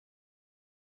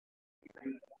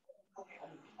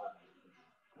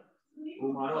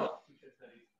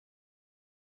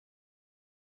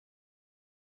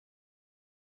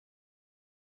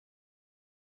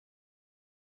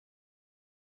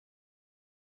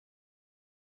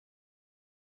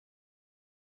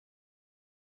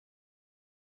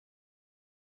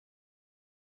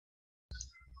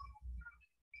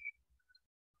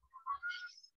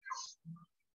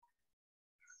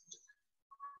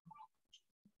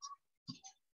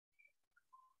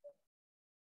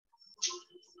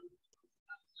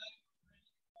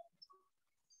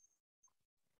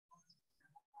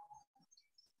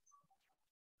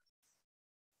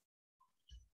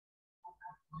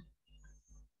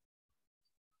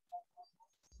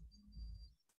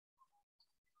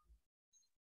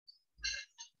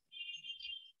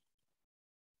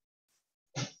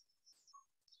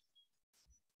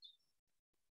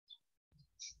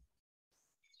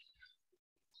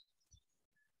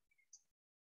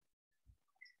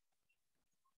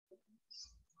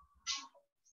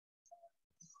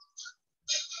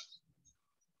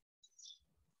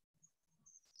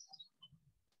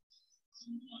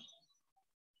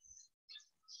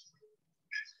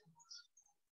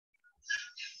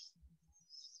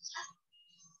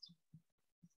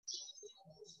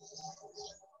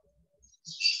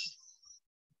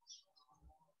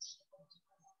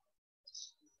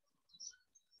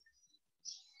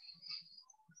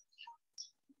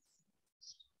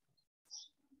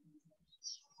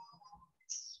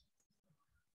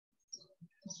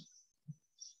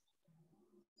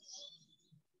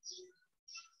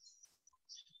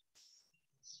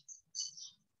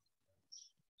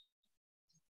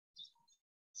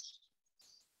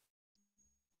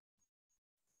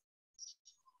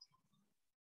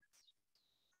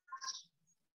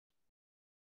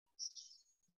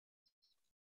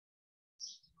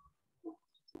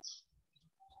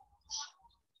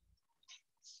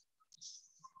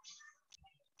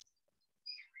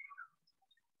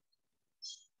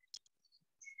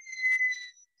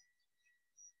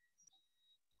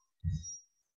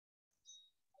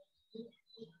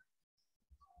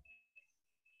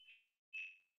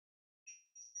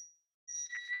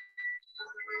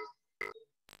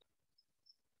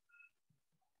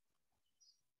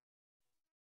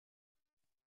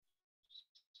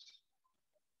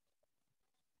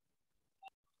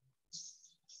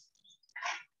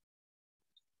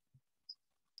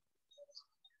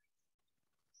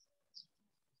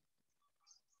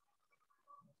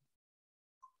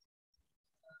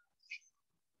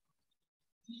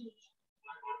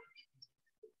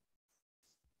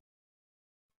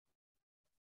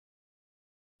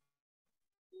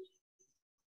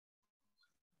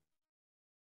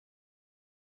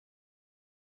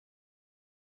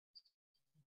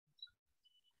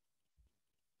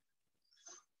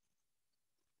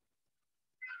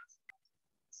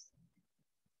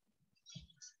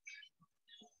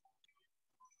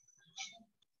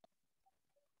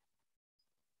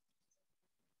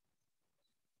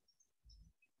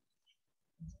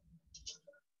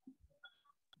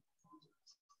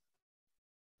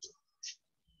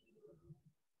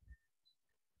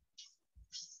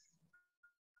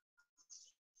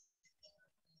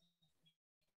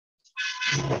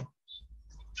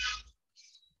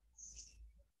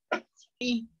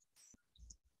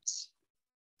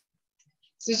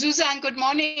Susan, good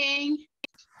morning.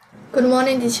 Good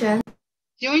morning, teacher.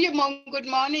 Mom, good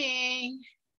morning.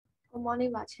 Good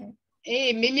morning, teacher.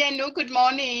 Hey, Myint, good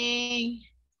morning.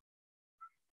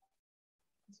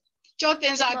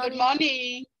 Jotensa, good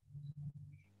morning.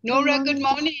 Nora, good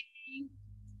morning.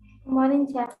 Good morning,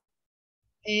 teacher.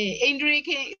 Hey,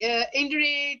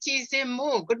 Indri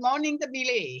Chisimu, good morning,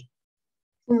 Tabile.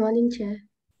 Good morning, teacher.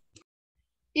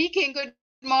 Eking, good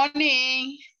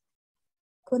morning.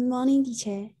 Good morning,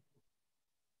 teacher.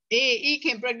 Hey,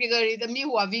 Eking practically the me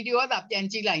who are video that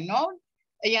Pianchi like no.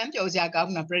 I am Josiah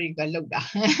na practical look da.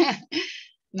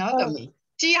 No, to me.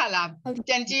 Chiala,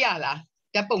 Pianchiala,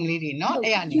 Japong lady, no? I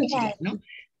am no.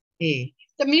 Hey,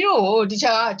 the mirror,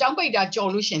 teacher, jump by that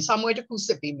solution somewhere to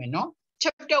Kusipi, no?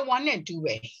 Chapter 1 and 2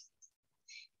 way.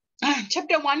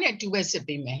 Chapter 1 and 2 way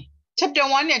sipping me. Chapter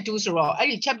 1 and 2 is raw.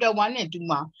 Chapter 1 and 2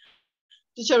 ma.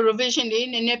 Teacher revision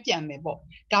in and Nepian me bo.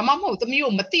 Tamamo, the Mio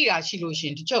Matira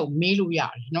solution to show Miluya,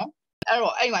 no?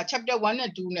 Anyway, chapter 1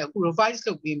 and 2 who revise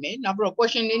look be made. Number of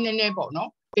question in the neighbor,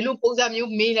 no? The look pose up you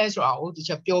made as well,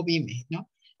 teacher pure be made, no?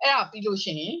 Error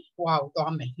pilution, wow,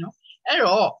 dormant, no?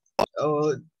 Error,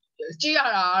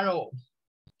 GRO,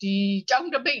 the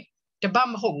jump the bait, the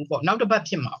bum home for now the bat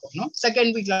him up, no?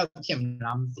 Second week love him,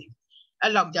 I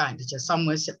love giant, just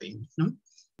somewhere sipping, no?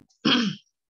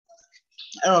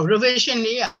 Revision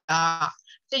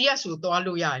yes with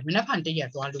Waluya, Menapan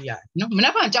yet Waluya. No,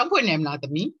 Menapan jump with him, not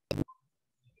me.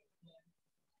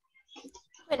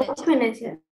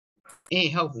 Eh,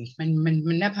 how we,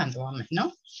 Menapan woman,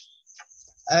 no?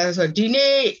 So,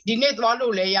 Dine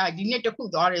Walu lay, Dine to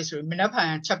put orders,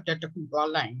 Menapan chapter to put all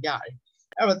line, yeah.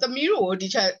 The Miro,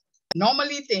 which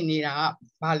normally they need a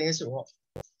palace or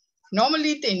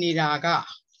normally they need a ga.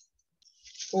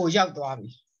 Oh,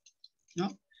 Yagwabi.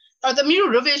 No? The Miro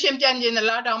revision in the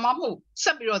Lada Mamu,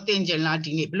 Sabiro Danger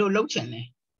Latini, Blue Lochen.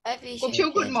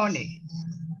 Good morning.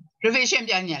 Revision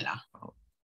Daniela.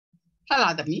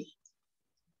 Hello, the me.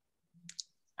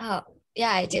 Oh,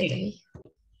 yeah, I did.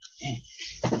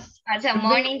 Good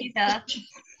morning, teacher.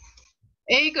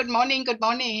 Hey, good morning.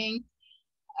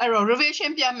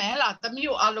 Revision Piamela, the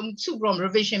Miro alum subrom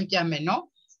revision piameno.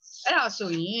 So,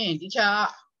 teacher,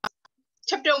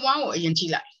 chapter 1 in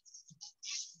Chile.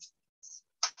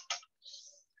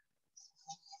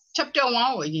 Chapter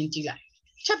 1 in Chile.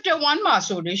 Chapter 1 ma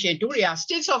so Doria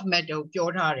states of matter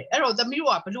pure hare. The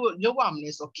Miwa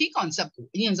Lowamness or key concept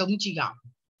in some chiga.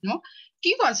 No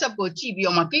key concept go chibi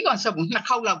or my key concept not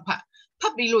how love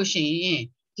puppy lotion.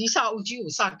 These are Uji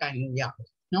Saka ya.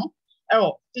 No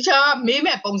teacher may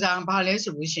map on the palace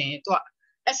solution to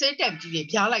essay type G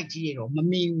like Giro,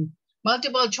 mean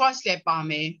multiple choice le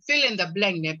pame, fill in the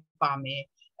blank ne pame.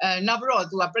 Nabro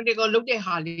to a practical look at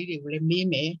Harley will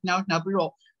me now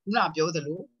Nabro. Not the other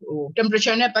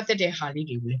temperature ne pathetic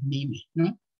hardly will name it.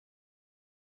 No?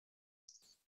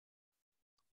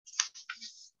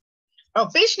 Oh,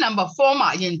 page number 4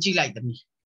 ma in G like me.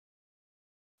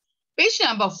 Page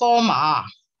number 4 ma.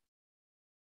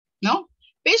 No?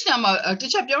 Page number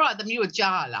teacher Biora the Mu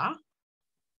Jala.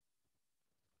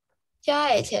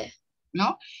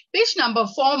 No? Page number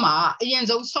 4 ma in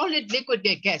those solid liquid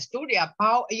gas. Do they are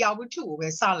power yawu two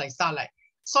where solid.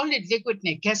 Solid liquid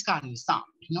gas can sound,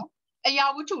 you know. A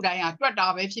yawu two diana,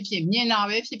 Gradawe Pipi,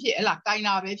 Minawe Pipi, Ella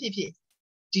Kainawe Pipi,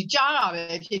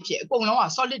 Dijara Pipi, go no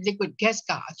solid liquid gas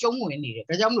car, Jomu in it,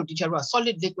 but I'm not teacher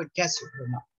solid liquid gas.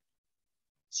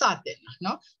 Certain,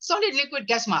 no? Solid liquid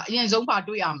gas ma, in Zomba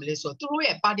do amles or through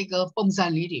a particle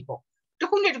Pomsan Lidipo. The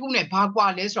Kune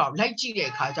Pagua les or like Chile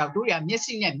Kaja, do ya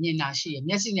missing a Minashi,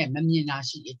 missing a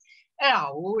Minashi.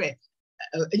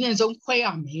 In some way,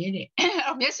 I made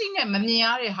it. Missing a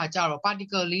Mamiare Hajaro,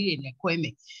 particularly in a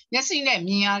queme. Missing a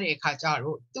Miare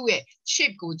Hajaro, do it,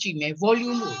 shape go Jime,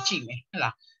 volume Jime,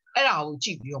 Ella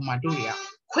Jim, your Maduria,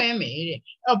 queme.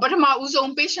 But my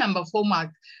own page number 4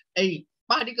 mark a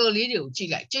particularly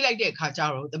Chile de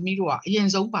Hajaro, the Mirua,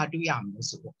 Yenzo Paduyam,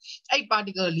 a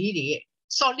particularly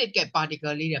solid get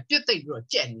particularly a beauty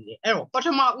generally. But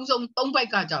my own by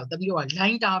Gaja, the Mua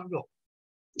lined up.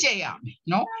 Jayame,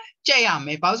 no?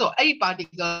 Jayame, Bazo, a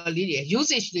particular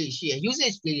usage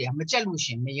lily,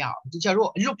 Majalution, meow,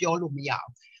 Dijaro, look your lumia.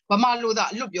 Pamalu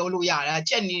that look your luya,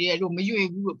 Jenny, Lumu,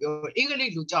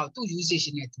 English Luja, two usage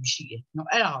in it to she, no,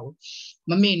 allow,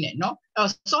 Mamine, no? A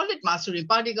solid master in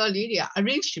particular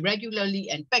arranged regularly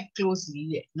and packed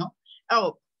closely, no?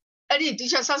 Oh, Eddie,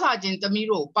 teacher Sergeant the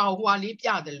Miro, Pawali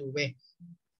Pia the Lube.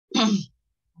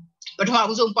 But I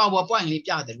was on PowerPoint,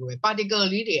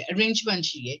 particularly arrangement,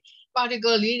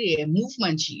 particularly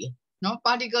movement, no,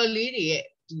 particularly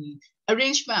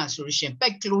arrangement solution,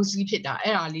 back closely pit,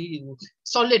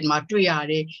 solid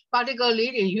material,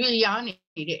 particularly you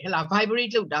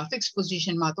vibrate look, fixed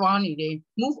position, matwani,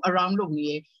 move around,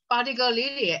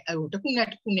 particularly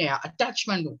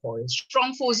attachment,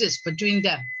 strong forces between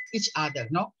them, each other,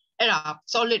 no.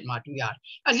 Solid material.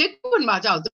 A liquid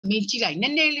material means like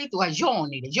nearly to a yawn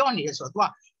is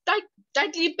what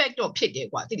tightly packed or pit.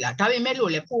 What the Melo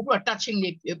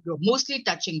touching mostly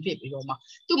touching people.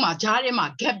 To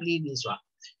Majarema gap lead is what.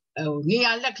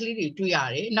 Near luckily to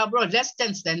Yare, number less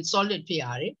dense than solid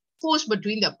PR. Force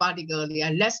between the particles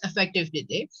are less effective with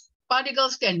it.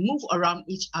 Particles can move around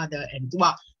each other and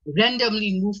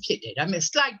randomly move it. I mean,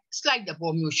 slide the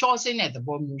bomb, you shorten at the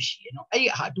bomb, you know.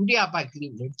 I do the bike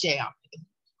with chair.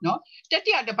 No, that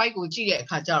the other bike will see a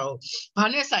Kajaro,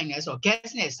 harness signers or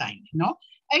gasnet sign, no.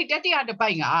 I that the other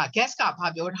bike, gas cap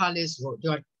have your Harley's road,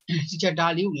 your teacher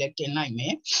Dali let in line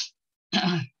me.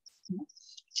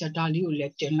 Teacher Dali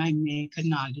let in line me,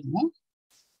 canal, you know.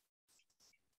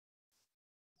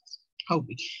 How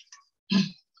big?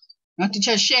 Not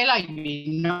to share like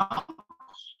me, no.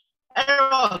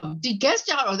 The gas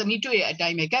jar or the meter at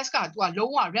time, a gas card to a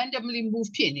lower randomly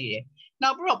move penny.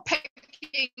 Now, bro,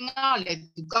 packing out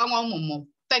to go on,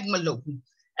 peg malo.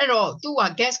 Do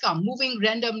a gas car moving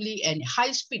randomly and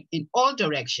high speed in all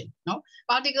directions. No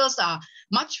particles are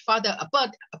much farther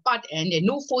apart and there are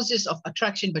no forces of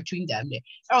attraction between them.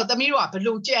 The mirror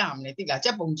below jam,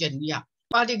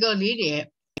 particle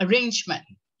arrangement,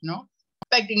 no?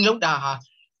 Packing look da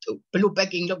blue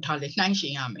packing look tali, nine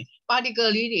shing army.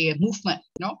 Particularly movement,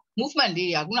 no? Movement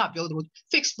the aguna build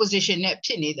fixed position net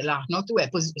pinny the la, not to a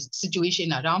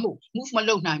situation at Ramu. Movement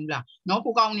low nine la, no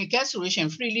cook on a solution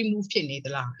freely move pinny the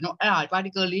la, no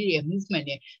particularly a movement,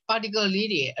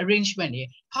 particularly arrangement,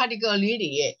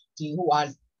 particularly who are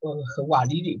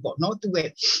leading, but not to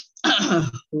it.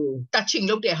 Touching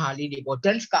look at Harley, but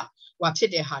dance car, what's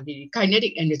it a Harley,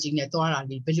 kinetic energy net or a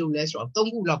below less or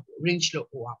don't look range look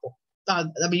or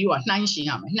you are 9 shing,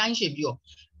 9 shing you.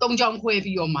 Don't jump wave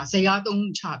your ma, say I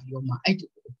don't chop your ma, I do.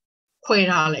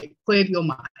 Quairale, wave your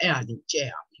ma, air the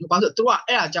chair. But the two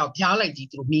air job, like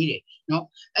to meet it. No,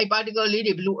 a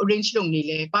particularly blue arrange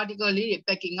lonely, particularly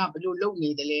packing up below low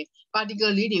needle,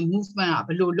 particularly movement up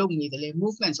below low needle,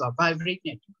 movements are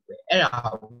vibrating.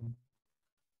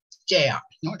 Chair,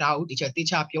 no doubt,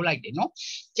 teacher, you like it, no?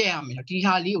 Chair, tea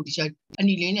hardly, teacher,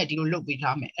 any lane you look with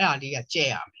him, earlier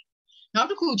chair. Now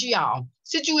the cool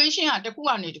situation at the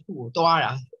Kuan to cool,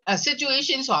 Dora, a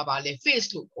situation so about the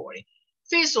face look for it.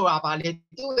 Face or about it,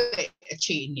 do a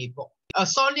chain neighbor. A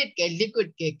solid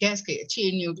liquid gasket,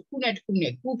 chain you to Kunet,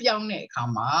 Kupiane,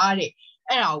 Kamare,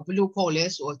 and blue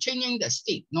collars or changing the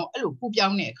stick, no,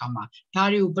 Kupiane, Kama,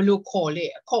 Taru blue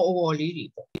collar, call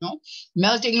lady, no,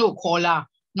 melting low collar.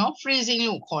 No freezing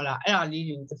look collar,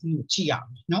 leading the chia,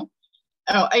 no?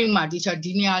 I'm a teacher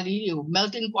linearly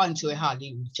melting point to a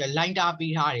hardy, which a lined up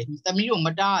behind the middle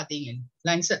mada thing in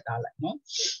line set, no?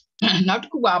 Not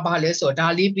Kuba Bales or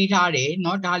Dali Bitare,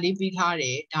 not Dali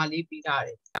Bitare, Dali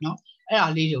Bitare, no?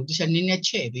 I lead you to in a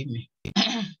chair with me.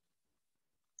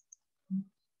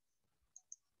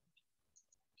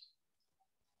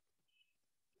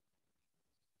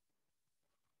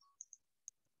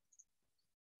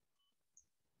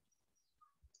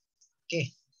 Okay.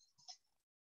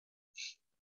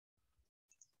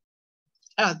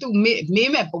 To me,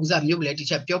 my books are new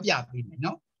teacher, Pia,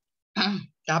 no?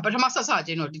 But a master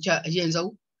sergeant or teacher,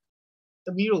 Yenzo,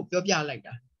 the mirror, Pia like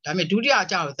that. I mean, do the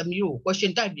agile, the mirror,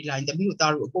 question type line, the mirror,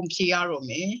 Pompiaro,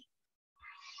 me.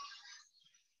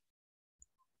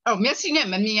 Oh, missing a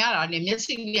Mamiara, and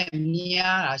missing a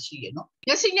Miara, she, no?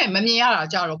 Missing a Mamiara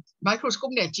jar of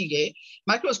microscope net G,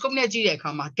 microscope net G,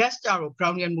 gas jar of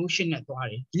Brownian motion at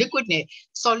Wari, liquid net,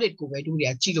 solid go do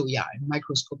their Chilo ya,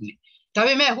 microscope net.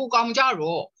 Tavime who come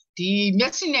jaro, the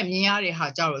missing a Miari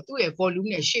hajaro, to a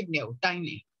volume shape nail,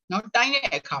 tiny, not tiny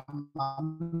a come.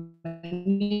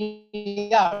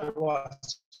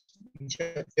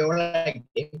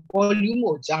 Volume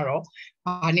or jaro,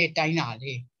 and a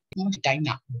tiny.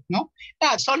 No,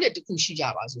 that's solid to push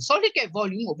Java. Solid get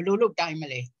volume of low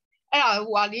dimely.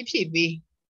 While PB,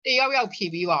 they are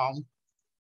PB on.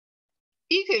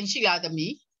 He can see other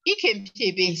me, he can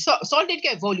PB, solid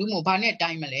get volume of Barnet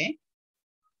dimely.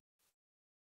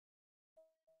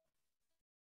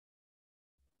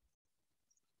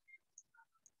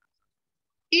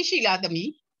 Is she other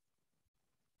me?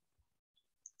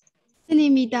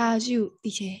 Centimeter, you,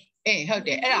 teacher. Eh, how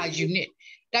the unit.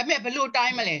 That may below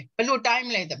timely,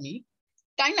 the me.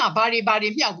 Dina body,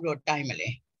 meow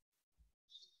timely.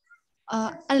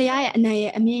 Alia and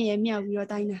I meow your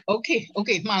diner. Okay,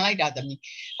 man like that me.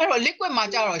 I don't liquid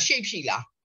matter or shape Sheila.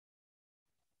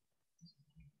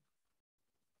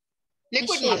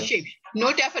 Liquid my shape,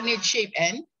 no definite shape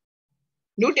and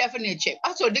no definite shape.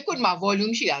 Also, liquid my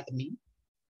volume Sheila to me.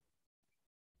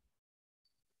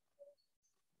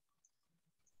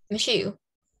 Phyu.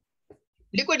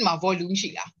 Liquid my volume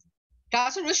Sheila.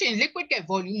 That's a Russian liquid get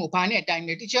volume of panet time.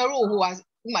 The teacher who was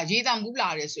my Jita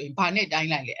Mula so in panet time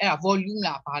like a volume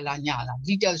la palanyala,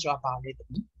 details of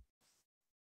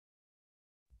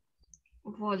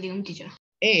Volume teacher.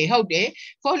 Eh, how day?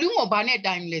 Volume of panet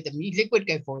time let me liquid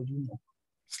get volume.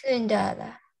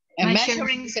 Cylinder. A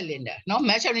measuring cylinder, no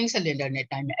measuring cylinder net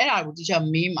time. I would teach a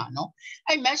meme, no.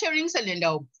 I measuring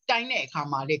cylinder tiny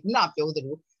kama like not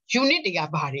the unit they are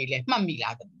barely, mammy.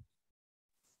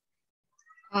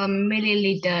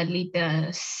 Milliliter,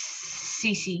 liter,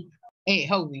 cc. Eh,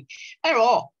 how we?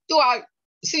 Error. Do I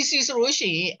cc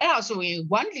solution? Also in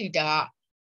 1 liter.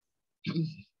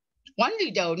 1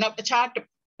 liter, not the chart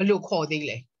below call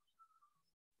daily.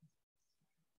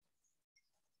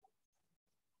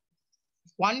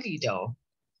 1 liter.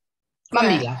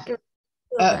 Mamila.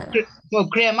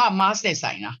 Grandma mask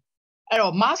designer.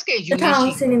 Error mask you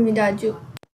centimeter.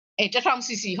 A town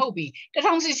CC hobby. The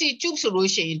town CC tube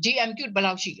solution, DMQ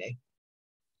below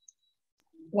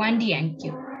 1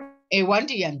 DMQ. A 1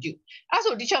 DMQ.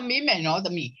 Also, teacher me man or the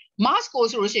me. Mask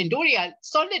solution, Doria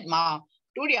solid ma,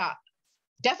 Doria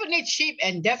definite shape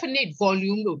and definite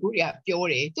volume, Doria pure,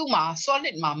 to ma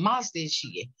solid ma mask this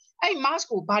she. Ai mask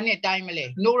ko ba net time le.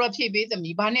 No ra phit be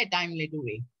thami ba net time le du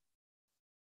re.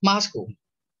 Mask ko.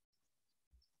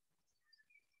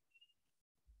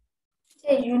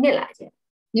 unit လားကျ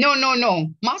No.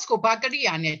 Mask ko ba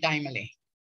kariya net time le.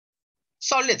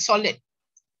 Solid.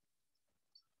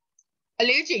 အ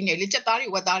လေးချိန်နဲ့လေစက်သားတွေ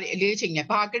ဝက်သားတွေအလေးချိန်နဲ့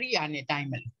ဘာကရိယာနဲ့တိုင်း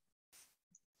မလဲ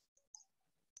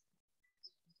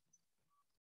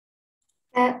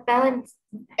balance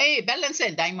balance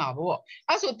နဲ့တိုင်းမှာပေါ့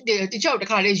အဲ့ဆိုဒီချက်တ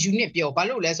ခါလေး unit ပြောဘာ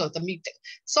လို့လဲဆိုတော့သမီး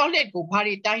solid ကိုဘာ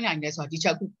တွေတိုင်းနိုင်လဲဆိုတော့ဒီချ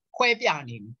က်ခွဲပြ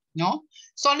နေပြီနော်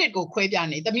solid ကိုခွဲပြ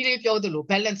နေသမီးလေးပြောသလို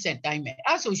balance နဲ့တိုင်းမယ်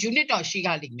အဲ့ဆို unit တော့ရှိရ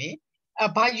လိမ့်မယ်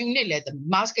ဘာ unit လဲသမီး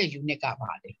mass ရဲ့ unit က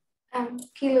ပါလေ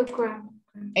kilogram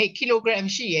kilogram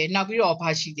ရှိရယ်နောက်ပြီးတော့ဘာ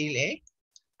ရှိသေးလဲ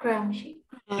gram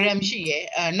ရှိရယ်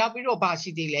နောက်ပြီးတော့ဘာ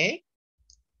ရှိသေးလဲ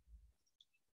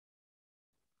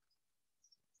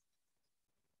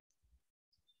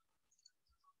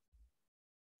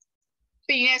ပ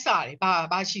င်းနဲ့စားတယ်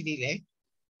ဘာရှိသေးလဲ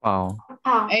ပေါင်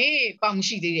ပေါင်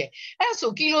ရှိသေးတယ်အဲ့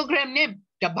ဆို kilogram နဲ့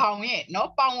တပေါင်ရဲ့เนาะ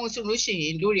ပေါင်ဆိုလို့ရှိရ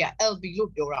င်တို့တွေက lb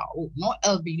လို့ပြောတာဟုတ်เนาะ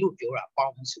lb လို့ပြောတာပေါ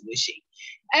င်ဆိုလို့ရှိရင်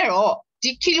အဲ့တော့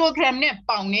ဒီ kilogram နဲ့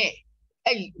ပေါင်နဲ့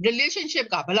အဲ့ relationship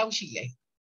ကဘယ်လောက်ရှိလဲ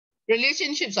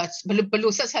relationship ဆိုတာဘယ်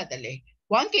လိုဆက်တယ်လဲ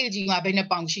1 kg မှာဘယ်နှ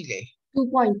ပေါင်ရှိလဲ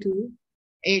 2.2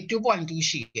 2.2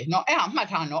 ရှိတယ်เนาะအဲ့ဟာမှတ်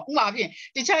ထားเนาะဥပမာဖြင့်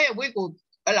တခြားရဲ့ weight ကို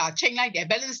ဟလာချိန်လိုက်တယ်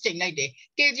balance ချိန်လိုက်တယ်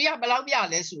kg ကဘယ်လောက်ပြ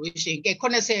လဲဆိုလို့ရှိရင်ကဲ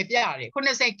80ပြရတယ်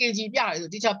80 kg ပြရတယ်ဆို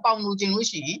တခြားပေါင်လို့ကျင်လို့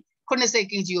ရှိရင်80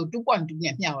 kg ကို 2.2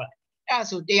 နဲ့မြှောက်လိုက်အဲ့ဒါ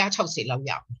ဆို160လောက်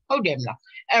ရဟုတ်တယ်မလား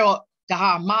အဲ့တော့ဒါ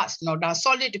ဟာ mass เนาะဒါ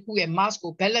solid တစ်ခုရဲ့ mass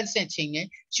ကို balance နဲ့ချိန်တယ်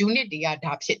unit တွေက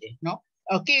ဒါဖြစ်တယ်เนาะ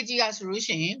kg ကဆိုလို့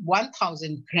ရှိရင်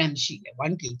1000 gram ရှိတယ်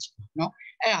1 kg เนาะ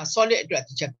အဲ့ဒါ solid အတွက်တ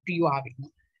ခြားပြီးသွားပြီเนา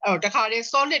ะအဲ့တော့တခါလေ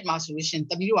solid မှာဆိုလို့ရှိရင်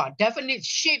တမီးတို့က definite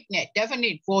shape နဲ့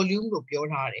definite volume လို့ပြော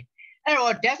ထားတယ်အဲ့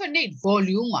တော့ definite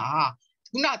volume မှာ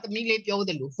ခုနသမီးလေးပြောသ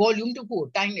လို volume တစ်ခုကို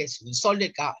တိုင်းတယ်ဆိုရင်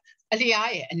solid ကအလျား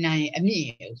ရဲ့အနံရဲ့အမြင့်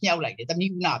ရဲ့မြှောက်လိုက်တယ်သမီး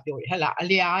ခုနပြောတယ်ဟဲ့လားအ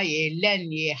လျားရဲ့ length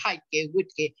ရဲ့ height ရဲ့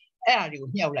width ရဲ့အဲ့ဒါတွေကို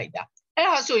မြှောက်လိုက်တာအဲ့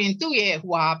ဒါဆိုရင်သူ့ရဲ့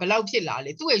ဟိုဟာဘယ်လောက်ဖြစ်လာ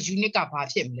လဲသူ့ရဲ့ unit ကဘာ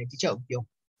ဖြစ်မလဲဒီချက်ကိုပြော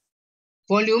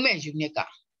volume ရဲ့ unit က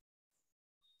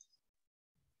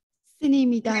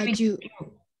centimeter cube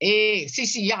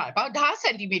cc ရတယ်ဘာဒါစ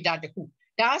င်တီမီတာတစ်ခု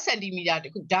ဒါစင်တီမီတာတ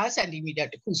စ်ခုဒါစင်တီမီတာ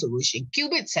တစ်ခုဆိုလို့ရှိရင်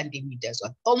cubic centimeter ဆို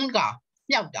တာ3ခါ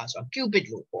မြောက်တာဆိုတာ cubic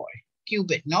လို့ခေါ်တယ်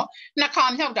cubic เนาะနှစ်ခါ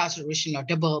မြောက်တာဆိုလို့ရှိရင်တော့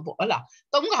double ပေါ့ဟုတ်လား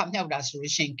3ခါမြောက်တာဆို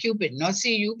လို့ရှိရင် cubic เนาะ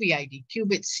cubit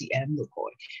cubic cm လို့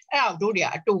ခေါ်တယ်အဲ့ဒါတို့တွေက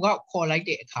အတူကောက်ခေါ်လိုက်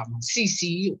တဲ့အခါမှာ cc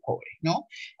လို့ခေါ်တယ်เนาะ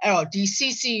အဲ့တော့ဒီ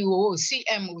cc ကို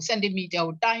cm ကို centimeter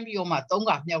ကိုတိုင်းပြီးတော့မှ3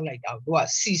ခါမြောက်လိုက်တာကိုတို့က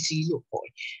cc လို့ခေါ်တ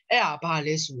ယ်အဲ့ဒါဘာ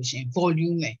လဲဆိုလို့ရှိရင်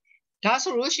volume ပဲဒါ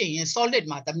ဆိုလို့ရှိရင် solid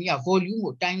မှာသမီးက volume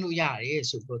ကိုတိုင်းလို့ရတယ်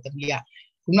ဆိုတော့သမီးက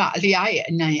ခုနအလျားရဲ့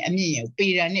အနံရဲ့အမြင့်ရဲ့ပေ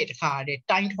ရန်နဲ့တခါတည်း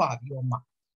တိုင်းထွာပြီးတော့မှ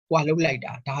ဟိုလောက်လိုက်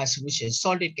တာဒါဆိုလို့ရှိရင်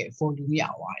solid က volume ရ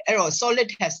သွားတယ်အဲ့တော့ solid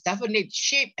has definite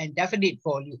shape and definite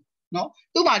volume เนาะ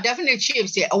သူ့မှာ definite shape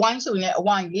ဆိုအဝိုင်းဆိုရင်အ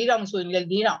ဝိုင်း4000ဆိုရင်လည်း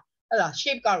4000အဲ့ဒါ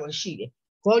shape ကတော့ရှိတယ်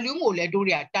volume ကိုလည်းတို့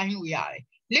တွေကတိုင်းလို့ရတယ်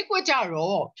liquid ကြ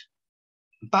တော့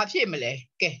ဘာဖြစ်မလဲ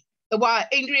ကဲဟို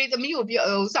အင်္ဂရိသမီးကိုပြော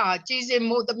ဥစားကြည်စင်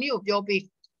မို့သမီးကိုပြောပေး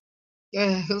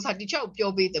ဟိုစားဒီချက်ကို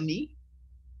ပြောပေးသမီး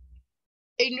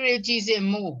အင်္ဂရိကြည်စင်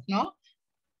မို့เนาะ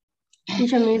ဒီ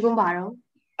ချက်မေးခွန်းပါတော့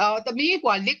သမီးက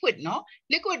liquid เนาะ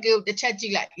liquid ကိုတစ်ချက်ကြ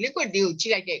ည့်လိုက် liquid ကိုကြ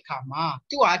ည့်လိုက်တဲ့အခါမှာ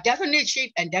သူက definite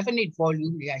shape and definite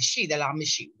volume တွေကရှိသလားမ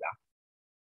ရှိဘူးလား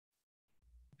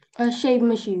shape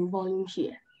မရှိဘူး volume ရှိ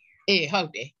တယ်ဟုတ်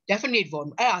တယ် definite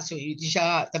volume အဲ့ဒါဆိုရင်ဒီရှာ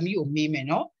ကသမီးကိုမေးမယ်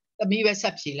เนาะသမီးပဲဆ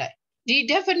က်ဖြေလိုက်ဒီ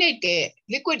definite က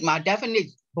liquid မှာ definite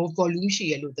volume ရှိ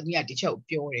ရလို့သမီးကဒီချက်ကို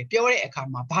ပြောတဲ့အခါ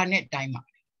မှာဘာနဲ့တိုင်းမှာ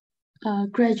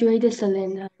graduated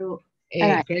cylinder တို့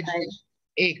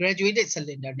graduated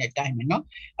cylinder နဲ့တိုင်းမယ်เนาะ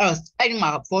အဲ့ဒီ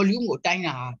မှာ volume ကိုတိုင်း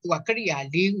တာသူကကရိယာ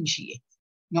၄ခုရှိရယ်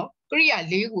เนาะကရိယာ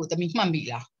၄ခုကိုသမီးမှတ်မိ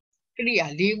လားကရိယာ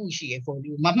၄ခုရှိရယ်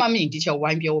volume မမှတ်မိရင်ဒီချက်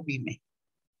ဝိုင်းပြောပေးမယ်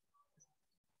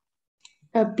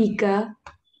beaker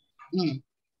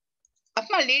အ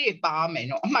မှတ်လေးတွေပါမယ်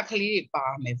เนาะအမှတ်ကလေးတွေပါ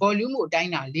မယ် volume ကိုတို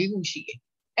င်းတာ၄ခုရှိတယ်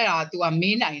အဲ့ဒါ तू က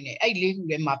မေးနိုင်တယ်အဲ့၄ခု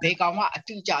ထဲမှာဘယ်ကောင်ကအ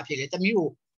တိအကျဖြစ်လဲသမီး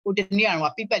တို့ဟိုတနေ့က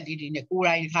တော့ပြပတ်လေးတွေနဲ့ကိုယ်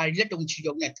တိုင်ခါလက်တုံချီ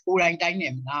တုံနဲ့ကိုယ်တိုင်တိုင်းနေ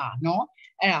မလားเนาะ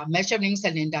အဲ့ဒါ measuring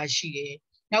cylinder ရှိတယ်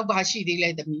နောက်ဘာရှိသေးလဲ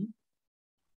သမီး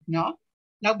เนาะ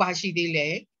နောက်ဘာရှိသေးလဲ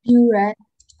burette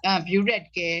burette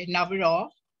ကဲနောက်ပြီးတော့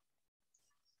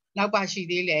နောက်ဘာရှိ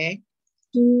သေးလဲ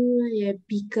burette ရဲ့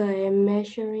beaker ရဲ့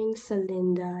measuring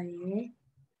cylinder ရဲ့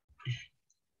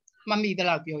မမီတ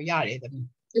လောက်ပြောရတယ်သမီး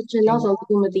ကျွန်တော်ဆို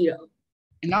ဘူးမသိတော့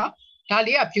เนาะဒါ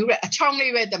လေးက burette အချောင်း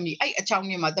လေးပဲသမီးအဲ့အချောင်း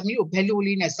လေးမှာသမီးတို့ဘယ်လို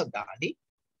လေးနဲ့စုပ်တာလေ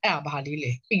အဲ့ဒါဘာလေး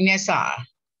လဲပီနဲ့စာ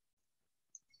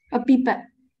အပိပတ်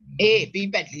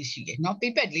pipet လေးရှိတယ်နော်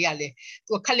pipet လေးကလေ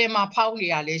သူခလင်မှာဖောင်းနေ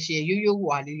ရလဲရှိရိုးရိုး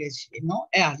ဟွာလေးလည်းရှိတယ်နော်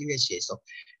အဲ့ဒါလေးလည်းရှိဆို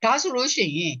ဒါဆိုလို့ရှိ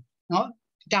ရင်နော်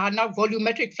ဒါနောက်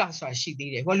volumetric flux ဆိုတာရှိ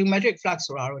သေးတယ် volumetric flux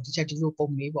ဆိုတာတော့ဒီချက်ဒီလိုပုံ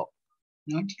လေးပေါ့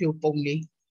နော်ဒီလိုပုံလေး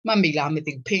မှတ်မိလားမ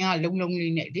သိဘူးဖင်ကလုံးလုံး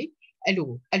လေးနဲ့လေအဲ့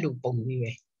လိုပုံလေး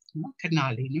ပဲနော်ခဏ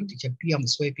လေးနော်ဒီချက်ပြီးအောင်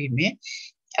ဆွဲပေးမယ်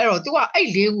အဲ့တော့ तू ကအဲ့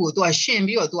လေးကို तू ကရှင်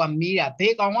ပြီးတော့ तू ကမေးတာဘ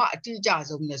ယ်ကောင်ကအတိအကျ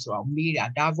ဆုံးလဲဆိုတော့မေးတာ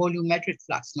ဒါ volumetric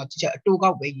flux နော်ဒီချက်အတူ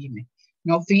ကောက်ပဲရေးမယ်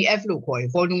နော် VF လို့ခေါ်တယ်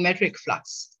volumetric flux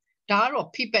ဒါကတော့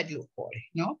pipet လို့ခေါ်တယ်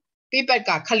နော် pipet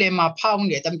ကခလင်မှာဖောင်း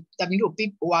တယ်တမီးတို့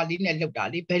ဟိုဟာလေးနဲ့လောက်တာ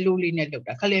လေဘဲလိုးလေးနဲ့လောက်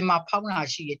တာခလင်မှာဖောင်းတာ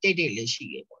ရှိရတိတ်လေးရှိ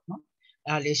ရပေါ့နော်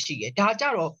အဲ့ဒါလေးရှိရဒါကြ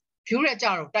တော့ view ရကြ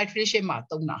တော့ titration မှာ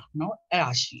သုံးတာနော်အဲ့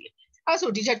ဒါရှိရအဲ့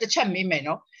ဆိုဒီချက်တစ်ချက်မေးမယ်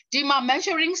နော်ဒီမှာ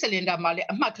measuring cylinder မှာလည်း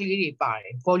အမှတ်ကလေးတွေပါတ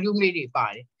ယ် volume လေးတွေပါ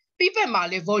တယ် pipet မှာ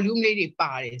လည်း volume လေးတွေ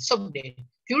ပါတယ်စုပ်တယ်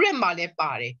view ရမှာလည်း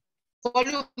ပါတယ်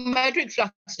volumetric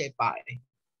flux တွေပါတယ်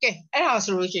ကဲအဲ့ဒါ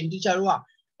ဆိုလို့ရှိရင်ဒီချက်တို့က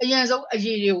အရင်ဆုံးအ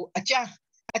ရေးတွေကိုအကျ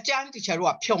န်းဒီချက်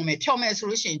တို့ကဖြုံမယ်ဆို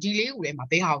လို့ရှိရင်ဒီလေးဦးထဲမှာ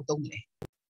ဘယ်ဟာကိုသုံးမလဲ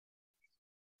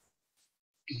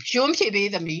ရှုံးဖြေပေး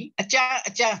သမီးအကျ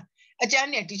န်း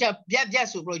နဲ့ဒီချက်ပြတ်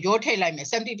ဆိုပြီးတော့ရောထည့်လိုက်မယ်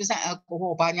 70%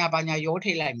 alcohol ဘာညာရောထ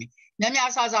ည့်လိုက်မယ်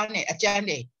များဆာနဲ့အကျန်း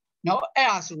တွေနော်အဲ့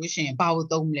ဒါဆိုလို့ရှိရင်ဘာကို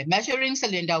သုံးမလဲ measuring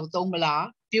cylinder ကိုသုံးမလား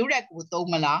view rack ကိုသုံး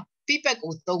မလား pipet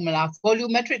ကိုသုံးမလား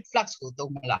volumetric flux ကို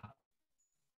သုံးမလား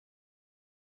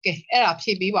ကဲအဲ့ဒါ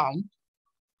ဖြေပေးပါဦး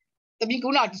တမီးကု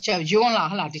နာတစ်ချက်ယွန်းလား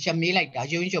ဟလားတစ်ချက်မေးလိုက်တာ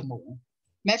ယွန်းမဟုတ်ဘူး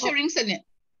measuring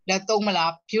cylinder သုံးမ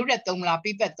လား view rack သုံးမလား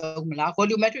pipet သုံးမလား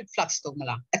volumetric flux သုံးမ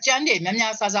လားအကျန်းတွေ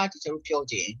များဆာတို့ပြော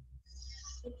ခြင်း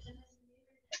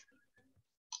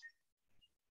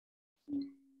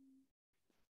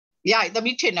ရတ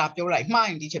မီးထင်တာပြောလိုက်မှား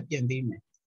ရင်ဒီချက်ပြင်ပေးမယ်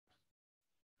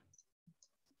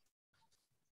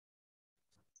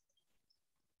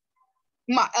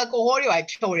alcohol တွေ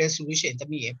ဖြော်တယ်ဆိုလို့ရှိရင်တ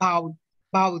မီးရဘာ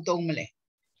ကိုသုံးမလဲ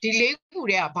ဒီလေးခု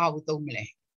တည်းကဘာကိုသုံးမလဲ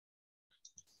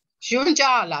ယွန်းကြ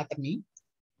လားတမီး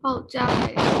ဟုတ်ကြား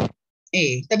တ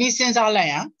ယ်တမီးစဉ်းစားလို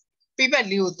က်ရ pipet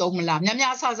လေးကိုသုံးမလား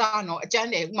များဆာနော်အကျန်း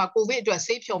တယ်ဥမာကိုဗစ်အတွက်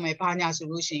ဆေးဖြော်မယ်ဘာညာဆို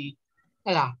လို့ရှိရင်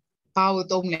ဟဲ့လားဘာကို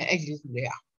သုံးမလဲအဲ့လေးခုတည်း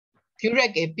က view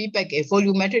rack က pipet က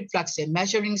volumetric flux က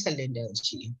measuring cylinder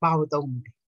ရှိဘာကိုသုံးမလဲ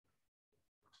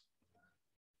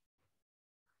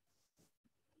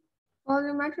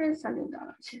volumetric cylinder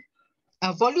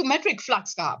volumetric flux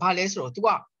ကဘာလဲဆိုတော့ तू က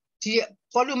ဒီ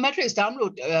volumetric ဒါမှမဟု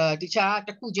တ်ဒီခြားတ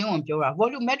စ်ခုချင်းဝင်ပြောတာ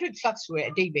volumetric flux ဆိုတဲ့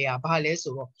အဓိပ္ပာယ်ကဘာလဲ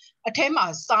ဆိုတော့အထဲမှာ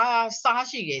စား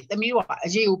ရှိတယ်တမီးတို့ကအ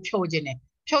ရေးကိုဖြောခြင်း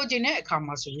တဲ့အခါ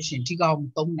မှာဆိုလို့ရှိရင်ဒီကောင်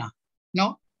သုံးတာ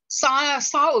နော်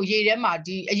စားကိုရေထဲမှာ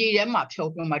ဒီအရေးထဲမှာဖြော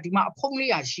ပြီးမှဒီမှာအဖုံးလေး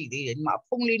ရရှိသေးတယ်ဒီမှာအ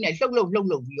ဖုံးလေးနဲ့လှုပ်ပြီး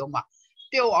တော့မှ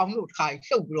ပျော်အောင်လို့တစ်ခါ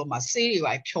လှုပ်ပြီးတော့မှဆေးတွေ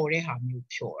ပါဖြော်တဲ့ဟာမျိုး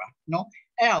ဖြော်တာနော်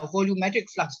အဲ့ဒါ volumetric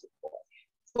flux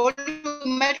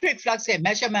volumetric flux ရဲ့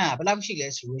measurement ကဘယ်လောက်ရှိလဲ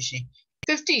ဆိုလို့ရှိရင်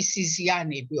50 cc က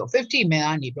နေပြီးတော့50 ml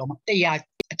ကနေပြီးတော့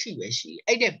100အထိပဲရှိတယ်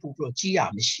အဲ့တဲ့ပူပြီးတော့ကြီးရ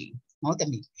မရှိဘူးနော်တ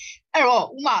မီးအဲ့တော့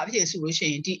ဥမာအဖြစ်ဆိုလို့ရှိ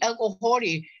ရင်ဒီ alcohol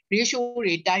တွေ ratio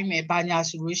တွေတိုင်းမယ်ဘာညာ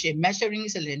ဆိုလို့ရှိရင် measuring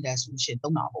cylinder ဆိုလို့ရှိရင်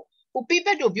သုံးတာပေါ့ဟို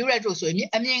pipet တို့ view rack တို့ဆိုရင်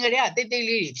အမြင်ကလေးကတိတ်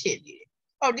လေးတွေဖြစ်နေတယ်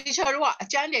အော်ဒီချာတို့ကအ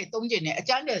ကျန်းတယ်သုံးကျင်တယ်အ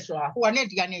ကျန်းတယ်ဆိုတာဟိုကနေ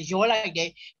ဒီကနေရောလိုက်တယ်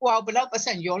ဟိုကဘယ်လောက်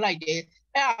% ရောလိုက်တယ်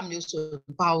အဲ့အမျိုးဆို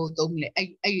ဘာကိုသုံးလဲ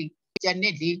အဲ့ကျန်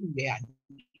တဲ့လေးခုတွေက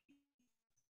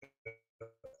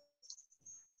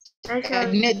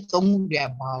နဲ့သုံးမှုတွေ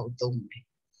ဘာကိုသုံးလဲ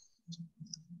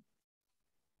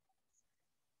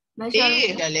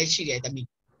လည်းရှိတယ်တမီး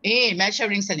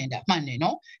measuring cylinder မှန်တယ်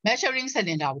နော် measuring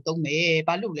cylinder ကိုသုံးမယ်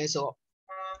ဘာလို့လဲဆို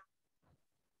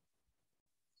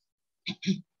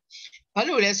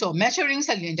measuring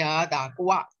cylinder ကဒါ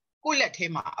ကိုလက်ထဲ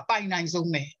မှာအပိုင်နိုင်ဆုံး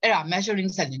ပဲအဲ့ဒါ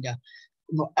measuring cylinder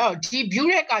အဲ့တော့ဒီ view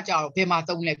rack ကကြတော့ဘယ်မှာ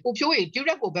သုံးလဲကိုဖြိုးရေ view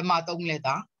rack ကိုဘယ်မှာသုံးလဲ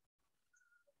ဒါ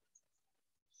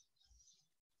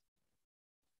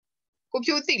ကို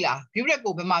ဖြိုးသိလား view rack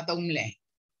ကိုဘယ်မှာသုံးလဲ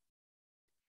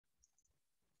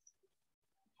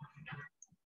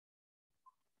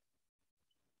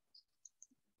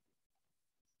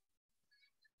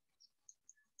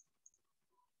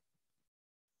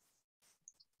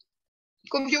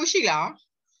ကိုဖြိုးရှိလား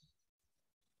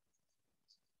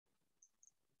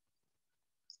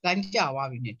လမ်းကြသွား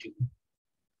ပြီနဲ့တူ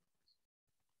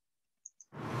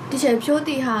ဒီချက်ဖြိုး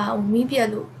တီဟာမီးပြက်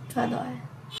လို့ထွက်သွားတယ်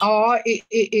အော်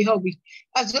အေးဟုတ်ပြီ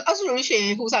အဲ့ဆိုလို့ရှိရ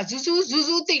င်ဟိုစား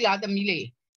ဇူးသိလားသမီးလေး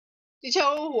ဒီချက်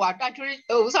ဟိုဟာတိုက်ထရီ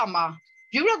ဟိုစားမှာ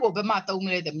view rack ကိုဘယ်မှာသုံးမ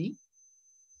လဲသမီး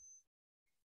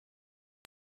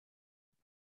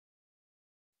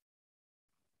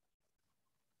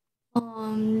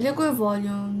liquid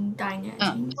volume တိုင်းနေ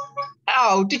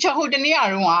အော်ဒီချက်ဟိုတနေ့က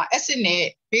တော့ acid နဲ့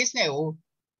base နဲ့ကို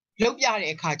လုပ်ပြ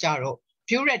တဲ့အခါကျတော့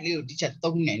view rack လေးကိုဒီချက်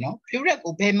သုံးနေနော် view rack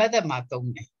ကိုဘယ် method မှာ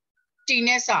သုံးလဲတီ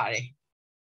နဲ့စတယ်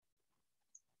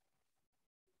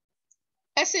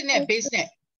acid နဲ့ base နဲ့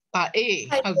ပါအေး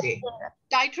ဟုတ်တယ်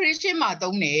titration မှာ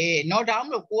သုံးတယ်เนาะဒါမှမ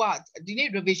ဟုတ်ကိုကဒီနေ့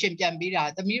revision ပြန်ပေးတာ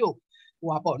သမီးတို့ဟို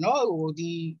ပါပေါ့เนาะဟို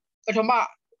ဒီပထမ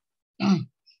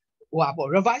ဟိုပါပေါ့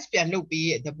revise ပြန်လုပ်ပေး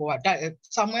ရဲ့တဲ့ဘောက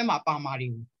ဆောင်းဝဲမှာပါမာတွေ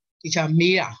ကိုဒီချာ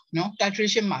မေးတာเนาะ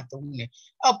titration မှာသုံးတယ်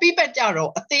အော် pipet ကြ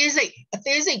တော့အသေးစိ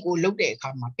တ်ကိုလုပ်တဲ့အခါ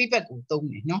မှာ pipet ကိုသုံး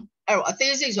တယ်เนาะအဲ့တော့အ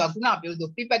သေးစိတ်ဆိုတာခုနပြော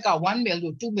လို့ pipet က1 ml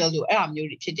လို့2 ml လို့အဲ့လိုမျိုး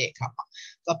တွေဖြစ်တဲ့အခါမှာ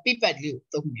သူ pipet လေးကို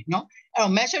သုံးတယ်เนาะအဲ့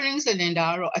တော့ measuring cylinder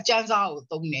ကတော့အကျန်းစားကို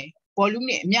သုံးတယ် volume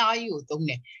နဲ့အများကြီးကိုသုံး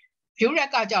တယ်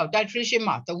burette ကကြောက် titration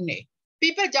မှာသုံးတယ်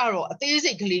pipet ကြတော့အသေး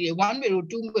စိတ်ကလေးတွေ1 ml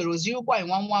 2 ml 0.111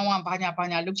ဘာ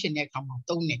ညာလုပ်ချင်တဲ့အခါမှာ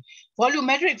သုံးတယ်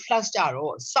volumetric flux ကြ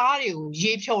တော့စားတွေကို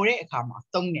ရေဖြော်တဲ့အခါမှာ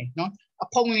သုံးတယ်เนาะအ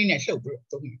ဖုံးလေးနဲ့လှုပ်ပြီး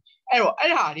သုံးတယ်အဲ့တော့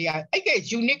အဲ့ဟာတွေကအဲ့က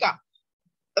unit က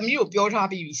သမီးတို့ပြောထား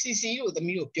ပြီးပြီ cc လို့သ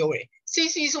မီးတို့ပြောတယ်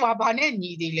cc ဆိုတာဘာနဲ့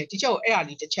ညီသေးလဲတချို့အဲ့ဟာ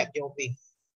လေးတစ်ချက်ပြောပေး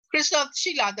crystal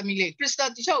ရှိလားသမီးလေး crystal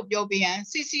တချို့ပြောပေးဟန်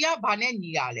cc ကဘာနဲ့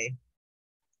ညီတာလဲ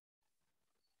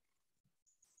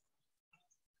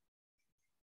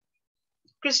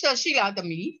crystal ရှိလားသ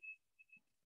မီး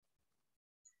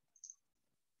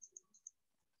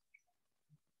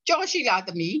ကြောရှိလားသ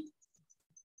မီး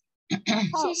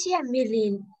cc က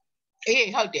million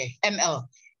အေးဟုတ်တယ်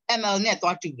ml နဲ့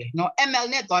သွားတူတယ်เนาะ ml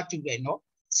နဲ့သွားတူတယ်เนาะ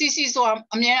cc ဆိုတာ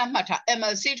အများအားမှတ်ထား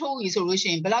ml ဆေးထိုးပြီဆိုလို့ရှိ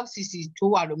ရင်ဘယ်လောက် cc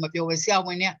ထိုးရလို့မပြောပဲဆရာဝ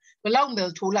န်တွေကဘယ်လောက် ml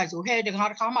ထိုးလိုက်ဆိုဟဲ့တ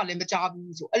ခါမှလည်းမကြား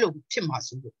ဘူးဆိုအဲ့လိုဖြစ်မှာ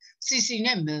ဆိုလို့ cc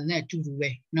နဲ့ ml နဲ့တူတူပဲ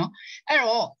เนาะအဲ့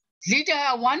တော့ liter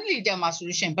 1 liter မှာဆို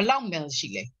လို့ရှိရင်ဘယ်လောက် ml ရှိ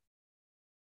လဲ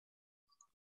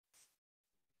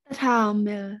1000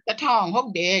 ml 1000ဟု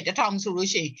တ်တယ်1000ဆိုလို့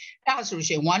ရှိရင်အဲ့ဒါဆိုလို့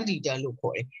ရှိရင်1 liter လို့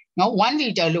ခေါ်တယ်နော်1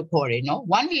 liter လို့ခေါ်တယ်နော်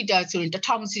1 liter ဆိုရင်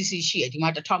1000 cc ရှိတယ်ဒီမှာ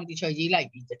1000တိချောရေးလိုက်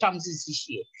ပြီး1000 cc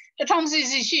ရှိတယ်1000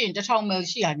 cc ရှိရင်1000 ml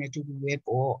ရှိရတယ်တူတူပဲ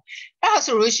ပေါ့အဲ့ဒါ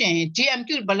ဆိုလို့ရှိရင် dm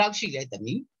cube ဘယ်လောက်ရှိလဲသ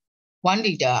မီး1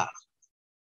 liter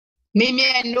မင်းမြ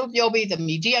န်လို့ပြောပေးသ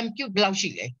မီး dm cube ဘယ်လောက်ရှိ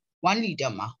လဲ1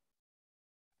 liter မှာ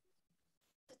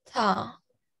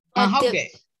ဟုတ်တယ်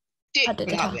1ဘ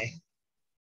ယ်လောက်လဲ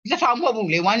1000မဟုတ်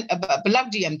ဘူးလေ1ဘယ်လောက်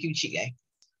dm cube ရှိလဲ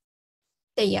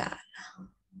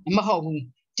100မဟုတ်ဘူး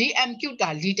dm cube က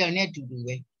liter နဲ့တူတူ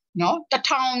ပဲเนาะ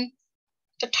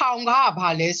1000ကဘာ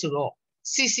လဲဆိုတော့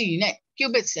cc နဲ့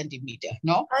cubic centimeter เ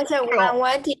นาะအဲ့ဒါ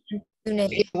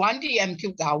1 dm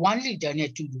cube က1 liter နဲ့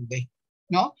တူတူပဲ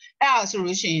เนาะအဲ့ဒါဆို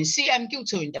လို့ရှိရင် cm cube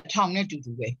ဆိုရင်1000နဲ့တူ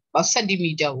တူပဲဘာ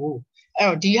centimeter ကိုအဲ့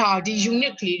တော့ဒီ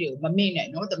unit ကလေးတွေကိုမမေ့နဲ့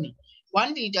เนาะသမီး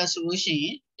1 liter ဆိုလို့ရှိရ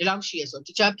င်ဒီလောက်ရှိရဆိုတ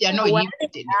ခြားပြန်တော့ရေးတင်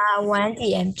တယ်1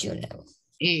 dm cube နဲ့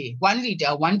အေး1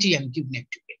 liter 1 dm cube နဲ့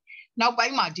တူတယ်နောက်ပို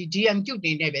င်းမှာဒီ dm cube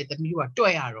နေနဲ့ပဲသမီးတို့ကတွ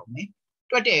က်ရတော့မယ်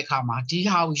တွက်တဲ့အခါမှာဒီ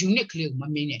ဟာကို unit ကလေးကိုမ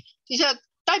မေ့နဲ့ဒီချက်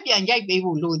တိုက်ပြန်ရိုက်ပေး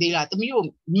ဖို့လိုသေးလားသမီးတို့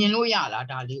မြင်လို့ရလား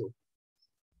ဒါလေးကို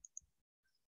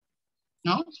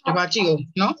နော်ဒီပါကြည့်ဦး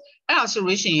နော်အဲ့ဒါဆို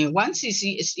လို့ရှိရင် 1cc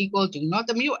is equal to နော်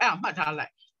သမီးတို့အဲ့ဒါမှတ်ထားလို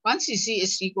က် 1cc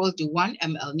is equal to 1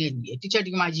 ml နဲ့ညီတယ်ဒီချက်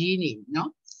ဒီမှာရေးနေပြီနော်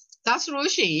ဒါဆိုလို့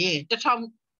ရှိရင်1000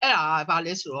အဲ့ဒါဘာ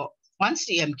လဲဆိုတော့ 1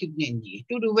 cm cube နဲ့ညီ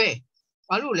တူတူပဲ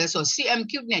ဘာလို့လဲဆိုတော့ cm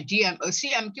cube နဲ့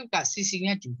cm cube က cc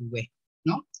နဲ့တူတူပဲ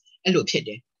နော်အဲ့လိုဖြစ်တ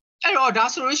ယ်အဲ့တော့ဒါ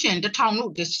ဆိုလို့ရှိရင်1000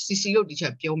လို့ cc လို့ဒီချ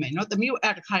က်ပြောမယ်နော်သမီးတို့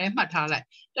အဲ့တခါတည်းမှတ်ထားလိုက်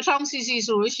1000 cc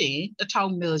ဆိုလို့ရှိရင်1000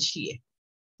 ml ရှိရယ်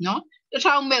နော်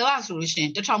1000 ml ကဆိုလို့ရှိရ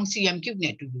င်1000 cm cube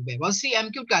နဲ့တူတူပဲဘာ cm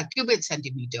cube က cubic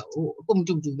centimeter ဟိုအကုန်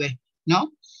တူတူပဲနော်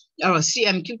အဲ့တော့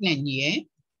cm cube နဲ့ညီရယ်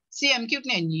cm cube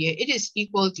နဲ့ညီရယ် it is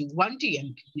equal to 1 dm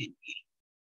cube နဲ့ညီရယ်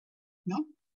နော်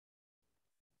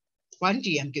1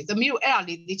 dm cube သမီးတို့အဲ့ဒါ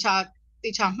လေးတေ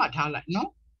ချာမှတ်ထားလိုက်နော်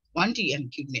1 dm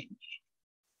cube နဲ့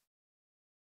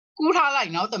ကူးထားလို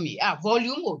က်နော်သမီးအဲ့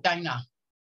volume ကိုတိုင်းတာ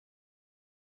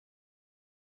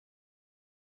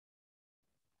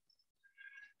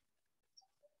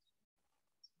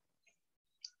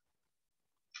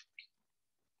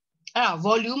အဲ့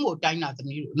volume ကိုတိုင်းတာသ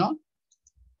မီးတို့နော်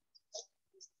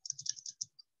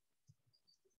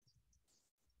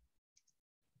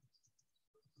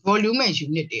volume နဲ့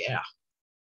unit တွေအဲ့ဒါ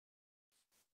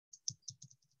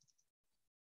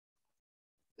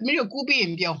သမီးတို့ကူးပြီးရ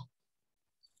င်ပြော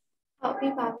ဟုတ်ပြီ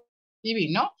ပါပြီးပြီ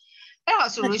နော်အဲ့ဒါ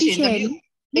ဆိုလို့ရှိရင်သမီး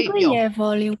liquid ရဲ့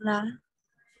volume လား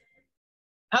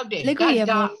ဟုတ်တယ် liquid ရဲ့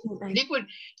volume liquid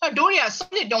တို့ရ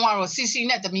solid တုံးကတော့ cc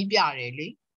နဲ့သမီးပြတယ်လေ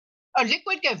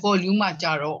liquid က volume မှာကြ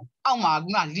တော့အောက်မှာက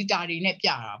liter တွေနဲ့ပြ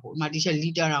တာပေါ့ဒီမှာဒီချက်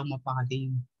liter တော့မပါသေး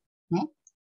ဘူးနော်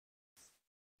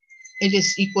it is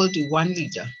equal to 1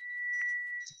 liter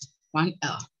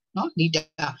 1L နော် liter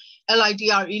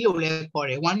LITRE လို့လည်းခေါ်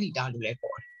တယ်1 liter လို့လည်း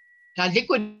ခေါ်တယ်ဒါ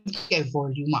liquid က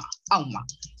volume မှာအောက်မှာ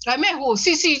ဒါပေမဲ့ဟို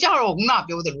cc ကြတော့ခုန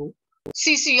ပြောသလို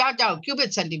cc ကကြတော့ cubic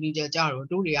centimeter ကြတော့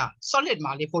တို့တွေက solid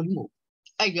မှာလေ volume ကို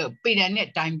အဲ့ကပေတန်နဲ့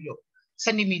တိုင်းပြီးတော့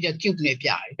centimeter cube နဲ့ပြ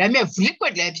တယ်ဒါပေမဲ့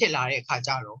liquid လည်းဖြစ်လာတဲ့အခါ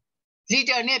ကျတော့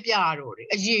liter နဲ့ပြရတော့တယ်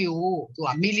အရေးကိုသူက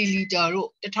milliliter တို့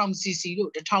1000 cc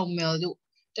တို့1000 ml တို့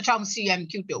1000 cm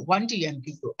cube တို့1 dm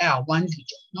cube တို့အဲ့ဒါ1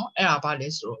 liter เนาะအဲ့ဒါဘာလဲ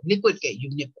ဆိုတော့ liquid က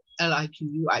unit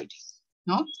liquid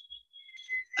เนาะ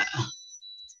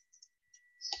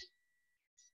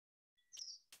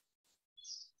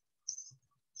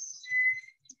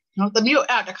နော်သမီးတို့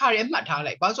အဲ့ဒါတစ်ခါတည်းမှတ်ထား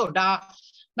လိုက်ဘာလို့ဆိုတော့ဒါ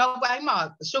နောက်ပိုင်းမှာ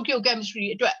stoichiochemistry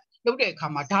အတွက်လုပ်တဲ့အခါ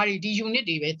မှာဒါတွေဒီ unit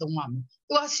တွေပဲသုံးရမယ်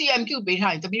သူက cm cube ပေး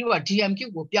ထားရင်သမီးတို့က dm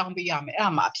cube ကိုပြောင်းပေးရမယ်အဲ့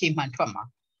ဒါမှအဖြေမှန်ထွက်မှာ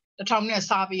1000နဲ့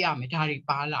စားပေးရမယ်ဒါတွေ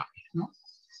ပါလာတယ်နော်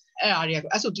အဲ့ဒါတွေက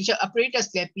အဲ့ဆို teacher apparatus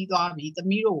လည်းပြီးသွားပြီသ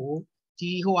မီးတို့ဒီ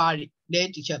ဟိုဟာလည်း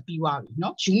teacher ပြီးသွားပြီ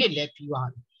နော် unit လည်းပြီးသွား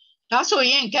ပြီဒါဆို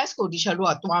ရင် gas ကို teacher တို့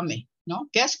ကသွားမယ်နော်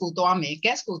gas ကိုသွားမယ်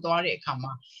gas ကိုသွားတဲ့အခါ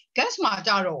မှာ gas မှာ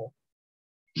ကြတော့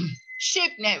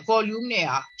shape နဲ့ volume နဲ့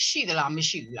ဟာရှိသလားမ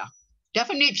ရှိဘူးလား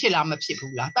definite ဖြစ်လားမဖြစ်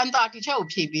ဘူးလားတန်တာ teacher ကို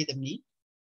ဖြေပေးသမီး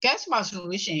gas မှာဆို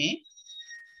လို့ရှိရင်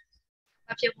မ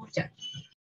ဖြစ်ဘူးကြအဲ့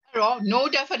တော့ no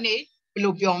definite ဘယ်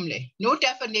လိုပြောမလဲ no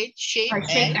definite shape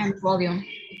and volume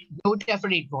no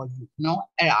definite volume เนาะ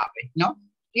အဲ့ဒါပဲเนาะ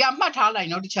ဒီကမှတ်ထားလိုက်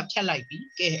เนาะတစ်ချက်ဖြတ်လိုက်ပြီ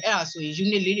ကဲအဲ့ဒါဆိုရင်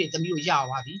unit လေးတွေသမီးတို့ရ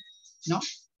သွားပြီเนาะ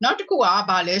နောက်တစ်ခုက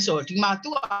ဘာလဲဆိုတော့ဒီမှာသူ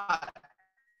က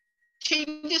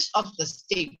changes of the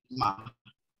state မှာ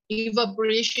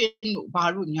evaporation တို့ဘာ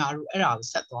လို့ညာလို့အဲ့ဒါကို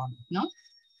ဆက်သွားမယ်เนาะ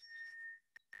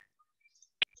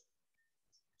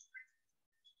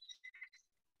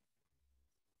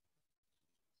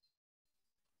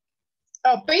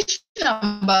page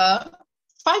number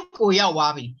 5ကိုရောက်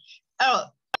သွားပြီအဲ့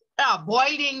ဒါ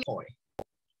boiling ခေါ်တယ်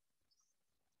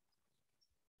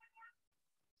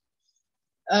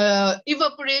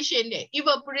evaporation နဲ့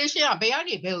evaporation ကဘယ်က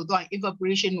နေဘယ်ကိုသွား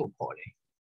evaporation ကိုခေါ်တယ်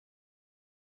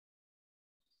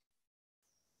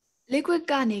liquid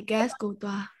ကနေ gas ကို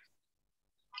သွား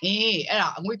အဲ့ဒါ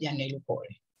အငွေ့ပြန်တယ်လို့ခေါ်တ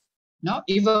ယ်เนาะ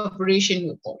evaporation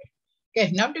ကိုခေါ်တယ်ကဲ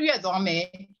နောက်တစ်ရက်သွားမယ်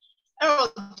အဲ့တော့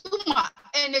သူ့မှာ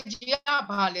energy က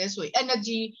ဘာလဲဆိုရင်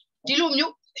energy ဒီလို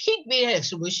မျိုး heat ပေးရ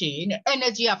ဆိုလို့ရှိရင်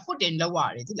energy က put in လောက်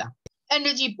ရတယ်သိလား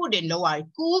energy put in လောက်ရတယ်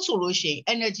cool ဆိုလို့ရှိရင်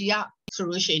energy ကဆို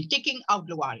လို့ရှိရင် taking out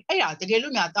လောက်ရတယ်အဲ့ဒါတကယ်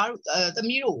လို့များသ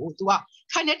မီးတို့သူက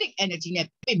kinetic energy နဲ့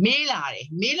မေးလာ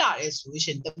တယ်ဆိုလို့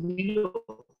ရှိရင်သမီး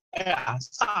တို့အဲ့ဒါ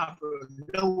စလို့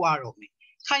လောက်ရတော့မယ်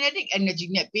kinetic energy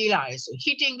နဲ့ပေးလာတယ်ဆို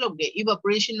heating လုပ်တယ်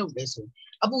evaporation လုပ်တယ်ဆို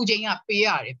အပူချိန်ကပေးရ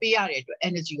တယ်အတွက်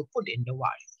energy ကို put in လော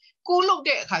က်ရတယ်ကိုလုပ်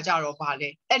တဲ့အခါကျတော့ဗာလဲ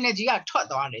energy ကထွက်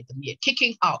သွားတယ်သမီး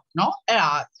taking out เนาะ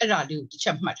အဲ့ဒါလေးကိုတစ်ချ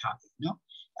က်မှတ်ထားပြီเนาะ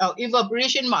အဲ့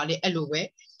evaporation မှာလည်းအဲ့လိုပဲ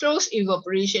close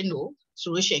evaporation ကို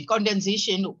ဆိုလို့ရှိရင်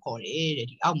condensation လို့ခေါ်တယ်တဲ့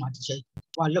ဒီအောက်မှာတစ်ချက်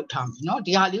ဟိုလောက်ထားမယ်เนาะ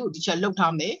ဒီဟာလေးကိုတစ်ချက်လောက်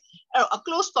ထားမယ်အဲ့တော့ a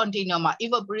closed container မှာ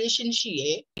evaporation ရှိရ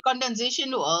ယ် condensation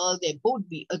တို့ all they both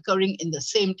be occurring in the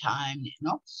same time เน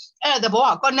าะအဲ့ဒါသဘော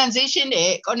က condensation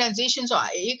ဆိုတာ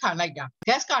အေးခံလိုက်တာ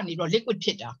gas ကနေပြီးတော့ liquid ဖြ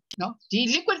စ်တာเนาะဒီ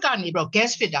liquid ကနေပြီးတော့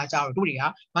gas ဖြစ်တာကြတော့တို့တွေက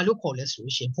ဘာလို့ခေါ်လဲဆို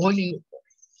လို့ရှိရင် boiling လို့ခေါ်တ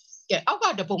ယ်ကဲအောက်က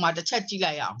တပုံမှာတစ်ချက်ကြည့်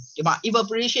လိုက်ရအောင်ဒီမှာ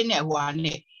evaporation နဲ့ဟိုဟာ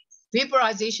နဲ့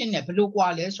vaporization နဲ့ဘယ်လိုကွာ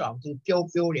လဲဆိုတော့သူပြော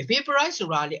တယ် vaporize ဆို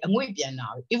တာလေအငွေ့ပြန်တာ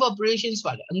ပဲ evaporation ဆို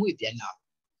တာလေအငွေ့ပြန်တာ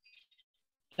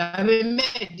ဒါပေ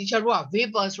မဲ့ဒီချက်တော့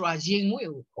vapor ဆိုတာရေငွေ့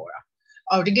ကိုခေါ်တာ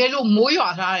အော်တကယ်လို့မိုးရွာ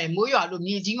ထားတယ်မိုးရွာလို့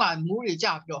မြေကြီးမှာမိုးတွေကျ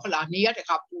ပြီးတော့ဟုတ်လားနေရတ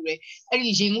ခါပူတယ်အဲ့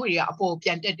ဒီရေငွေ့တွေကအပေါ်ပြ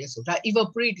န်တက်တယ်ဆိုဒါ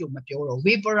evaporate လို့မပြောတော့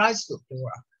vaporize လို့ပြော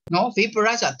တာနော်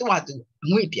vaporize ဆိုတာသူ့ဟာသူအ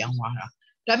ငွေ့ပြန်သွားတာ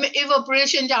ဒါပေမဲ့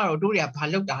evaporation ကြတော့တို့တွေကဘာ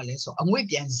လုပ်တာလဲဆိုအငွေ့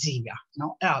ပြန်စေတာ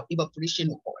နော်အဲ့ဒါ evaporation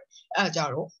လို့ခေါ်တယ်အဲ့ဒါကြ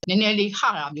တော့နည်းနည်းလေးဟ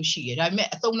တာမျိုးရှိတယ်ဒါပေမဲ့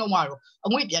အသုံးလုံးကတော့အ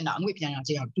ငွေ့ပြန်တာ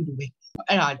ချင်းအောင်တူတူပဲ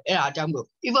အဲ့ဒါအကြောင်းလို့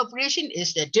evaporation is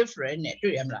the different နဲ့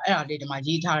တွေ့ရမလားအဲ့ဒါလေးဒီမှာ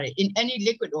ရေးထားတယ် in any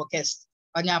liquid or gas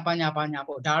ဘာညာပေါ့ဒါ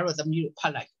ကတော့သမီးတို့ဖ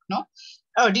တ်လိုက်နော်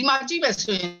အဲ့တော့ဒီမှာကြည့်မယ်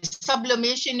ဆိုရင်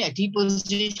sublimation နဲ့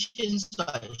deposition ဆိုတာ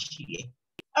ရှိတယ်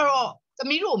အဲ့တော့သ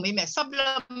မီးတို့မေးမယ်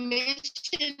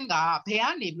sublimation ကဘယ်က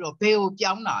နေပြီးတော့ဘယ်ကို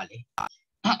ပြောင်းတာလဲ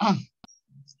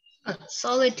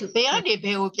solid to ဘယ်ကနေဘ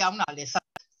ယ်ကိုပြောင်းတာလဲ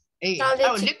အေးအဲ့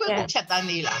တော့ liquid ကိုဖြတ်တန်း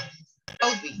သေးလားဟု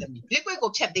တ်ပြီသမီး liquid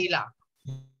ကိုဖြတ်သေးလား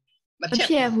မဖြ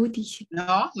တ်ဘူးဒီ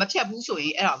နော်မဖြတ်ဘူးဆိုရ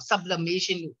င်အဲ့ဒါ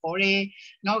sublimation လို့ခေါ်တယ်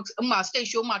နောက်ဥမာ state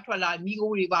show မှာထွက်လာမိ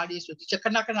ကိုတွေပါလေဆိုဒီချက်ခ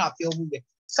ဏပြောမှုပဲ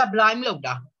sublime လောက်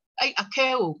တာအဲ့အခဲ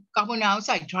ကို carbon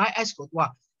dioxide dry ash ကိုသူက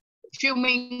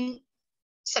fuming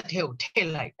စက်ထဲကိုထည့်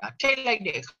လိုက်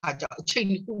တဲ့အခါကျအချိန်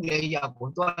တစ်ခုလည်းရောက်ကို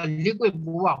သူက liquid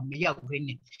ဘိုးအောင်မရောက်ဘဲ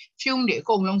နဲ့ fume တွေအ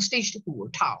ကုန်လုံး stage တစ်ခုကို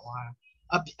ထားသွား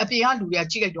အပြင်ကလူတွေက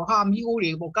ကြည့်လိုက်တော့ဟာမီးခိုး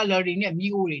တွေပေါ့ color တွေနဲ့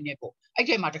မီးခိုးတွေနဲ့ပေါ့အဲ့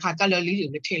ထဲမှာတခါ color လေးတွေ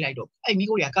ကိုလည်းထည့်လိုက်တော့အဲ့မီး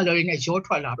ခိုးတွေက color တွေနဲ့ရော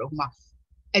ထွက်လာတော့ဟိုမှာ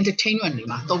entertainment တွေ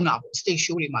မှာသုံးတာပေါ့ stage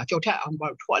show တွေမှာကြော်ထက်အောင်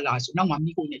ပေါ့ထွက်လာဆိုနောက်မှာ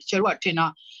မီးခိုးနဲ့တချို့ကထင်တာ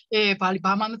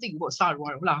ဘာမှမသိဘူးပေါ့စတော့ဟု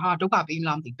တ်လားဟာဒုက္ခပေးမ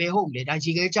လားမသိဘယ်ဟုတ်မလဲဒါ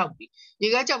ရေခဲကြောက်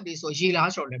တွေဆိုရေ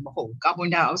လားဆိုတော့လည်းမဟုတ်ဘူး carbon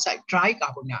dioxide dry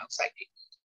carbon dioxide တွေ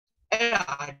အဲ့ဒါ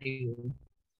တွေကို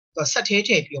သူဆက်သေးထ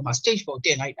ည့်ပြီးတော့မှ stage ပေါ်တ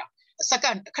င်လိုက်တာစက္က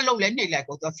န့်ခလုတ်လဲနေလိုက်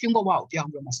ကိုသူ film ဘဝကိုပြောင်း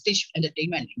ပြီးတော့မှ stage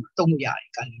entertainment တွေမှာသုံးလို့ရတ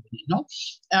ယ်ကလေးတွေနော်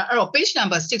အဲ့တော့ page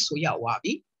number 6ကိုရောက်သွား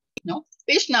ပြီနော်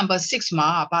page number 6မှာ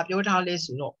ဗာပြောထားလဲ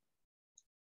ဆိုတော့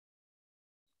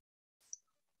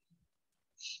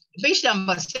page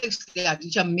number 6ကဒီ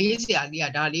ချက်မေးစရာလေးက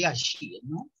ဒါလေးကရှိတယ်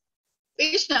နော်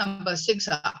page number 6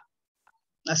က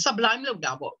sublime လောက်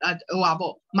တာပေါ့ဟိုပါ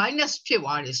ပေါ့ minus ဖြစ်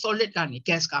သွားတယ် solid ကနေ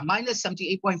gas က minus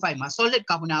 78.5 မှာ solid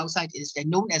carbon dioxide is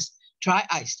known as dry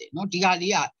ice တဲ့နော်ဒီဟာ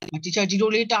လေးက teacher ဒီလို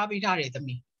လေးတားပေးထားတယ်သ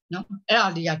မီးနော်အဲ့ဒါ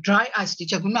လေးက dry ice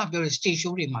teacher ခုနပြောတဲ့ stage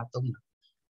show တွေမှာသုံးတာ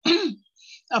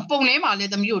ပုံလေးမှာလ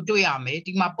ည်းသမီးတို့တွေ့ရမယ်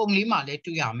ဒီမှာပုံလေးမှာလည်း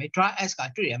တွေ့ရမယ် dry ice က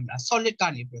တွေ့ရမလား solid က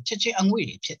နေပြီးချက်ချင်းအငွေ့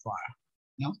တွေဖြစ်သွားတာ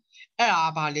နော်အဲ့ဒါ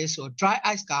ဘာလဲဆို dry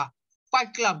ice က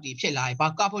white cloud တွေဖြစ်လာပြီဘာ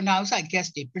carbon dioxide gas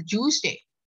တွေ produce တယ်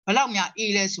ဘယ်လောက်များ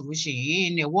အေးလဲဆိုလို့ရှိရ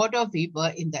င် water vapor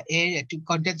in the air to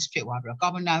condense ဖြစ်သွားပြီးတော့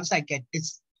carbon dioxide gas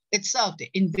itself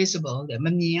invisible မ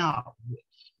မြင်ရဘူး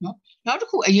နော်နောက်တစ်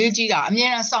ခုအရေးကြီးတာအ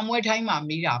များအားဆောင်ဝဲထိုင်းမှာ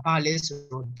မိတာဘာလဲဆို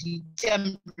တော့ဒီ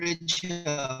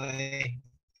temperature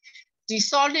ဒီ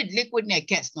solid liquid နဲ့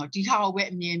gas နော်ဒီဟာကိုပဲ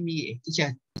အမြင်မိတယ်ဒီချ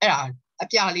က်အဲ့ဒါအ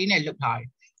ပြာလေးနဲ့လုပ်ထားတယ်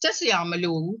ချက်စရာမ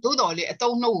လိုဘူးသို့တော်လေအ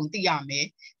သုံးနှုတ်ကိုသိရမယ်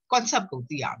concept ကို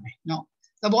သိရမယ်နော်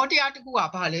သဘောတရားတစ်ခုက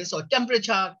ဘာလဲဆိုတော့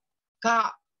temperature က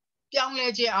ပြောင်းလဲ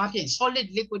ခြင်းအပြင် solid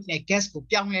liquid နဲ့ gas ကို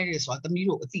ပြောင်းလဲတယ်ဆိုတာသမီး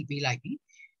တို့အသိပေးလိုက်ပြီ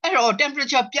အဲ့တော့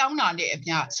temperature ပြောင်းတာနဲ့အ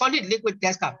မျှ solid liquid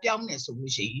gas ကပြောင်းနေဆို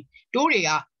လို့ရှိရင်တို့တွေက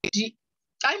ဒီ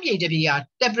တိုင်းပြည်တစ်ပြည်က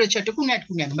temperature တစ်ခုနဲ့တစ်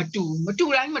ခုနဲ့မတူ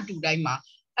တိုင်းမှာ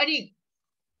အဲ့ဒီ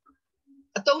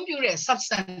အသုံးပြုတဲ့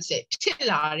substance ဖြစ်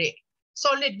လာတဲ့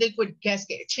solid liquid gas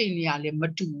ရဲ့အခြေအနေကလည်းမ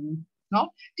တူဘူးเนาะ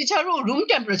တခြားတို့ room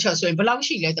temperature ဆိုရင်ဘယ်လောက်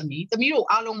ရှိလဲသမီးတို့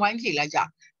အားလုံးဝိုင်းဖြေလိုက်ကြ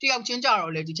တယောက်ချင်းကြ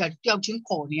တော့လေတခြားတယောက်ချင်း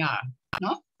ခေါ်နေရတာเน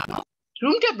าะ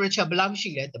room temperature ဘယ်လောက်ရှိ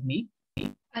လဲသမီး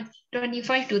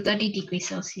 25 to 30 degrees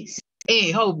Celsius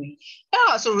အေးဟုတ်ပြီအဲ့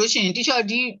ဒါဆိုလို့ရှိရင် teacher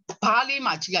ဒီဘားလေး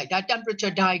မှာကြည့်လိုက်ဒါ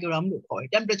temperature diagram လို့ခေါ်တ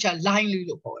ယ် temperature line လေး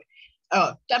လို့ခေါ်တယ်အဲ့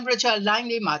တော့ temperature line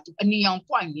လေးမှာအနီရောင်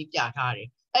point လေးပြထားတယ်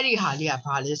အဲ့ဒီဟာလေးက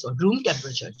ဘာလဲဆို room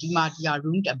temperature ဒီမှာဒီဟာ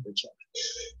room temperature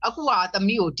အခုကသ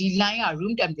မီးကိုဒီ line က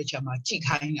room temperature မှာကြည့်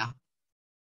ခိုင်း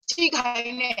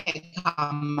တဲ့အခါ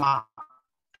မှာ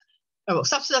အဲ့တော့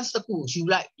substance တစ်ခုယူ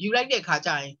လိုက်တဲ့အခါကျ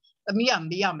ရင်သမီးက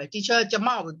မေးရမယ် teacher ကျမ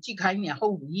ကိုကြည့်ခိုင်းနေဟု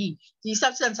တ်ပြီဒီ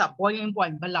substance က boiling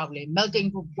point ဘယ်လောက်လဲ melting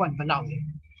point ဘယ်လောက်လဲ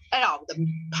အဲ့ဒါကိုသ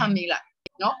မီးဖမ်းမေးလိုက်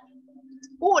နော်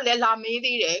ကိုယ်လည်းလာမေး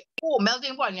သေးတယ်ကိုယ်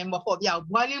melting point လည်းမဖော်ပြဘူး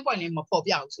boiling point လည်းမဖော်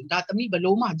ပြဘူးဆိုဒါသမီးဘယ်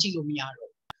လို့မှကြည့်လို့မရ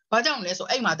တော့ဘာကြောင့်လဲဆို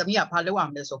အဲ့မှာသမီးကဘာလုပ်ရ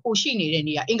မလဲဆိုကိုရှိနေတဲ့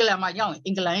နေရာအင်္ဂလန်မှာရောက်ရင်အ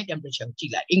င်္ဂလန်ရဲ့ temperature ကိုကြ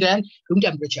ည့်လိုက်အင်္ဂလန် room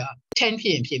temperature 10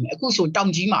ဖြစ်မယ်အခုဆိုတော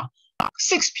င်ကြီးမှာ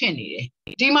6ဖြစ်နေတယ်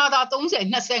ဒီမှာသာ30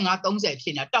 25 30ဖြ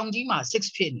စ်နေတာတောင်ကြီးမှာ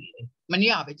6ဖြစ်နေတယ်မ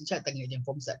နေ့ကပဲဒီချက်တငယ်ချင်း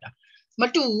ပုံစံတာမ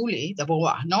တူဘူးလေသဘောက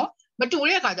နော်မတူ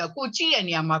တဲ့အခါကျကိုကြည့်တဲ့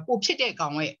နေရာမှာကိုဖြစ်တဲ့ကော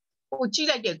င်ရဲ့ကိုကြည့်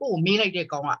လိုက်တဲ့ကိုကိုမေးလိုက်တဲ့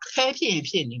ကောင်ကအခဲဖြစ်ရင်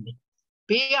ဖြစ်နေတယ်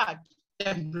ဘေးက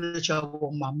temperature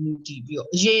ပေါ်မှာမူတည်ပြီးတော့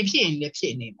အရေဖြစ်ရင်လည်းဖြ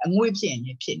စ်နေအငွေ့ဖြစ်ရင်လ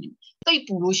ည်းဖြစ်နေတိတ်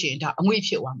ပူလို့ရှိရင်ဒါအငွေ့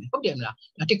ဖြစ်သွားမယ်ဟုတ်တယ်မလား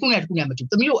ဒါတစ်ခုနဲ့တစ်ခုနဲ့မတူ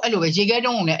သမီးတို့အဲ့လိုပဲရေခဲ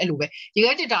တုံးုံနဲ့အဲ့လိုပဲရေ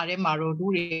ခဲတစ်တာထဲမှာတော့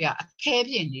တို့တွေကအခဲ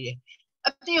ဖြစ်နေတယ်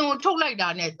အပြင်ကိုထုတ်လိုက်တာ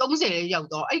နဲ့30လေးရောက်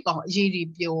တော့အဲ့ကောင်အရေတွေ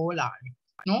ပြောလာတယ်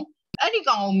နော်အဲ့ဒီ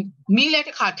ကောင်မီးလဲတ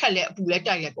စ်ခါထက်လဲအပူလဲ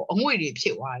တိုက်လိုက်ပေါ့အငွေ့တွေဖြ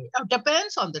စ်သွားတယ်အဲ့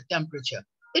depends on the temperature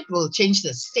it will change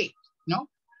the state နော်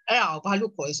အဲ့ဒါကိုဘာ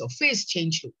လို့ခေါ်လဲဆို phase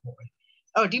change လို့ခေါ်တယ်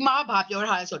အဲ့ဒီမှာဘာပြော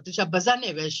ထားလဲဆိုတော့တခြားဗဇက်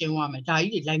နဲ့ပဲရှင်းသွားမယ်ဒါ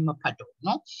ကြီးတွေလိုက်မဖတ်တော့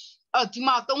နော်အဲ့ဒီ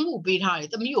မှာသုံးခုပေးထားတယ်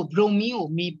သမီးကို bromine ကို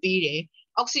မေးပေးတယ်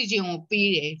oxygen ကိုပေး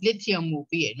တယ် lithium ကို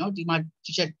ပေးတယ်နော်ဒီမှာတ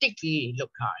ခြား tick လေးတွေလော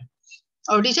က်ထားတယ်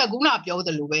အဲ့ဒီချက်ကူနာပြောသ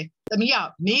လိုပဲသမီးက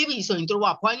မေးပြီဆိုရင်တို့က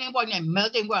boiling point နဲ့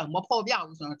melting point မဖော်ပြ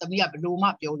ဘူးဆိုတော့သမီးကဘယ်လိုမှ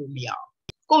ပြောလို့မရအောင်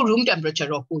ကို room temperature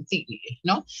တော့ကိုသိနေတယ်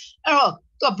နော်အဲ့တော့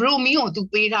သူက bromine ကိုသူ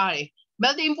ပေးထားတယ်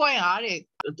melting point ကတဲ့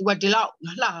သူကဒီလောက်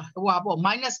လှဟိုပါပေါ့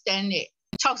 -10 နဲ့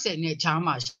60နဲ့ကြား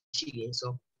မှာရှိတယ်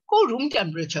ဆိုကို room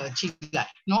temperature ကြည့်လို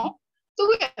က်နော်သူ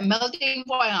ရဲ့ melting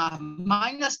point က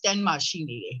 -10 မှာရှိ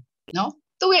နေတယ်နော်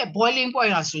သူရဲ့ boiling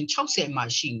point ကဆိုရင်60မှာ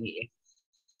ရှိနေတယ်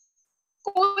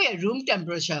ကိုရဲ့ room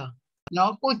temperature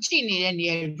နော်ကိုကြည့်နေတဲ့နေ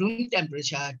ရာ room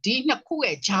temperature ဒီနှစ်ခု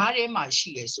ရဲ့ကြားထဲမှာရှိ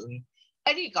ရဆိုရင်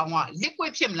အဲ့ဒီကောင်က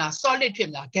liquid ဖြစ်မလား solid ဖြစ်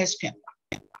မလား gas ဖြစ်မလား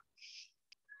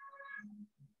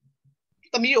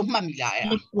သမီးတို့မှတ်မိလားအဲ့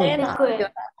ဒါ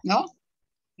နော်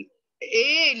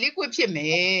အေး liquid ဖြစ်မ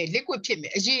ယ်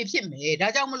အရေဖြစ်မယ်ဒါ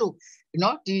ကြောင့်မလို့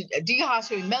နော်ဒီဟာ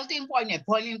ဆိုရင် melting point နဲ့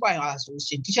boiling point ဟာဆို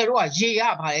ရှင်ဒီချက်တို့ကရေက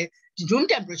ဘာလဲ room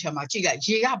temperature မှာကြည့်လိုက်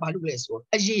ရေကဘာလို့လဲဆို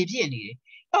အရေဖြစ်နေတယ်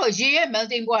အဲ့တော့ရေရဲ့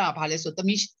melting point ကဘာလဲဆိုသ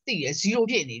မီးသိတယ်0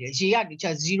ဖြစ်နေတယ်ရေကဒီချ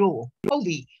က်0ကိုဟုတ်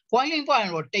ပြီ boiling point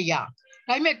တော့100ဒါ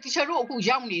ပေမဲ့ဒီချက်တို့အခု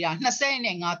ရောက်နေတာ20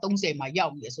နဲ့30မှာရော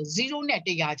က်နေတယ်ဆို0နဲ့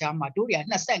100ကြားမှာတို့တွေက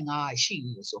25ရှိ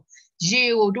နေတယ်ဆိုရေ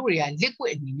ကိုတို့တွေက liquid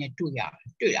အနေနဲ့တွေ့တာ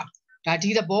ဒါဒီ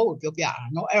သဘောကိုပြောပြတာ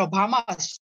เนาะအဲ့တော့ဘာမှ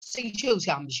စိတ်ချုပ်စ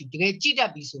ရာမရှိဘူးတကယ်ကြည့်တ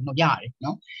တ်ပြီဆိုတော့ရတယ်เน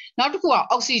าะနောက်တစ်ခုက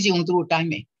အောက်ဆီဂျင်ကိုသူတို့တိုင်း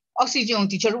မယ်အောက်ဆီဂျင်ကို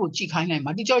တီချာတို့ကိုကြည့်ခိုင်းနိုင်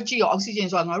မှာတီချာကြည့်ရောအောက်ဆီဂျင်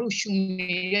ဆိုတာငါတို့ရှူ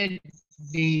နေတဲ့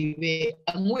ဒီပဲ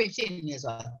အငွေ့ဖြစ်နေ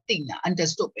ဆိုတာသိနေတာ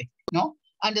understood ပဲเนาะ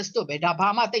understood ပဲဒါဘာ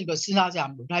မှတိတ်တော့စဉ်းစားကြမ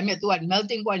လို့ဒါပေမဲ့ तू က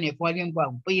melting point နဲ့ boiling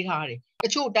point ကိုပေးထားတယ်တ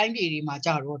ချို့တိုင်းပြည်တွေမှာကြ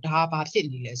တော့ဒါဘာဖြစ်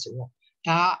နေလဲဆိုတော့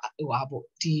ဒါဟိုဟာပေါ့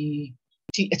ဒီ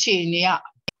အခြေအနေက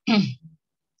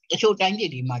တချို့တိုင်းပြ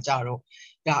ည်တွေမှာကြတော့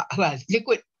ဒါဟို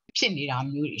liquid ဖြစ်နေတာ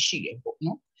မျိုးတွေရှိတယ်ပေါ့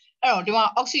နော်အဲ့တော့ဒီမှာ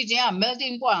oxygen က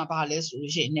melting point ကဘာလဲဆို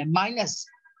လို့ရှိရင်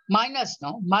minus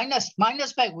နော် minus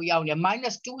ဘက်ကိုရောက်နေ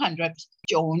minus 200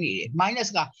 ကျော်နေတယ် minus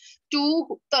က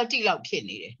230လောက်ဖြစ်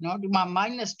နေတယ်နော်ဒီမှာ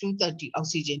minus 230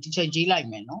 oxygen ဒီချက်ရေးလိုက်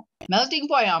မယ်နော် melting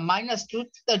point က minus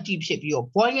 230ဖြစ်ပြီးတော့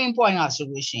boiling point ကဆို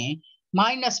လို့ရှိရင်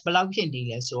minus ဘယ်လောက်ဖြစ်နေ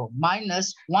လဲဆိုတော့ minus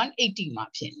 180မှာ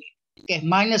ဖြစ်နေတယ်ကဲ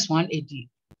minus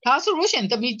 180ဒါဆိုလို့ရှိရင်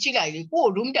တမီကြည့်လိုက်လေကို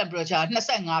room temperature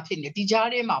 25ဖြစ်နေဒီကြား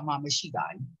ထဲမှာမှမရှိတာ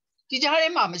ဒီကြားထဲ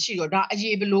မှာမရှိတော့ဒါအ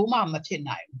ရေးဘလို့မှမဖြစ်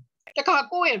နိုင်ဘူးတခါ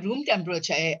ကိုယ့်ရဲ့ room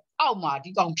temperature ရဲ့အောက်မှာ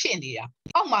ဒီကောင်ဖြစ်နေတာ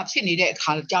အောက်မှာဖြစ်နေတဲ့အ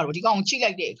ခါကျတော့ဒီကောင်ကြည့်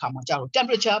လိုက်တဲ့အခါမှာကျတော့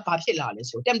temperature ဘာဖြစ်လာလဲ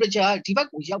ဆို temperature ဒီဘက်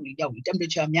ကိုရောက်နေ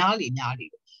temperature များလေ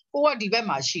ကိုကဒီဘက်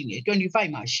မှာရှိနေ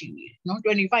25မှာရှိနေเนาะ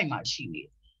25မှာရှိနေ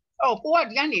အဲ့တော့ကိုက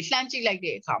ဒီကနေလှမ်းကြည့်လိုက်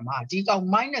တဲ့အခါမှာဒီကောင်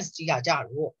minus ကြီးကကြ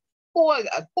တော့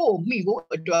ကိုမိဖို့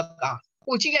အတွက်က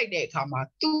ကိုကြည့်လိုက်တဲ့အခါမှာ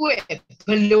သူ့ရဲ့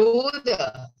below the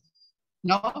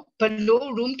နော် below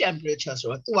room temperature ဆို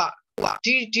တော့သူက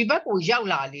ဒီဘက်ကိုရောက်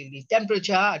လာလေ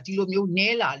temperature ကဒီလိုမျိုးန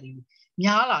ည်းလာလေ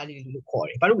များလာလေလို့ခေါ်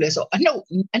တယ်ဘာလို့လဲဆိုတော့အနှု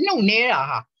တ်နည်းတာ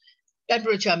ဟာ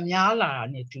temperature များလာတာ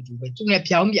နဲ့တူတူပဲသူနဲ့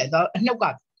ပြောင်းပြန်တော့အနှုတ်က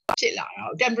ဖြစ်လာတာ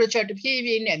temperature တဖြည်းဖြ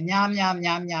ည်းနဲ့များလာ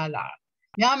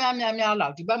များလာ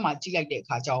ဒီဘက်မှာကြည့်လိုက်တဲ့အ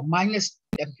ခါကျတော့ minus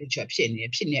temperature ဖြစ်နေ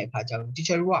တဲ့အခါကျတော့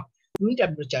teacher ကroom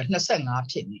temperature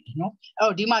 25ဖြစ်နေတယ်เนาะအဲ့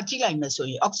တော့ဒီမှာကြည့်လိုက်မယ်ဆို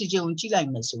ရင် oxygen ကိုကြည့်လိုက်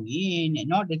မယ်ဆိုရင်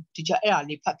เนาะ teacher အဲ့ဒါ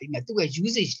လေးဖတ်ပြီးမယ်သူ့ရဲ့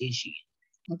usage လေးရှိတယ်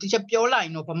เนาะ teacher ပြောလိုက်ရ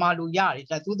င်တော့ဗမာလိုရတယ်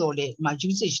ဒါသို့တော်လေဒီမှာ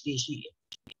usage လေးရှိတယ်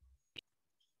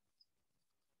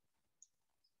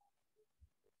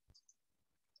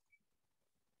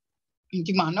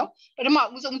ဒီမှာเนาะပထမ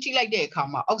ဦးဆုံးကြည့်လိုက်တဲ့အခါ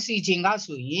မှာ oxygen က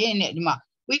ဆိုရင်တဲ့ဒီမှာ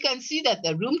we can see that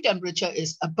the room temperature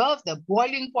is above the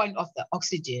boiling point of the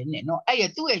oxygen နဲ့နော်အဲ့ရ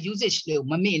သူ့ရဲ့ usage လေးကို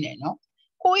မမေ့နဲ့နော်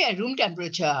ကိုယ့်ရဲ့ room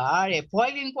temperature တဲ့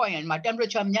boiling point မှာ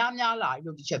temperature များလာ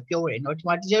လို့ဒီချက်ပြောတယ်နော်ဒီ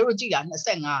မှာတကယ်လို့ကြည့်တာ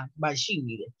25ဒီမှာရှိ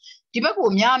နေတယ်ဒီဘက်ကို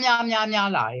များလာ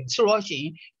တယ်ဆိုတော့ရှင်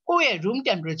ကိုယ့်ရဲ့ room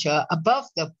temperature above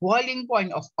the boiling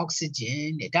point of oxygen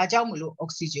တဲ့ဒါကြောင့်မလို့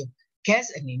oxygen gas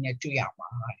အနေနဲ့တွေ့ရမှာ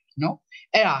နော်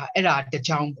အဲ့ဒါတ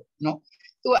ကြောင်ပေါ့နော်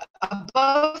သူ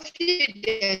above ဖြစ်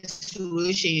တဲ့ဆို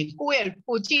လို့ရှိရင်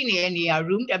ကိုကြည့်နေတဲ့နေရာ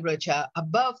room temperature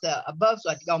above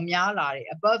ဆိုတာဒီကောင်များလာတယ်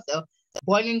above the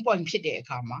boiling point ဖြစ်တဲ့အ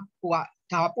ခါမှာကိုက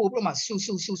ဒါပို့ပြီးတော့မှ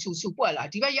ဆူပွက်လာ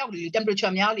ဒီဘက်ရောက်လေ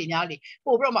temperature များလေ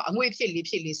ပို့ပြီးတော့မှအငွေ့ဖြစ်လေ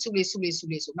ဆူလေဆို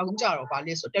နောက်ဆုံးကြတော့ဗာ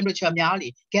လဲဆို temperature များလေ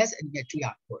gas အနေနဲ့တွေ့ရ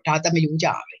ပေါ့ဒါတမယုံကြ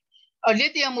ပဲ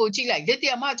lithium ကိုကြည့်လိုက်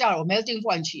lithium ကကြတော့ melting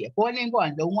point ရှိရယ် boiling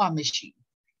point လုံးဝမရှိ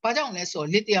ဘူးဘာကြောင့်လဲဆိုတော့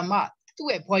lithium ကသူ့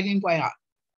ရဲ့ boiling point က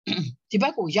ဒီဘ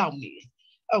က်ကိုရောက်နေတယ်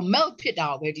အဲ့တော့ melt ဖြစ်တာ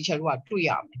ကိုပဲဒီချက်တို့ကတွေ့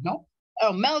ရမယ်နော်အဲ့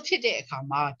တော့ melt ဖြစ်တဲ့အခါ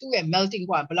မှာသူ့ရဲ့ melting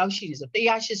point ဘယ်လောက်ရှိနေဆို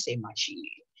180မှာရှိ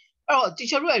နေတယ်အဲ့တော့ဒီ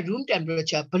ချက်တို့ရဲ့ room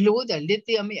temperature below the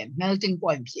lithium ရဲ့ melting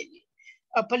point ဖြစ်နေ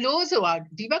below ဆိုတာ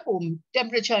ဒီဘက်ကို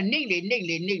temperature နှိမ့်လေ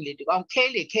ဒီကောင်ခဲ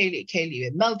လေပဲ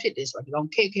melt ဖြစ်တယ်ဆိုတာဒီကောင်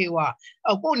ခဲဝါ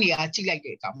ကိုနေရာကြည့်လိုက်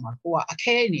တဲ့အခါမှာကိုကအ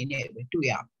ခဲအနေနဲ့ပဲတွေ့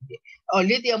ရမယ်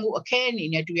lithium ကိုအခဲအနေ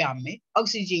နဲ့တွေ့ရမယ်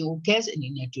oxygen ကို gas အနေ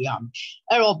နဲ့တွေ့ရမယ်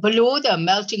အဲ့တော့ below the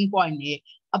melting point နဲ့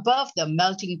above the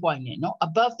melting point နဲ့နော်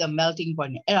above the melting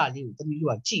point နဲ့အဲ့ဒါလေးကိုသမီး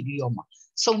တို့ကကြည့်ပြီးတော့မှ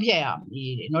ဆုံးဖြတ်ရမ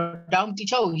ယ်တဲ့နော်တောင်းဒီ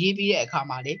ချက်ကိုရေးပြီးတဲ့အခါ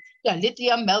မှာလေ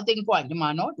lithium melting point ဒီမှာ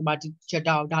နော်ဒီမှာဒီချက်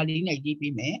ဒါလေးနဲ့ရေး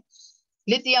ပြီးမယ်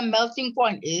lithium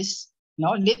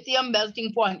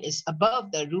melting point is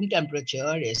above the room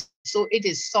temperature so it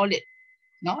is solid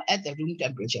at the room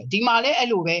temperature ဒီမှာလည်းအဲ့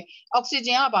လိုပဲ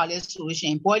oxygen ကပါလဲဆိုလို့ရှိရ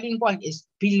င် boiling point is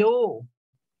below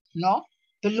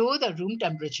the room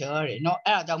temperature အဲ့ဒါ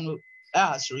ကြောင့်လို့အဲ့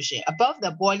ဒါဆိုလို့ရှိရင် above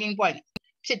the boiling point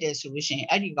ဖြစ်တယ်ဆိုလို့ရှိရင်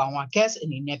အဲ့ဒီကောင်က gas အ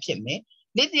နေနဲ့ဖြစ်မယ်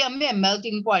lithium ရဲ့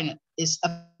melting point is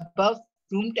above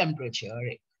room temperature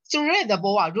ဆိုရဲသ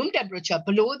ဘောက room temperature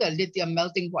below the lithium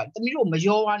melting point တမီးတို့မ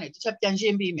ရောပါနဲ့တစ်ချက်ပြန်ရှ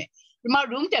င်းပေးမယ်ဒီမှာ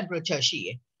room temperature ရှိရ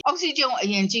ယ် oxygen ကိုအ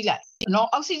ရင်ကြည့်လိုက်နော်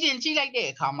oxygen ကြည့်လိုက်တဲ့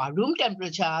အခါမှာ room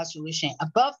temperature ဆိုလို့ရှိရင်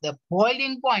above the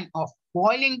boiling pointကို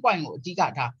အဓိက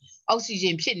ထား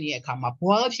oxygen ဖြစ်နေတဲ့အခါမှာ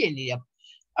boil ဖြစ်နေတယ်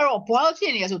အဲ့တော့ boil ဖြ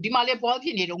စ်နေရဆိုဒီမှာလည်း boil ဖြ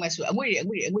စ်နေတော့မယ်ဆိုအငွေ့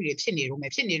တွေဖြစ်နေတော့မ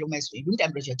ယ်ဆိုရင် room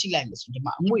temperature ကြည့်လိုက်မယ်ဆိုဒီ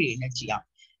မှာအငွေ့တွေနဲ့ကြည့်အောင်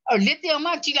အဲ့တော့ lithium က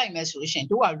ကြည့်လိုက်မယ်ဆိုလို့ရှိရင်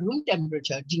တို့က room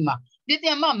temperature ဒီမှာ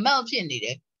lithium က melt ဖြစ်နေတ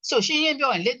ယ်ဆိုရှင်း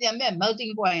ပြောရင် lithium ရဲ့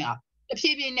melting point က တဖြ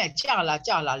ည်းဖြည်းနဲ့ကြာ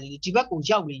လာလေဒီဘက်ကို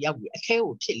ရောက်လေအခဲ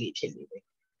ကိုဖြစ်လေပဲ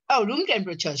အဲ့ room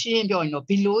temperature ရှင်းရှင်းပြောရင်တော့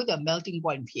below the melting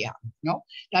point ဖြစ်ရမယ်နော်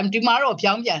ဒါဒီမှာတော့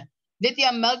ပြောင်းပြန်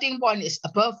lithium melting point is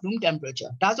above room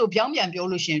temperature ဒါဆိုပြောင်းပြန်ပြော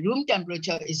လို့ရှိရင် room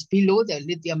temperature is below the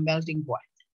lithium melting point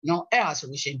နော်အဲ့ဒါဆို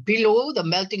လို့ရှိရင် below the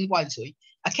melting point ဆိုရင်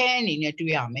အခဲအနေနဲ့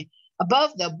တွေ့ရမယ်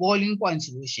above the boiling point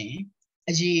ဆိုလို့ရှိရင်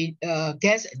အရေ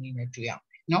gas အနေနဲ့တွေ့ရမ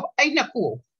ယ်နော်အဲ့နှစ်ခု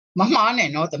ကိုမမှားနဲ့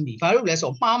နော်သမီးဘာလို့လဲ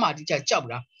ဆိုမှားမှဒီချက်ကြောက်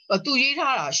တာသူရေး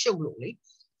ထားတာရှုပ်လို့လေ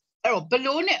အဲ့တော့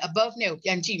below နဲ့ above နဲ့ကိုပြ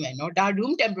န်ကြည့်မယ်နော်ဒါ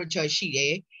room temperature ရှိတ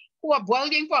ယ်ဟိုက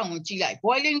boiling point ကိုကြည့်လိုက်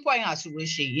boiling point ကဆိုလို့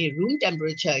ရှိရင် room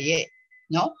temperature ရဲ့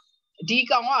နော်ဒီ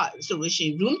ကောင်ကဆိုလို့ရှိရ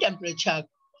င် room temperature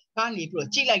ကနေပြီးတော့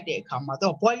ကြည့်လိုက်တဲ့အခါမှာ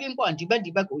တော့ boiling point ဒီဘက်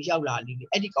ကိုရောက်လာလေ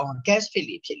အဲ့ဒီကောင်က gas ဖြစ်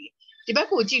လေဒီဘက်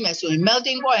ကိုကြည့်မယ်ဆိုရင်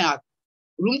melting point က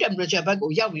room temperature ဘက်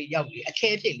ကိုရောက်လေအခဲ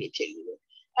ဖြစ်လေ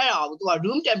အဲ့ဒါကိုသူက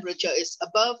room temperature is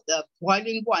above the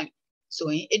boiling point ဆို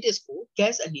ရင် it is for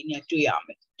gas အနေနဲ့တွေ့ရမ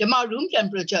ယ်ဒီမှာ room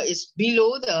temperature is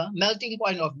below the melting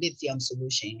point of lithium ဆို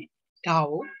လို့ရှိရင်ဒါ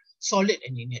ကို solid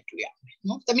အနေနဲ့တွေ့ရမယ်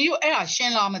နော်သမီးတို့အဲ့ဒါရှ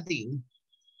င်းလားမသိဘူး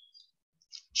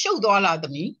ရှုပ်သွားလားသ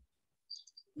မီး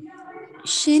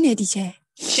ရှင်းနေဒီချက်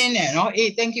ရှင်းတယ်နော်အေး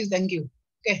thank you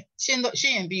ကဲရှင်း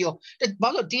ရင်ပြီးရောဘာ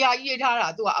လို့ဒီဟာရေးထားတာ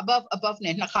သူက above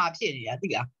နဲ့နှစ်ခါဖြစ်နေတာသိ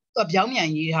လားသူကပြောင်းပြန်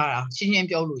ရေးထားတာရှင်း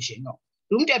ပြောလို့ရှင်တော့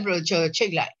room temperature ချိ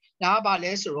န်လိုက်ဒါကဘာ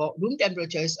လဲဆိုတော့ room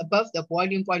temperature is above the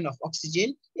boiling point of oxygen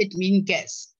it means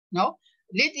gas no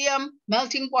lithium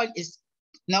melting point is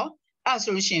no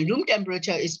solution room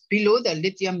temperature is below the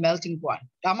lithium melting point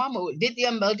ဒါမှမဟုတ်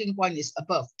lithium melting point is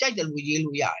above ကြိုက်တယ်လို့ရေး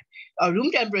လို့ရတယ်room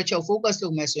temperature focus လု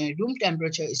ပ်မယ်ဆိုရင် room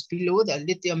temperature is below the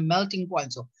lithium melting point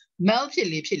ဆို melt ဖြစ်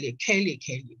လေခဲ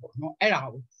လေပေါ့နော်အဲ့ဒါ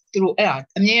ကိုသူတို့အဲ့ဒါ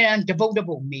အမြဲတမ်းတပု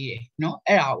တ်မေးတယ်နော်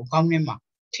အဲ့ဒါကိုခေါင်းထဲမှာ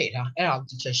ထည့်ထားအဲ့ဒါကို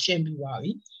ဒီချက်ရှင်းပြပါ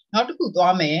ပြီနောက်တစ်ခု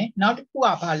သွားမယ်နောက်တစ်ခုက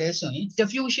ဘာလဲဆိုရင်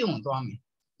diffusion ကိုသွားမယ်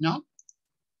နော်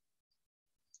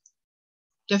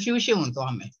diffusion ကို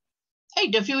သွားမယ်အဲ့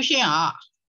diffusion က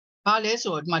ဘာလဲ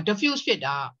ဆိုတော့ဒီမှာ diffuse ဖြစ်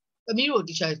တာသမီးတို့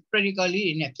ဒီချက် practical လေး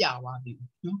တွေနဲ့ပြသွားပြီ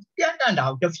နော်ပြတ်တတ်တာ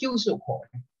ကို diffuse လို့ခေါ်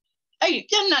တယ်အဲ့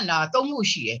ပြတ်တတ်တာသုံးခု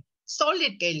ရှိတယ်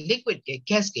solid က liquid က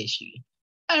gas ကရှိတယ်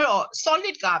အဲ့တော့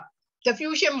solid က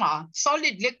diffusion မှာ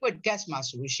solid liquid gas မှာ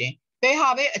ဆိုလို့ရှိရင်ဘယ်ဟာ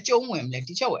ပဲအကျုံးဝင်မလဲ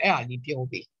ဒီချက်ကိုအဲ့ဒါလေးပြော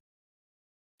ပေး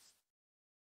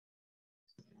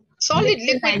solid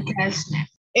liquid gas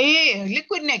အေး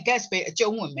liquid နဲ့ gas ပဲအ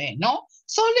ကျုံးဝင်မယ်နော်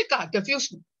solid က diffuse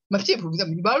မဖြစ်ဘူးသ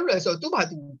မီးဘာလို့လဲဆိုတော့သူ့ဘာ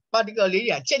သူ particle လေး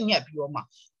တွေကချက်ညက်ပြီးတော့မှ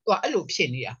သူကအဲ့လိုဖြစ်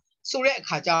နေတာဆိုတဲ့အ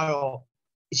ခါကျတော့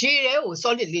ရေထဲကို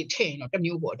solid လေးထည့်ရင်တော့တစ်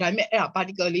မျိုးပေါ့ဒါပေမဲ့အဲ့ဒါ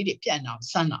particle လေးတွေပြန့်တာ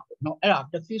ဆန်းတာပေါ့နော်အဲ့ဒါ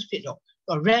diffuse ဖြစ်တော့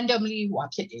randomly ဟို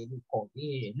ဖြစ်တယ်လို့ခေါ်တ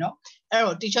ယ်နော်အဲ့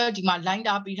တော့ teacher ဒီမှာ line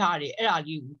တာပြီးထားတယ်အဲ့ဒါ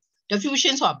လေးကို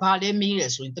diffusion ဆိုတာဘာလဲမေးတ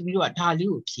ယ်ဆိုရင်သမီးတို့ကဒါလေး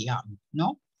ကိုဖြေရမယ်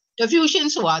နော် diffusion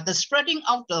ဆိုတာ the spreading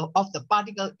out of the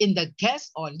particle in the gas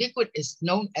or liquid is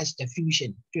known as diffusion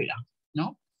တွေ့လား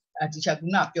နော်teacher က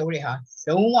ပြောတဲ့ဟာ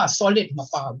လုံးဝ solid မ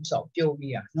ပါဘူးဆိုတော့ပြောပြ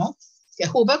ရနော်ကဲ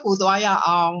ဟိုဘက်ကိုသွားရ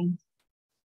အောင်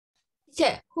ချ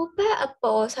က်ဟိုဘက်အ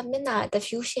ပေါ်ဆမျက်နှာ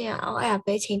diffusion အောင်အဲ့ဒါ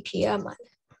ပဲချိန်ဖြေရမှာလေ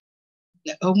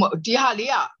ဟုတ်မဒီဟာ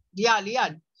လေးက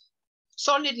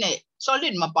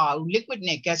solid မပါဘူး liquid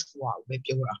နဲ့ gas ကိုပဲ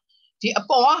ပြောတာဒီအ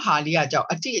ပေါ်ကဟာလေးကကြောက်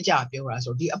အတိအကျပြောတာ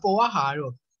ဆိုဒီအပေါ်ကဟာ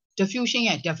တော့ diffusion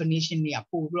ရဲ့ definition တွေက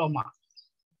ပို့ပြီးတော့မှ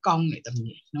ကောင်းတယ်တ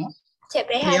မီးနော်ချက်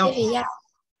ပဲဟာဖြစ်ရ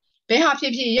ဘယ်ဟာဖြ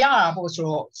စ်ရတာပေါ့ဆို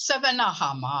တော့ 7 ဟာ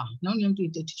မှာနော်ညတူ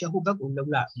တီချာဟိုဘက်ကိုလှု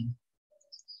ပ်လိုက်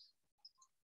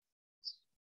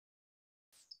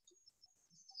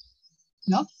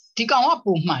နော်ဒီကောင်က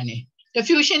ပုံမှန်တယ်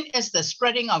diffusion is the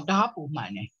spreading out ဒါပုံမှ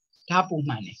န်တယ်နှ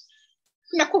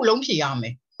စ်ခုလုံးဖြေရမ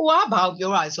ယ်ဟိုကဘာကို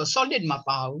ပြောတာလဲဆို solid မ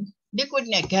ပါဘူး liquid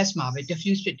နဲ့ gas မှာပဲ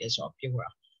diffuse ဖြစ်တယ်ဆိုတော့ပြောတာ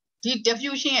ဒီ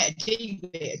diffusion ရဲ့အ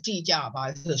တိအကျပါ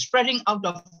ဆို spreading out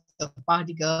of the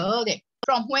particle တဲ့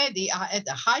from where they are at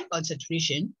the high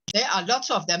concentration there are lots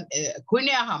of them ခွင်း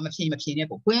နဲ့ဟာမဖြေနဲ့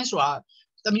ပေါ့ခွင်းဆိုတာ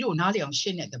သမီးတို့နားလည်အောင်ရှ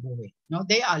င်းတဲ့သဘောပဲเนาะ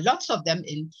there are lots of them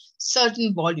in certain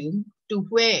volume to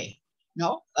where no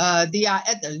they are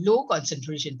at the low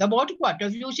concentration သဘောတခုက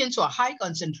diffusion ဆိုတာ high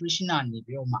concentration ကနေ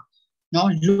ပြီးတော့မှเนาะ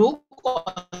low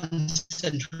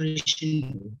concentration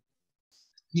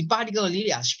ဒီ particle လေး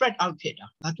တွေက spread out ဖြစ်တာ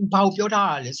ဒါသူဘာကိုပြောထား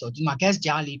တာလဲဆိုတော့ဒီမှာ gas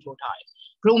ကြားလေးပြောထားတယ်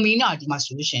bromine ကဒီမှာ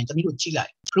solution သမီးတို့ကြည့်လို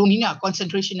က် bromine က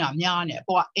concentration ကများနေအ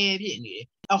ပေါ်က air ဖြစ်နေတယ်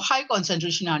အော် high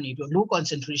concentration ကနေပြီးတော့ low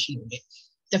concentration ကိုလေ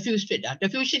diffuse ဖြစ်တာ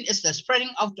diffusion is the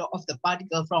spreading out of the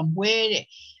particle from where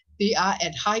they are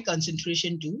at high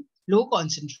concentration to low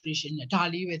concentration ဒါ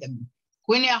လေးပဲသမီး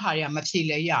ခွင်းရဟာတွေကမဖြေ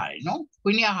လဲရတယ်နော်ခွ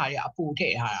င်းရဟာတွေအပူထ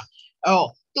ည့်ထားတာအဲ့တော့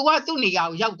သူကသူ့နေရာ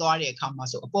ကိုရောက်သွားတဲ့အခါမှာ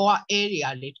ဆိုအပေါ်က air တွေက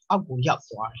လေအောက်ကိုရောက်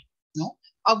သွားတယ်နော်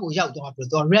အောက်ကိုရောက်သွားပြီး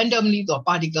တော့ randomly တော့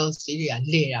particles တွေက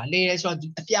လဲတယ်ဆို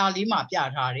တော့အပြာလေးမှာပြ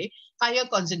ထားတယ် higher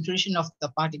concentration of the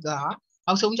particle ဟာ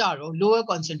နောက်ဆုံးကြတော့ lower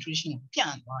concentration ကိုပြ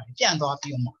န့်သွားပြီးတော့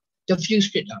diffuse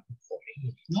ဖြစ်တာပေါ့လေ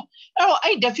နော်အဲ့တော့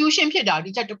အဲ့ diffusion ဖြစ်တာ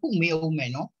ဒီချက်တစ်ခုမေးအောင်မ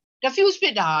ယ်နော် diffuse ဖြ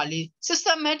စ်တာလေ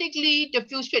systematically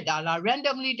diffuse ဖြစ်တာလား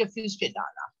randomly diffuse ဖြစ်တာ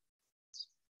လား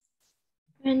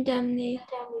randomly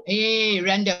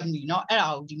randomly เนาะအဲ့ဒါ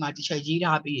ကိုဒီမှာ teacher ရေး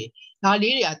ထားပြီးတယ်ဒါ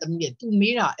လေးတွေကတမီးတွေသူ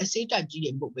မေးတာ essay တက်ကြီး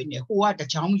တွေမဟုတ်ဘဲနဲ့ဟိုကတစ်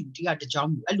ချောင်းယူဒီကတစ်ချော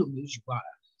င်းယူအဲ့လိုမျိုးယူရ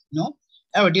တာเนาะ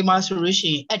အဲ့တော့ဒီမှာဆိုလို့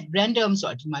ရှိရင် at random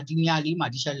ဆိုတာဒီမှာဒီနေရာလေးမှာ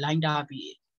teacher line ထားပြီးတ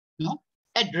ယ်เนาะ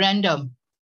at random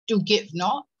to give เน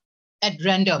าะ at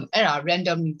random အဲ့ဒါ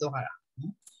randomly သွားတာ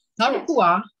နောက်တစ်ခုက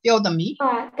ပြောသမီး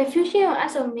diffusion ကိုအဲ့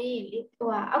ဆိုမေးလေဟို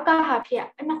ကအောက်ကဟာဖြစ်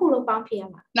နှစ်ခုလုံးပေါင်းဖြစ်ရ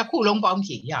မှာနှစ်ခုလုံးပေါင်း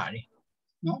ဖြစ်ရတယ်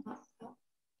เนาะ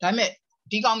ဒါပေမဲ့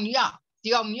ဒီကောင်ကြီး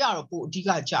ကတော့ပိုအဓိက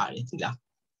ကြတယ်သိလား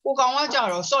ကိုကောင်ကကြ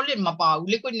တော့ solid မပါဘူး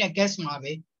liquid နဲ့ gas မှာ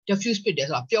ပဲ diffuse ဖြစ်တယ်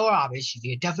ဆိုတာပြောတာပဲရှိ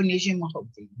သေးတယ် definition မဟုတ်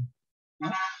သေးဘူး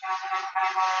နော်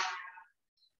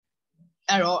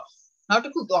အဲ့တော့နောက်တ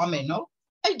စ်ခုသွားမယ်နော်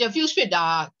အဲ့ diffuse ဖြစ်တာ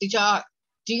ဒီ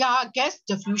က gas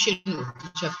diffusion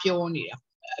ကိုပြောနေတာ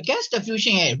gas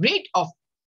diffusion ရဲ့ rate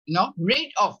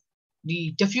of the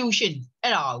diffusion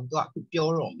အဲ့ဒါကိုသူကပြော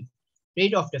တော့မယ်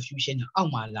rate of diffusion အော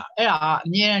က်မှာလာအဲ့ဒါအ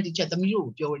မြဲတမ်းဒီချက်သမီးတို့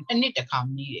ကိုပြောတယ်တစ်နှစ်တစ်ခါ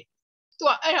မီးတယ်သူ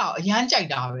ကအဲ့ဒါအရန်ကြိုက်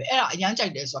တာပဲအဲ့ဒါအရန်ကြို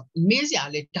က်တယ်ဆိုတော့မေးစရာ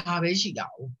လေဒါပဲရှိတာ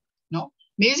哦နော်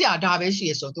မေးစရာဒါပဲရှိ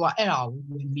ရဆိုတော့သူကအဲ့ဒါကို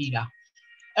ဝင်မိတာ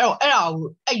အဲ့တော့အဲ့ဒါကို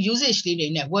အဲ့ usage လေးတွေ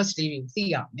နဲ့ words လေးတွေသိ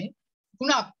ရမယ်ခု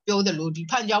နပြောသလိုဒီ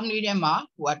ဖန်ကြောင်းလေးထဲမှာ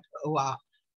ဟို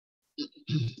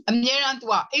အမြဲတမ်းသူ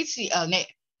က HCl နဲ့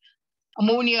အ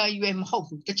မိုနီယာရွယ်မဟုတ်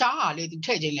ဘူးတခြားဟာလေးသူထ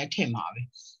ည့်ခြင်းလည်းထည့်မှာပဲအဲ့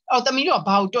တော့တမီးတို့က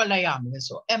ဘာကိုတွက်လိုက်ရမလဲ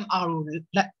ဆိုတော့ MR ကို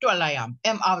တွက်လိုက်ရမယ်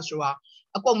MR ဆိုတာ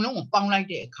အကုန်လုံးကိုပေါင်းလိုက်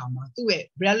တဲ့အခါမှာသူ့ရဲ့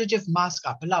relative mass က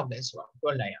ဘယ်လောက်လဲဆိုတာတွ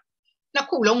က်လိုက်ရမယ်နှစ်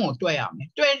ခုလုံးကိုတွက်ရမယ်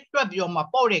တွက်ပြီးတော့မှ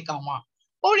ပေါ့တဲ့ကောင်က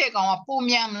ပို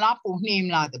မြန်မလားပိုနှေးမ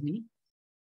လားတမီး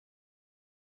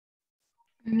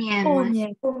မြ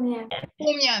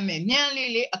န်မယ်မြန်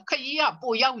လေးအခရီးက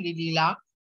ပိုရောက်လေလား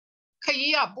ခ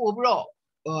ရီးကပိုပြီးတော့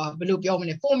ဘယ်လိုပြောမ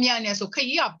လဲပိုမြန်နေဆိုခ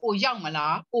ရီးကပိုရောက်မ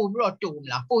လားပိုပြီးတော့တိုးမ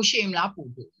လားပိုရှည်မလားပို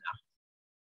တိုးမလား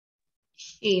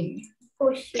ခရီး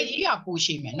ကပိုရှ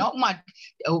ည်မယ်เนาะဥမာ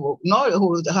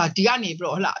ဒီကနေပြီး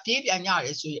တော့ဟလာအပြေးပြန်ရတ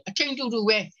ယ်ဆိုရင်အချိန်တူတူ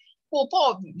ပဲပို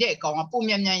ပေါ့တဲ့ကောင်ကပို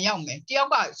မြန်ရောက်မယ်တယော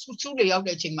က်ကစူးလေရောက်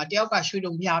တဲ့အချိန်မှာတယောက်ကရွှေ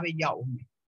တုံပြားပဲရောက်အောင်မယ်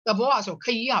သဘောကဆိုခ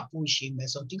ရီးကပိုရှည်မယ်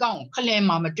ဆိုဒီကောင်ခလဲ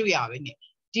မှာမတွေ့ရပဲနဲ့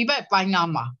ဒီဘက်ပိုင်းနား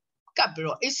မှာကပ်ပြီး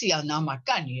တော့ HCl နားမှာက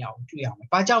တ်နေတာကိုတွေ့ရမယ်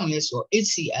ဘာကြောင့်လဲဆိုတော့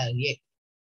HCl ရဲ့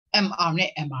MR နဲ့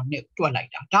MR နဲ့တွက်လိုက်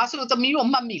တာဒါဆိုသမီးတို့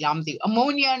မှတ်မိလားမသိဘူး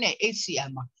ammonia နဲ့ HCl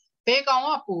မှာဘယ်ကောင်က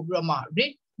ပို့ပြီးတော့မှ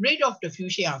rate of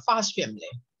diffusion က fast ဖြစ်မ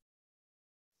လဲ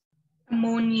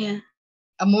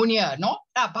ammonia เนาะ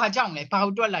အဲ့ဘာကြောင့်လဲဘာ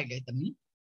ကိုတွက်လိုက်လဲသမီး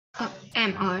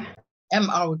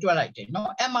MR ကိုတွက်လိုက်တယ်เนาะ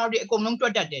MR တွေအကုန်လုံးတွ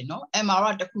က်တတ်တယ်เนาะ MR က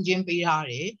တစ်ခုချင်းပေးထား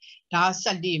တယ်ဒါဆ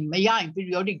က်လေးမရရင်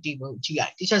periodic table ကြည့်လို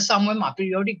က်ဒီချက် somewhere မှာ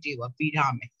periodic table ပေး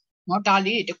ထားမယ်เนาะဒါ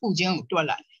လေးတွေတစ်ခုချင်းကိုတွက်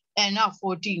လိုက်N က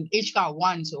 14 H က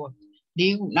 1ဆို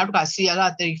4ခုနောက်တစ်ခါ Cl က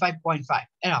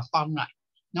 35.5အဲ့ဒါပေါင်းလိုက်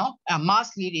เนาะအဲ့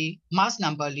mass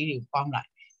number လေးတွေပေါင်းလိုက်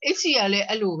HCl လည်း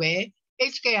အဲ့လိုပဲ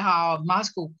H ကဟာ mass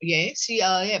ကိုရဲ့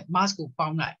Cl ရဲ့ mass ကိုပေါ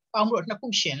င်းလိုက်ပေါင်းပြီးတော့နှစ်ခု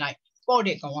ရှင်လိုက်ပေါ့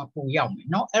တဲ့ကောင်ကပိုရောက်မယ်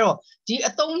เนาะအဲ့တော့ဒီ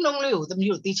အသုံးနှုန်းလေးကိုသမီး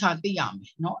တို့သေချာသိရမ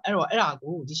ယ်เนาะအဲ့တော့အဲ့ဒါ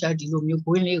ကိုဒီချက်ဒီလိုမျိုး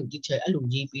ဘွင်းလေးကိုဒီချက်အဲ့လို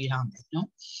ရေးပေးထားမယ်เนาะ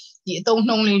ဒီအသုံး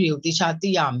နှုန်းလေးတွေကိုသေချာသိ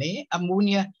ရမယ်အမို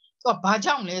နီယာသူကဘာ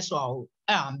ကြောင့်လဲဆိုတော့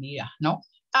အဲ့ဒါမေးတာเนาะ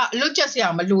အလွတ်ချက်စရာ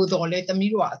မလိုတော့လဲသ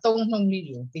မီးတို့ကအသုံးနှုန်းလေး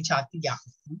တွေကိုသိချာသိရမ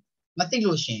ယ်မသိ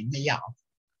လို့ရှိရင်မရအောင်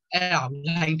အဲ့ဒါကို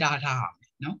လိုင်းတာထားရမ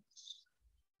ယ်เนาะ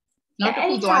နောက်တစ်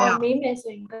ခုသွားရအောင်မေးမယ်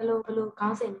ဆိုရင်ဘယ်လိုခေါ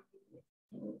င်းစဉ်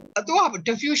သူက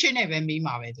diffusion နဲ့ပဲမေး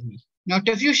မှာပဲသမီးเนาะ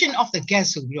diffusion of the gas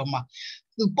ဆိုပြီးတော့မှ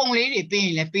သူပုံလေးတွေပေးရ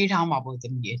င်လည်းပေးထားမှာပေါ့သ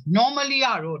မီး normally က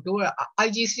တော့တို့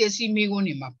iGCSE မေးခွန်း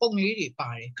တွေမှာပုံလေးတွေပါ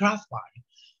တယ် graph ပါတယ်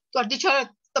သူကတခြား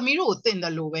သမီးတို့ကိုသင်တ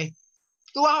ယ်လို့ပဲ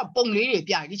သူကပုံလေးတွေ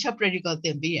ပြဒီချက် practical သ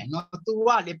င်ပေးရနော်သူက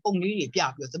လေပုံလေးတွေပြ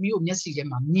ပြီးတော့သမီးတို့မျက်စိထဲ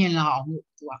မှာမြင်လာအောင်လို့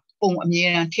သူကပုံအမြဲ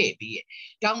တမ်းထည့်ပေးရ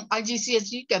တောင်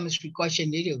iGCSE chemistry question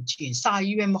လေးတွေကိုကြည့်စာ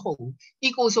ကြီးပဲမဟုတ်ဘူး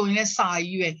eco ဆိုရင်လည်းစာ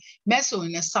ကြီးပဲ math ဆိုရ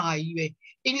င်လည်းစာကြီးပဲ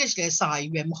English လည်းစာ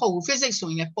ကြီးပဲမဟုတ်ဘူး physics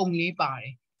ဆိုရင်လည်းပုံလေးပါတ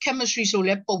ယ် chemistry ဆိုလ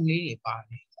ည်းပုံလေးတွေပါတ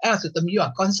ယ်အဲ့ဒါဆိုသမီးတို့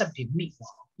က concept တွေမိပါ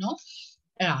အောင်နော်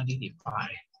အဲ့ဒါလေးတွေပါ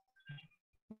တယ်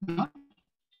နော်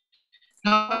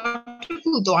နောက်တစ်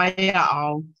ခုသွားရအော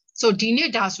င်ဆိုဒီနေ့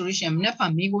ဒါဆိုလို့ရှိရင်မနေ့က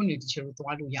မိကုန်းတွေတချို့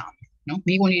သွားလို့ရမယ်နော်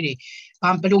မိကုန်းလေးတွေဘာ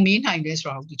ဘယ်လိုမေးနိုင်လဲဆို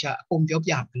တော့ဒီချက်အကုန်ပြော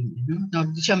ပြပေးမယ်နော်နောက်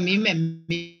ဒီချက်မေးမယ်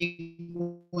မိ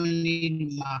ကုန်းလေး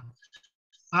မှာ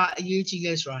ဘာအရေးကြီး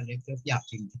လဲဆိုတာလည်းပြောပြ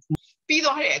ပေးမယ်ပြီး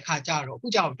သွားတဲ့အခါကျတော့အခု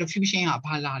ကျတော့ diffusion က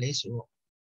ဘာလာလဲဆိုတော့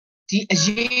ဒီအ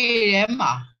ရေးထဲ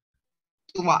မှာ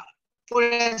သူက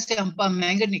potassium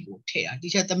permanganate ကိုထည့်တာဒီ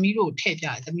ချက်သမီးတို့ထည့်ပြတ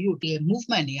ယ်သမီးတို့ဒီ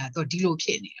movement တွေကတော့ဒီလိုဖြ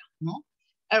စ်နေတာနော်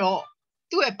အဲ့တော့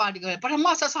သူ့ရဲ့ particle ပထမ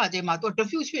ဆက်စာချင်းမှာသူ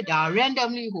diffuse ဖြစ်တာ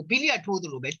randomly ကိုဘီလီယထိုးသ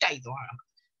လိုပဲတိုက်သွားတာ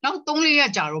နောက်3-4ရ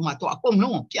က်ကြာတော့မှသူအကုန်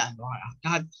လုံးကိုပြန်သွားတာ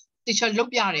ဒါတခြားလု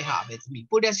တ်ပြတဲ့ဟာပဲသမီး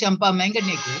potassium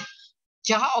permanganate ကို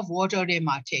jar of water ထဲ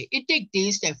မှာထည့် it takes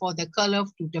days for the color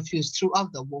to diffuse throughout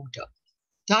the water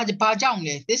ဒါဘာကြောင့်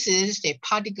လဲ this is the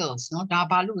particles เนาะဒါ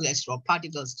ဘာလို့လဲဆိုတော့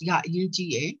particles ဒီဟာအရေး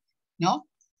ကြီးရယ်เนาะ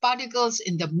particles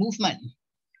in the movement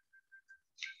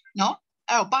เนาะ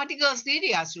အဲ့တော့ particles လေး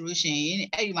တွေကဆိုလို့ရှိရင်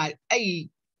အဲ့ဒီမှာအဲ့ဒီ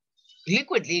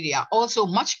liquid လေးတွေက also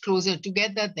much closer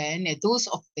together than those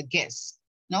of the gas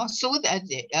no so that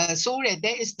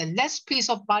there is the less space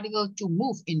of particle to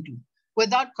move into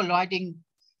without colliding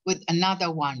with another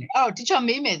one အဲ့တော့ teacher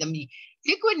မေးမယ်သမီး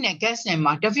liquid နဲ့ gas နဲ့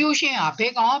မှာ diffusion ကဘ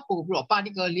ယ်ကောင်ကပို့ပြီးတော့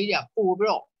particle လေးတွေကပို့ပြီး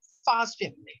တော့ fast ဖြ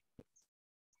စ်မလဲ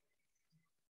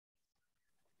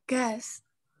gas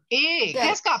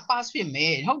gas က pass ဖြစ်မ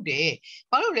ယ်ဟုတ်တယ်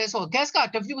ဘာလို့လဲဆိုတော့ gas က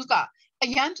diffuse ကအ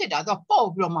ရန်ဖြစ်တာသူကပေါ့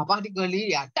ပြီးတော့မှ particle လေး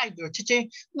တွေကတိုက်ပြီးတော့ချက်ချင်း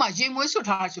ဥပမာရေမွေးဆွတ်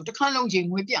ထားတာဆိုတခါလုံးရေ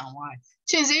မွေးပြောင်းသွားတယ်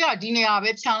ချင်းစေးကဒီနေရာ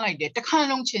ပဲဖြန်းလိုက်တယ်တခါ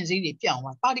လုံးချင်းစေးတွေပြောင်း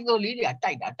သွား particle လေးတွေက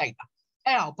တိုက်တာအဲ့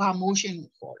ဒါကိုဘာ motion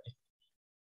လို့ခေါ်လဲ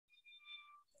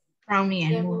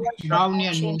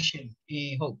Brownian motion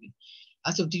ဟုတ်ပြီ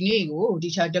အဲ့ဆိုဒီနေ့ကိုဒီ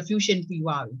ချာ diffusion ပြီး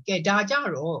သွားပြီကဲဒါကြ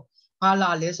တော့ဘာ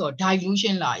လာလဲဆိုတော့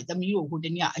dilution လာပြီသမီးတို့ဟိုတ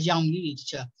နေ့အယောင်လေးတွေဒီ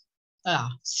ချာအဲ့ဒါ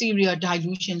serial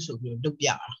dilution ဆိုပြီးတော့လုပ်ပြ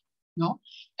တာနော်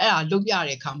အဲ့ဒါလုပ်ပြ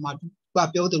တဲ့အခါမှာသူက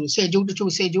ပြောသလိုဆယ်ကျိုးတ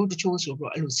ချို့ဆိုပြီး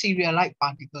တော့အဲ့လို serial like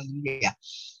particle လေးတွေက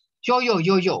ရော့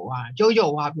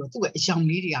သွားပြီးတော့သူ့ရဲ့အယောင်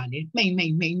လေးတွေကလေ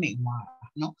မှိန်သွားတာ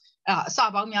နော်အဲ့ဒါအစ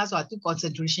ပေါင်းများစွာသူ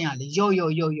concentration ကလေရော့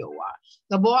သွား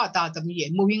သဘောကဒါသမီးရဲ့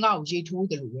မူရင်းကကိုရေထိုး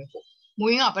တယ်လို့ပဲပေါ့မူ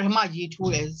ရင်းကပထမရေ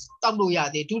ထိုးတယ်တောက်လို့ရ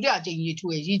တယ်ဒုတိယအချိန်ရေ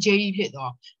ထိုးရရေချေးကြီးဖြစ်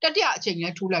သွားတတိယအချိန်လ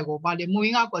ည်းထိုးလိုက်ကိုဘာလဲမူရ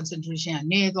င်းက concentration က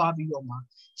နည်းသွားပြီးတော့မှ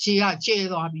ရေကကျဲ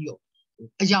သွားပြီးတော့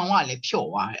အယောင်ကလည်းဖြော့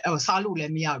သွားတယ်အဲ့တော့စားလို့လ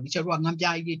ည်းမရဘူးကျွန်တော်ကင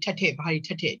ပြားကြီးထက်ဘာတွေထ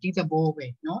က်ဒီသဘောပဲ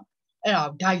နော်အဲ့ဒါ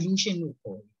dilution လို့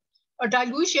ခေါ်တယ်အဲ့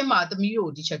dilution မှာသမီး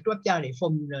တို့ဒီချက်တွက်ပြတဲ့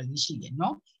formula လေးရှိတယ်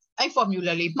နော်အဲ့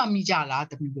formula လေးမှတ်မိကြလား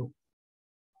သမီးတို့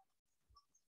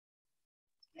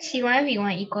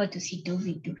C1V1 equal to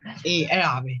C2V2 အဲ့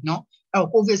ဒါပဲเนาะအဲ့တော့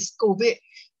covid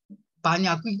ဘာ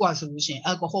ညာကွီကွာဆိုလို့ရှိရင်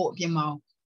alcohol အပြင်မှာ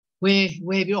ဝ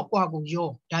ယ်ပြီးတော့ကွာကိုရော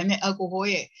ဒါပေမဲ့ alcohol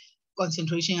ရဲ့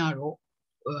concentration ကတော့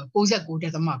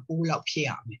69.9 လောက်ဖြစ်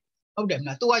ရမယ်ဟုတ်တယ်မ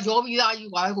လားသူကရောပြီးသားယူ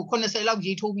ပါကို80လောက်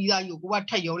ရေထိုးပြီးသားယူကိုက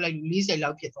ထက်ရောလိုက်40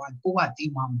လောက်ဖြစ်သွားတယ်ကိုက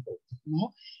တီးမှမဟုတ်ဘူးเนาะ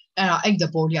အဲ့သ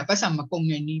ဘောတွေကပတ်စံမကုန်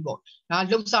တဲ့နီးပေါ့ဒါ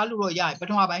လှုပ်ရှားလို့တော့ရတယ်ပ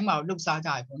ထမပိုင်းမှာတော့လှုပ်ရှားကြ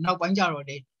ရပေါ့နောက်ပိုင်းကျတော့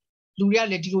လေလူတွေက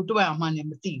လည်းဒီလိုတွက်အောင်မှန်းလည်း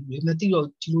မသိဘူးမသိတော့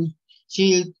ဒီလိုရေ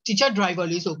teacher driver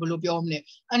လေးဆိုဘယ်လိုပြောမလဲ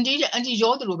အန်တီ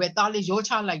ရောတယ်လို့ပဲတားလေးရော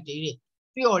ချလိုက်တယ်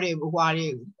ပြီးတော့တဲ့ဟိုဟာတွေ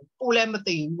ပို့လည်းမ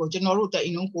သိဘူးပေါ့ကျွန်တော်တို့တအိ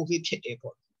မ်လုံးကိုဗစ်ဖြစ်တယ်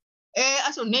ပေါ့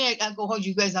အဲ့ဆိုနေအကိုဟော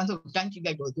ယူခဲ့စမ်းဆိုတန်းကြည့်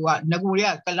လိုက်တော့သူကငကိုတွေ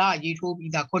ကကလာရေထိုး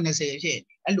ပြီးသား80ဖြစ်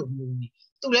အဲ့လိုမျိုးကြီး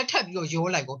သူလည်းထပ်ပြီးတော့ရော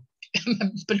လိုက်ကို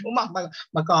ဘယ်လိုမှ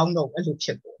မကောင်းတော့အဲ့လိုဖြ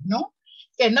စ်ပေါ့နော်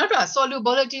ကဲနောက်တော့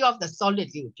solubility of the solid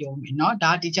လေးကိုပြောမယ်နော်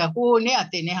ဒါ teacher ဟိုနေ့က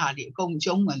တင်တဲ့ဟာလေးအကုန်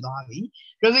ကျုံးဝင်သွားပြီ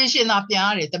revision သာပြန်ရ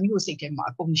တယ်တမီးတို့စိတ်ထဲမှာ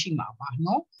အကုန်ရှိမှာပါ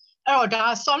နော်အဲ့တော့ဒါ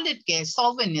solid က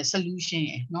solvent နဲ့ solution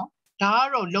ရယ်နော်ဒါက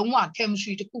တော့လုံးဝ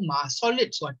chemistry တစ်ခုမှာ solid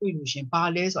ဆိုတာတွေ့လို့ရှင်ဘာ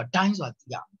လဲဆိုတာ dine ဆိုတာသိ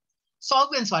ရမယ်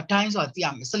solvent ဆိုတာ dine ဆိုတာသိရ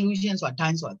မယ် solution ဆိုတာ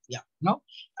dine ဆိုတာသိရမယ်နော်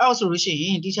အဲ့တော့ဆိုလို့ရှိရ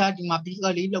င် teacher ဒီမှာ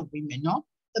beaker လေးလုပ်ပေးမယ်နော်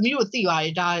တမီးတို့သိပါတ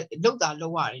ယ်ဒါလုပ်တာလု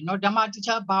ပ်ရတယ်နော်ဒါမှ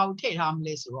teacher ဘာကိုထည့်ထားမ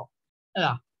လဲဆိုတော့အဲ့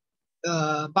ဒါ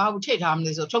ဘာကိုထည့်ထားမ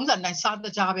လဲဆိုထုံးစံတိုင်းစားတ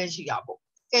ကြားပဲရှိတာပေါ့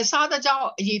ကဲစားတကြား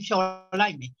ကိုအရေးဖြော်လို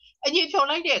က်မယ်အရေးဖြော်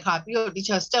လိုက်တဲ့အခါပြီးတော့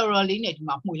teacher sterile လေးနဲ့ဒီ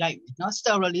မှာမှုလိုက်မယ်နော်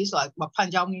sterile လေးဆိုတာဖန်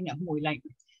ချောင်းလေးနဲ့မှုလိုက်မ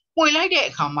ယ်မှုလိုက်တဲ့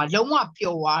အခါမှာလုံးဝ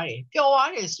ပျော်သွားတ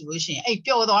ယ်ဆိုလို့ရှိရင်အဲ့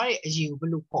ပျော်သွားတဲ့အရေးကိုဘ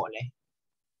ယ်လိုခေါ်လဲ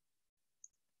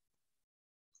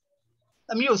သ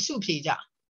မီးတို့စုဖြေကြ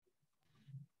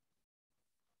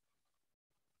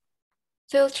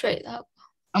filtrate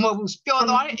အမဟုတ်ဘူးပျော်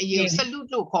သွားတဲ့အရေးကို solute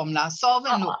လို့ခေါ်မလား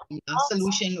solvent လို့ခေါ်မလား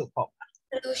solution လို့ခေါ်မလား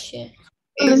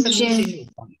solution လို့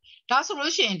ခေါ်တယ်ဒါဆို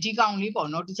လို့ရှိရင်ဒီကောင်လေးပေါ့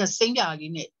နော်ဒီချက်စိမ့်ပြ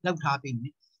လေးနဲ့လောက်ထားပေးမ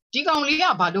ယ်ဒီကောင်လေးက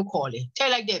ဘာလို့ခေါ်လဲထ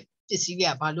ည့်လိုက်တဲ့ပစ္စည်းက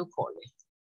ဘာလို့ခေါ်လဲ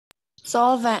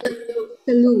solvent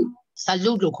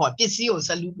salute လို့ခေါ်ပစ္စည်းကို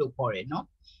salute လို့ခေါ်တယ်နော်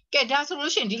ကဲဒါဆို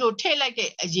လို့ရှိရင်ဒီလိုထည့်လိုက်တဲ့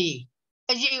အရေး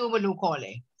ကိုဘယ်လိုခေါ်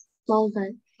လဲ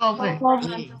solvent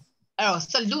အဲ့တော့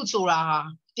salute ဆိုတာ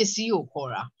ပစ္စည်းကိုခေါ်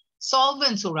တာ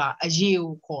solvent ဆိုတာအရေး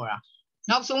ကိုခေါ်တာ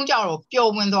နောက်ဆုံးကြတော့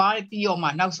ပျော်ဝင်သွားပြီးတော့မှ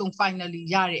နောက်ဆုံး finally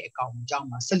ရတဲ့အကောင်အကြောင်း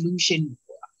မှာ solution ကို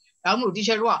ခေါ်တာဒါမှမဟုတ်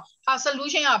teacher တို့က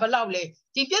solution ကဘယ်လောက်လဲ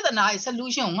ဒီပြဿနာရဲ့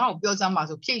solution ကိုငါ့ကိုပြောစမ်းပါ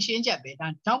ဆိုဖြေရှင်းချက်ပဲဒါ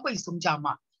နောက်ပိတ်ဆုံးကြ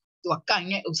မှာသူကကင်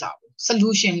တဲ့ဥစ္စာကို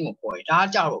solution ကိုခေါ်တယ်ဒါက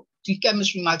ကြတော့ဒီ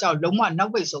chemistry မှာကြတော့လုံးဝနော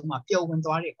က်ပိတ်ဆုံးမှာပျော်ဝင်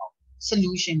သွားတဲ့ကောင်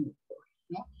solution ကိုခေါ်တ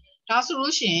ယ်နော် ဒါဆို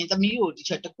လို့ရှိရင်သမီးတို့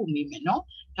teacher တစ်ခုမေးမယ်နော်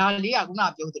ဒါလေးကခုန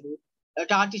ပြောသလို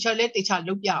ဒါ teacher လည်းတေချာ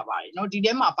လုပ်ပြပါတယ်နော်ဒီ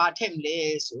ထဲမှာဘာထည့်မလဲ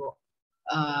ဆိုတော့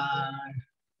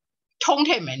ထုံးထ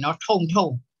ည့်မယ်နော်ထုံ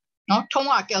နော်ထုံး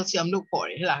က calcium လို့ခေါ်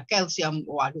တယ်ဟဲ့လား calcium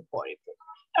ဟိုဟာလို့ခေါ်တယ်ပေါ့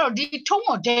အဲ့တော့ဒီထုံး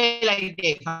ကိုထည့်လိုက်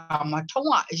တဲ့အခါမှာထုံး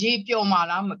ကအရေးပျော်မှ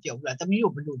လားမပျော်ဘူးလားသမီး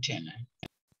တို့ဘယ်လိုထင်လဲ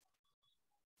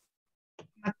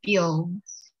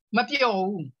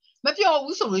မပျော်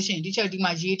ဘူးဆိုလို့ရှိရင် teacher ဒီ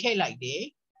မှာရေထည့်လိုက်တယ်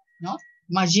နော်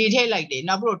ဒီမှာရေထည့်လိုက်တယ်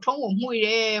နောက်ပြီးတော့ထုံးကိုမှုတ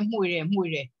ယ်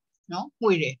နော်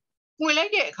မှုလို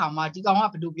က်တဲ့အခါမှာဒီကောင်က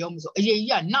ဘယ်လိုပြောမလဲဆိုအရေးကြီး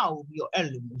ကနောက်ပြီးတော့အဲ့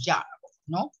လိုမျိုးရတာပေါ့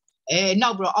နော်နော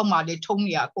က်ပြီးတော့အောက်မှာလေထုံး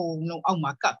နေရအကုန်လုံးအောက်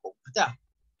မှာကတ်ပုံအဲ့ဒါ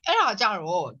ကြ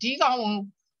တော့ဒီကောင်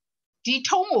ဒီ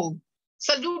ထုံးကိုစ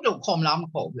လူလို့ခေါ်မလားမ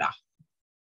ခေါ်ဘူးလား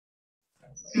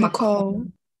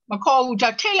မခေါ်ဘူးဒါ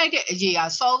ထည့်လိုက်တဲ့အရေးက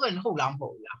solvent ဟုတ်လားမဟု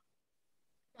တ်ဘူးလား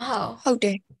ဟုတ်တ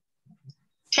ယ်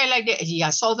ထည့်လိုက်တဲ့အရေးက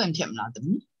solvent ဖြစ်မလားသ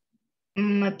မီး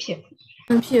မဖြစ်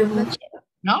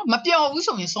နော်မပြောဘူး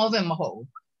ဆိုရင် solvent မဟုတ်ဘူး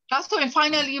ဒါဆိုရင်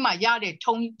finally မှာရတဲ့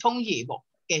ထုံးရည်ပေါ့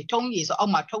ကဲထုံးရည်ဆိုအော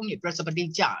က်မှာထုံးရည်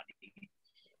precipitate ကြတယ်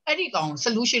အဲ့ဒီကောင်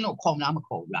solution ကိုခေါ်မလားမ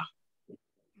ခေါ်ဘူးလား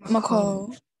မခေါ်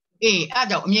အဲ့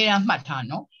ကြောင့်အမြဲတမ်းမှတ်ထား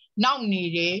နော်နောက်နေ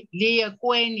တယ်လေရ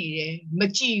ကွဲနေတယ်မ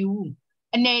ကြည့်ဘူး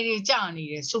အနေတွေကျနေ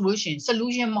တယ်ဆိုလို့ရှိရင်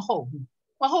solution မဟုတ်ဘူး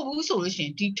ဆိုလို့ရှိရ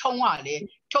င်ဒီထုံးကလေ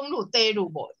ထုံးလို့သဲ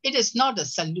လို့ပေါ့ it is not a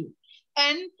solute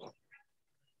and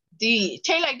the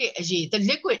take like the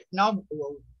liquid now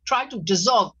try to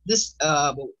dissolve this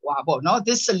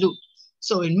this solute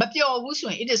so in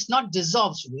it is not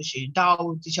dissolved solution ဒါကို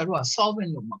တခြားတို့က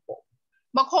solvent လို့မ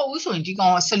ခေါ်ဘူးဆိုရင်ဒီကော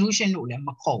င်က solution လို့လည်း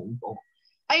မခေါ်ဘူးပေါ့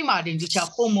အဲ့မှာတင်တခြား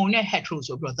hormone နဲ့ hetero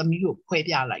ဆိုပြီးတော့သမီးတို့ခွဲ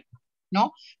ပြလိုက်နော်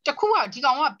တခုကဒီ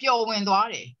ကောင်ကပျော်ဝင်သွား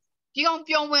တယ်ဒီကောင်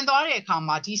ပျော်ဝင်သွားတဲ့အခါ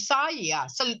မှာဒီစားရည်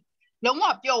ကလုံးဝ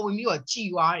ပျော်ဝင်ပြီးတော့ကြည်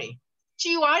သွားတယ်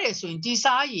ဆိုရင်ဒီ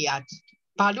စားရည်က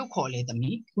ဘာလို့ခေါ်လဲသ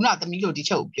မီးခုနသမီးတို့ဒီ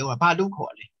ချက်ကိုပြောတာဘာလို့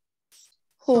ခေါ်လဲ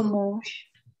hormone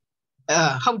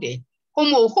ဟုတ်တယ်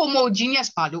homogeneous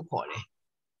ဘာလို့ခေါ်လဲ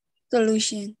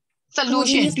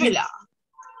solution တွေ့လား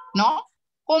နော်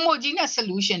homogeneous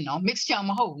solution နော် mixture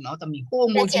မဟုတ်ဘူးနော်သမီး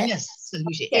homogeneous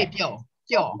solution ပြော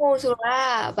ဟိုဆိုတာ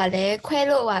ဗာလဲခွဲ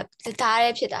လို့ဟာတသားတ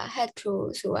ည်းဖြစ်တာ hetero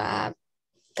ဆိုတာ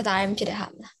တသားတည်းဖြစ်တဲ့ဟာ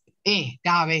မလား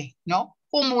ဒါပဲနော်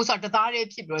homo ဆိုတာတသားတည်း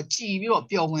ဖြစ်ပြီးတော့ကြည်ပြီးတော့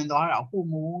ပျော်ဝင်သွားတာ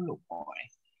homo လို့ခေါ်တယ်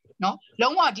နော်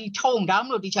လုံးဝဒီထုံဒါမှ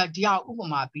မဟုတ်ဒီဟာဥပ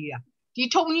မာပေးတာဒီ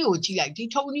ထုံကြီးကိုကြည့်လိုက်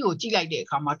တဲ့အ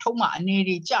ခါမှာထုံမှာအနေ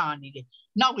တွေကြာနေတယ်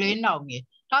နောက်နေ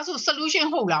ဒါဆို solution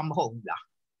ဟုတ်လားမဟုတ်ဘူးလား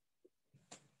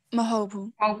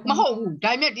မဟုတ်ဘူး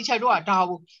ဒါပေမဲ့ဒီချက်တော့ဒါ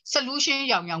ကို solution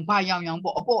ရောင်ပေါ့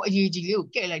အပေါ်အရေးကြီးလေးကို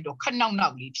ကဲ့လိုက်တော့ခဏနော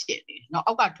က်လေးဖြစ်နေเนาะ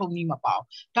အောက်ကထုံကြီးမပေါ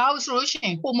ဒါကိုဆိုလို့ရှိရ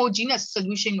င် homogeneous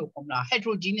solution လို့ခေါ်မလား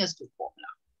heterogeneous လို့ခေါ်မ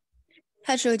လား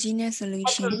heterogeneous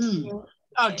solution ဒီ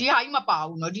ဟာကြီးမပါ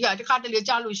ဘူးเนาะဒီဟာတစ်ခါတလေ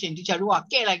ကြားလို့ရှိရင်ဒီချက်တော့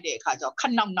ကဲ့လိုက်တဲ့အခါကျတော့ခဏ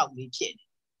နောက်လေးဖြစ်နေ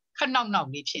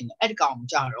အဲ့ဒီကောင်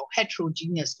ကြတော့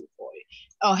heterogeneous လို့ခေါ်တယ်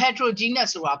heterogeneous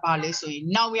ဆိုတာဘာလဲဆိုရင်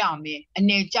နောက်ရမယ်အ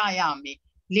နေကျရမယ်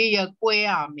လေရကွဲ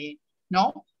ရမယ်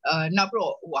နော်နောက်ပြီး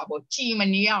တော့ကြည်မ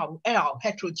နေရဘူးအဲ့ဒါကို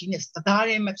heterogeneous တသားတ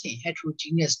ည်းမဖြစ်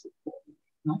heterogeneous လို့ပြော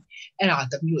နော်အဲ့ဒါ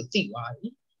သမီးတို့သိသွား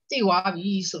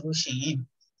ပြီဆိုလို့ရှိရင်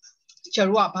ကျ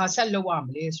တော့ဘာဆက်လုပ်ရမ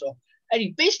လဲဆိုတော့အဲ့ဒီ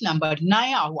page number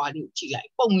 9ဟွာလေးကိုကြည့်လိုက်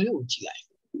ပုံလေးကိုကြည့်လိုက်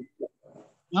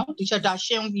နော်ဒီချက်ဒါ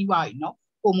ရှင်းပြီးပါပြီနော်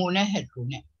homo နဲ့ hetero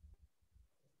နဲ့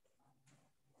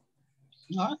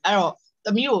နော်အဲ့တော့သ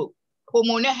မီးတို့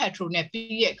homo နဲ့ hetero နဲ့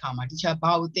ပြီးတဲ့အခါမှာဒီချက်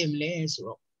ဘာကိုသိမလဲဆို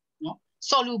တော့နော်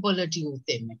solubility ကို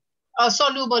သိမယ်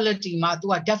solubility မှာ तू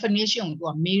က definition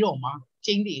ကို तू ကမေးတော့မှာကျ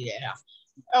င်းတည်တယ်အဲ့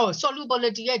တော့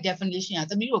solubility ရဲ့ definition က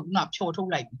သမီးတို့ကဖြော်ထုတ်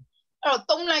လိုက်ပြီအဲ့တော့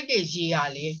သုံးလိုက်တဲ့ရေက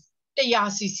လေ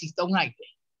 100cc သုံးလိုက်တ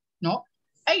ယ်နော်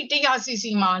အဲ့ဒီ 100cc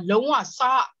မှာလုံးဝ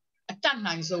စားအတက်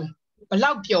နိုင်ဆုံးဘယ်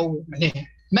လောက်ပျော်ဝင်မလဲ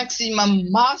maximum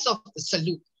mass of the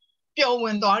solute ပျော်ဝ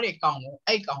င်သွားတဲ့ကောင်ကို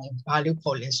အဲ့ကောင်ကိုဘာလို့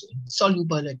ခေါ်လဲဆိုရင်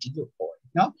solubility လို့ခေါ်တ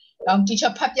ယ်နော်ဒါမှ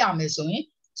teacher ဖတ်ပြမယ်ဆိုရင်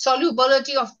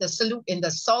solubility of the solute in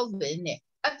the solvent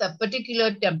at the particular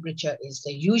temperature is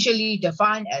usually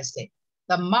defined as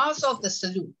the mass of the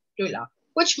solute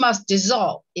which must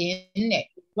dissolve in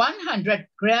 100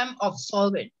 gram of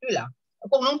solvent တွေ့လားအ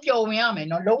ကုန်လုံးပျော်ဝင်ရမယ်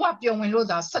နော်လုံးဝပျော်ဝင်လို့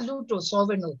ဒါ solute တို့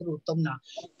solvent တို့သူတို့သုံးတာ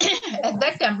at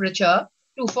that temperature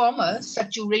to form a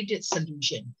saturated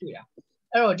solution တွေ့လား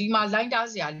အဲ့တော့ဒီမှာ line တား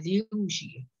စရာ၄ခုရှိ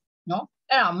တယ်နော်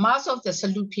အဲ့ဒါ mass of the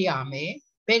solute ဖြစ်ရမယ်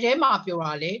ဘယ်ထဲမှာပြော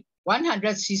တာလဲ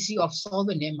100cc of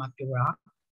solvent ထဲမှာပြောတာ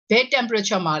ဘယ်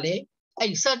temperature မှာလဲ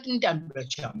အဲ့ certain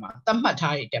temperature မှာသတ်မှတ်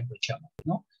ထားတဲ့ temperature မှာ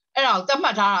နော်အဲ့ဒါကိုသတ်မှ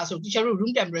တ်ထားတာဆိုတချို့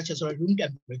room temperature ဆိုတော့ room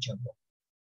temperature ပေါ့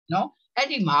နော်အဲ့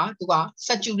ဒီမှာသူက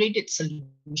saturated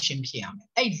solution ဖြစ်ရမယ်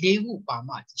အဲ့၄ခုပါ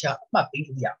မှတခြားအမှတ်ပေး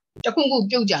လို့ရ တခုခု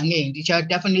ပြုတ်ကြံခဲ့ရင်ဒီချာ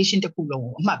definition တစ်ခုလုံး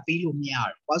ကိုအမှတ်ပေးလို့မရ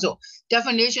ဘူး။ဘာလို့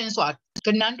definition ဆိုတာက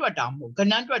ဏ္ဍတွက်တာမဟုတ်ကဏ္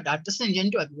ဍတွက်တာတစ်ဆင့်ချ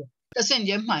င်းတွက်ပြီးတစ်ဆင့်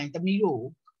ချင်းမှန်သမီးတို့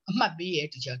အမှတ်ပေးရဲ့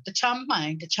ဒီချာတခြားမှန်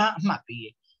တခြားအမှတ်ပေး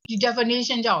ရဲ့ဒီ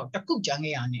definition ကြောင့်တစ်ခုကြံ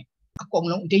ခဲ့ရတဲ့အကုန်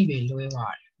လုံးအဓိပ္ပာယ်လွဲ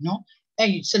သွားတယ်နော်အဲ့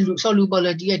ဒီ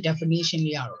solubility ရဲ့ definition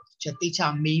လေးကတော့တေချာ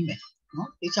မေးမယ်နော်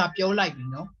တေချာပြောလိုက်ပြီ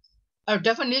နော်အဲ့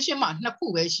definition မှာနှစ်ခု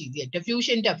ပဲရှိသေးတယ်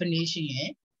diffusion definition ရဲ့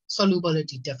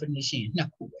solubility definition ရဲ့နှစ်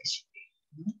ခုပဲရှိသေးတယ်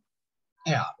နော်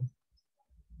အဲ့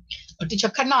ဒါတ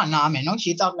ခြားခဏနားမယ်နော်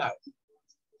ရေးတော့လိုက်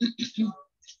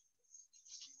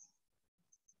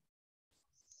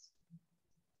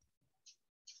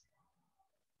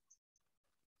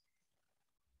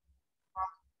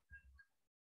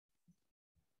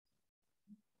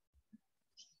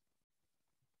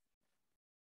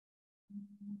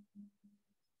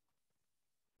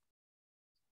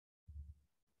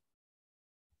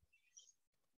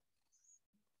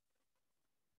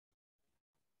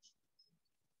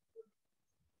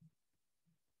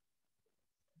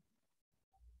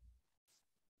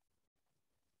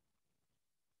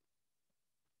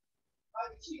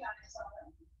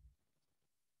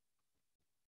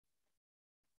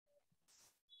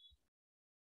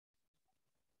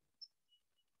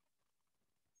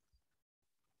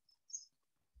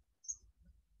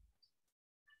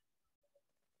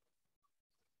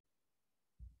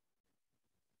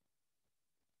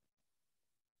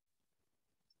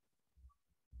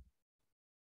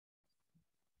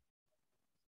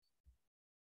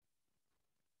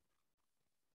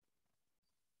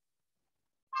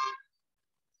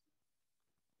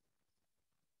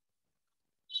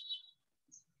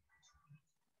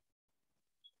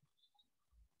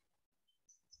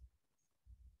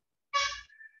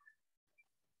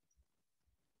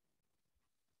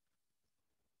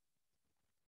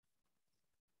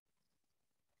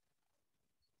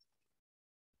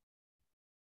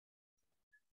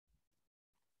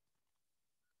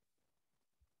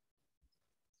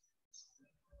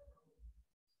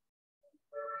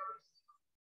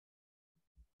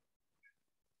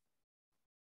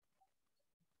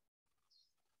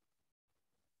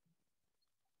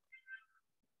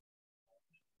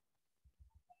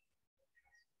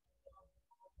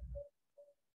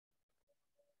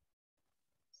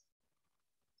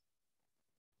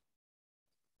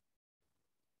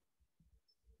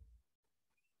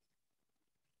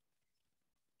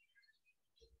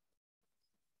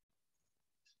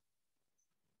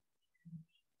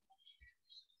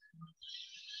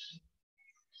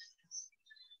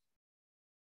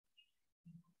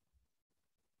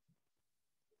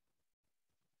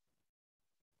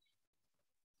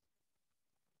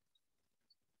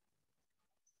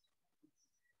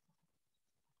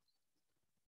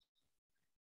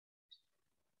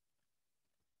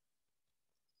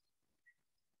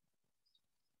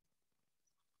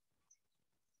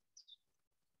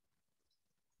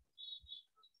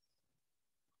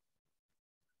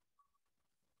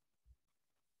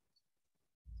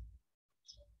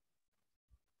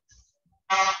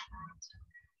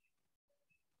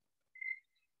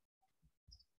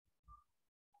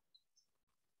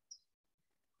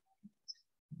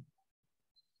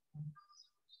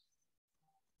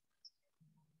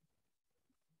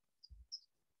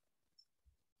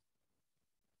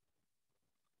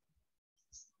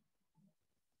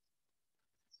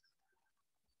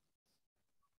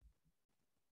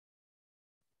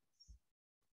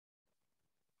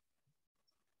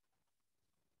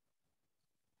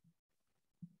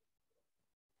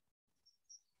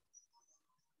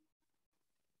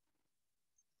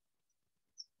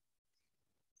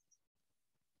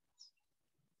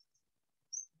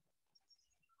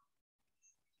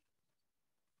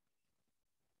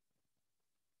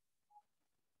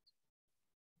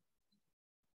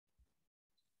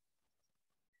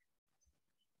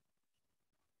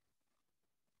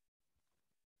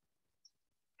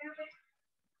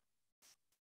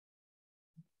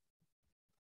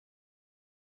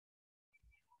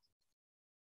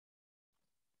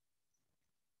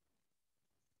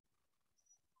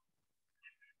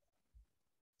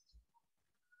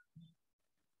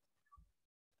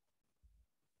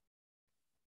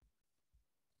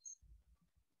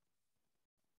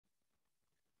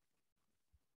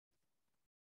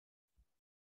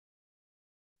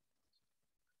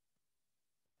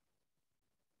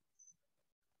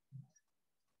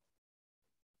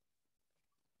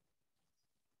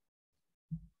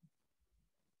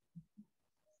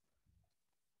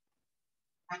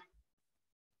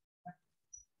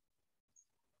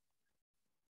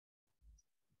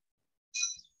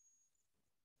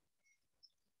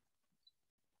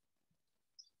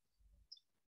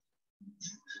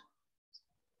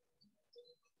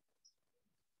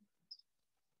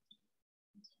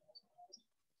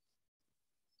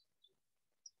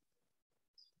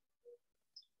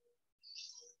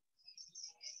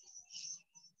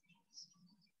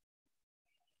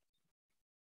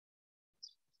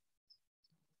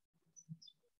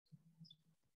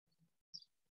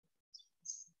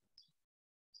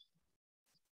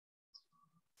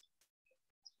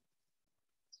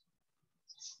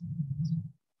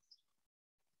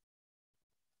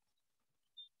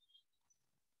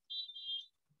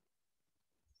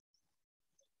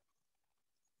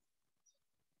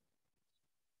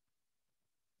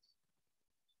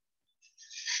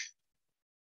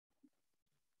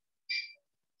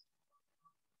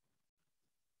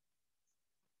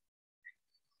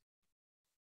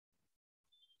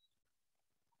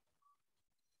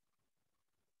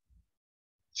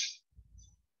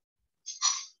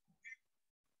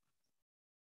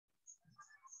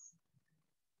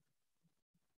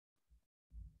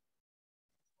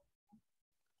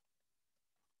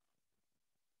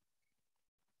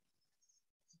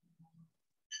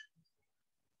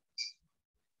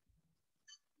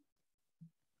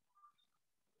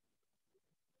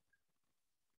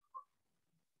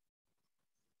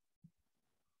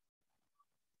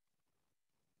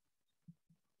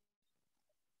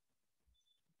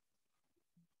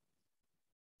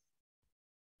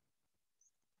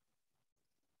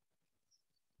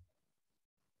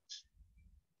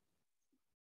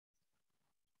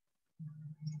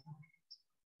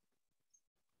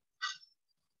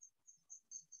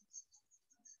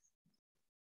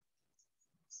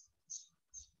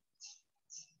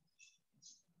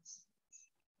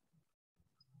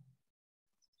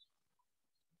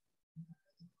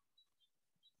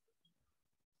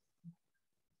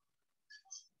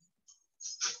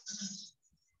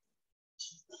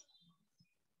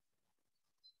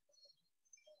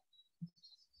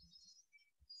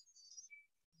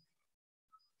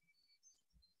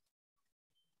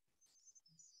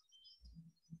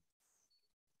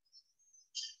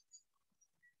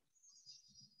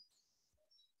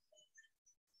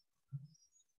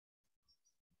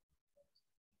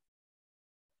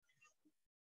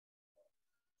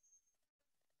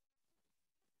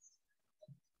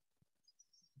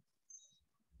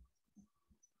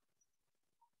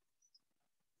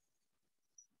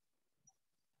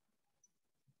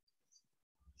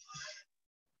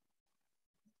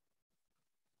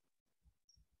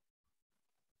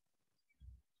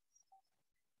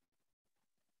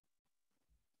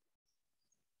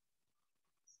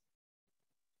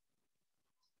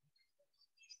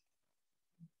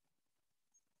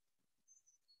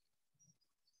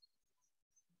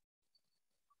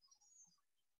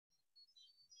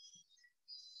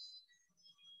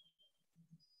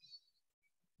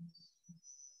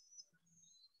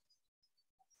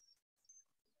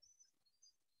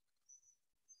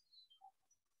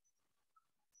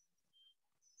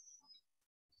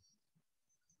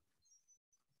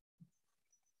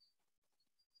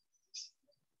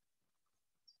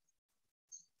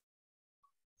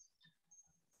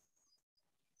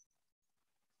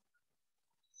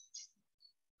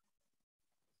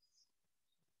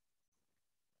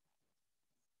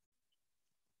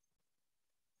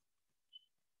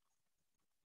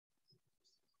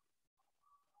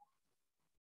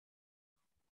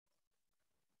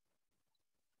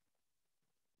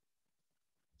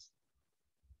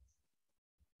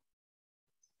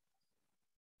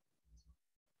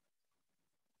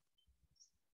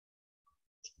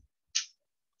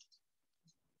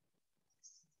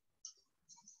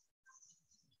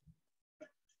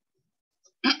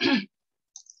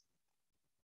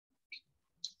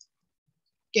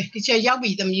Okay, teacher ရောက်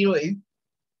ပြီသမီးတို့ရေ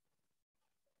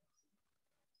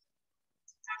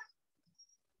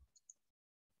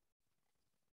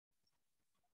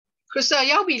Crystal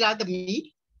ရောက်ပြီလားသမီး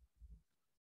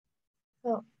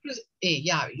ဟုတ် အေး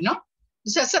ရပြီเนาะ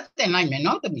ဆက်တင်လိုက်မယ်เน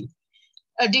าะသမီး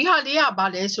ဒီဟာလေးကဘာ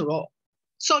လဲဆိုတော့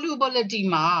solubility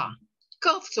မှာ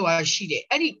curve ဆိုတာရှိတယ်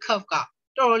အဲ့ဒီ curve ကတော်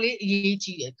တော်လေးအရေး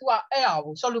ကြီးတယ်သူကအဲ့ဒါ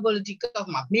ကို solubility curve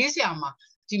မှာမေးစရာမှာ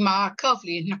ဒီမှာ curve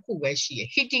လေးနှစ်ခုပဲရှိတယ်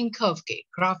heating curve က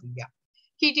graph ကြီးက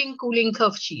heating cooling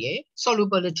curve ရှိတယ်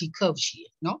solubility curve ရှိတ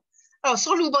ယ်เนาะအဲ့တော့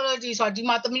solubility ဆိုတာဒီ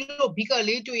မှာသမီးတို့ beaker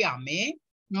လေးတွေ့ရမယ်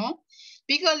เนาะ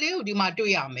beaker လေးကိုဒီမှာ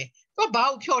တွေ့ရမယ်သူကဘာ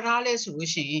ကိုဖြော်ထားလဲဆို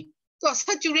လို့ရှိရင်သူက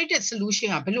saturated solution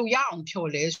ကဘယ်လိုရအောင်ဖြော်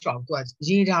လဲဆိုတော့သူက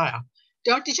ရေးထားတာ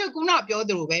ကျွန်တော် teacher ကုနာပြော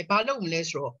သလိုပဲဘာလုပ်မလဲ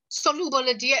ဆိုတော့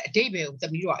solubility ရဲ့အဓိပ္ပာယ်ကိုသ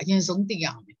မီးတို့ကအရင်ဆုံးသိရ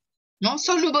မယ်เนาะ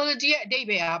solubility ရဲ့အဓိပ္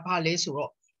ပာယ်ကဘာလဲဆို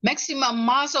တော့ maximum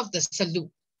mass of the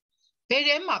solute ဘယ်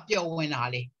ထဲမှာပျော်ဝင်တာ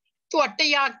လဲသူက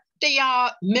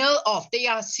100 ml of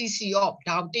 100 cc of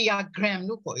ဒါ100 gram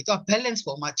လို့ခေါ်တယ်သူက balance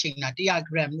ပေါ်မှာချိန်တာ100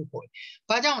 gram လို့ခေါ်တယ်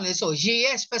ဘာကြောင့်လဲဆိုရေ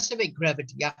ရဲ့ specific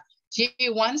gravity ကရေ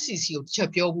 1 cc ကိုတစ်ချက်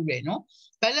ပြောဘူးလေနော်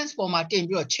balance ပေါ်မှာတင်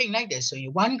ပြီးတော့ချိန်လိုက်တယ်ဆိုရ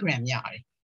င်1 gram ရတယ်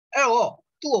အဲ့တော့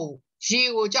သူ့ကိုရေ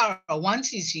ကိုကြတော့1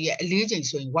 cc ရဲ့အလေးချိန်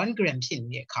ဆိုရင်1 gram ဖြစ်နေ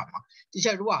တဲ့အခါမှာတ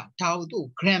ချို့တို့ကဒါကိုသူ့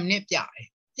gram နဲ့ပြတယ်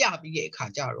ပြပြီးတဲ့အခါ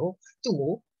ကျတော့သူ့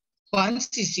ကို1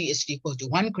 cc is equal to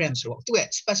 1 gram ဆိုတော့သူ့ရဲ့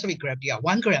specific gravity က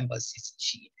1 gram per cc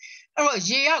ရှိတယ်အဲ့တော့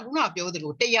ရေကခုနပြောသ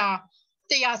လို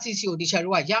100 cc ကိုတချို့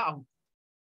တို့ကရအောင်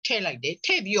ထည့်လိုက်တယ်ထ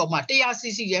ည့်ပြီးတော့မှ100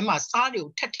 cc ထဲမှာစားတွေ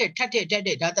ကိုထက်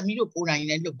ဒါသမီးတို့ကိုယ်တိုင်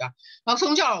လည်းလုပ်တာနောက်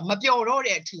ဆုံးကျတော့မပျော်တော့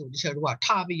တဲ့အထီကိုတချို့တို့က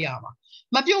ထားပေးရမှာ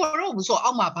မပျော်တော့ဘူးဆိုတော့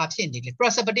အောက်မှာဘာဖြစ်နေလဲ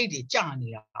precipitate တွေကျနေ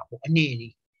တာပေါ့အနေတွေ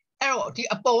အဲ့တော့ဒီ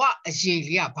အပေါ်ကအရေ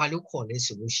လေးကဘာလို့ခေါ်လဲ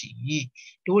ဆိုလို့ရှိရင်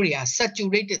တို့တွေက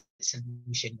saturated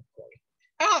solution ကိုခေါ်တယ်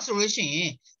အဲ့ဒါဆိုလို့ရှိရ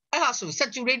င်အဲ့ဒါဆို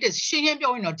saturated ရှင်း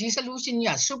ပြောရင်တော့ဒီ solution ကြီး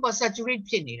က super saturate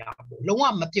ဖြစ်နေတာပေါ့လုံးဝ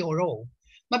မပျော်တော့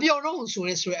ဘူးဆို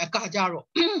ရဲအကာကြတော့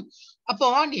အ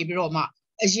ပေါ်ကနေပြီးတော့မှ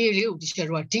အရေလေးကိုဒီချက်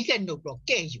တော့ decant လို့ပြော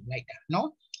ကဲ့ယူလိုက်တာနော်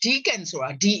decant ဆိုတာ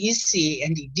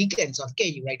DECANT decant ဆိုတာကဲ့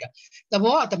ယူလိုက်တာသ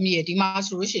ဘောကသမီးရဲ့ဒီမှာ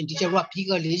ဆိုလို့ရှိရင်ဒီချက်တော့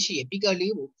beaker လေးရှိရ beaker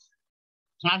လေးကို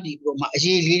ငါဒီပြီးတော့မှအ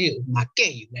ရေလေးတွေကိုမှ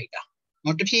ကဲ့ယူလိုက်တာ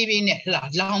နော်တဖြည်းဖြည်းနဲ့ဟလာ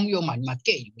လောင်းပြီးတော့မှဒီမှာ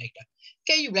ကဲ့ယူလိုက်တာ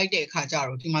ကဲ့ယူလိုက်တဲ့အခါကျ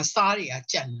တော့ဒီမှာစားတွေက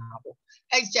ကြံ့လာပေါ့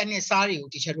အဲ့ကြံ့တဲ့စားတွေကို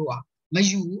ဒီချက်တော့မ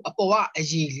ယူအပေါ်ကအ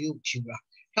ရေလေးကိုယူတာ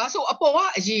ဒါဆိုအပေါ်က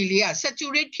အရေလေးက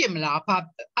saturate ဖြစ်မလား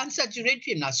unsaturated ဖြ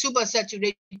စ်မလား super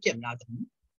saturate ဖြစ်မလားသမီး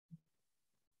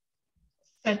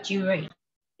saturate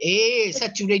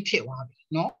saturate ဖြစ်သွားပြီ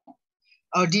နော်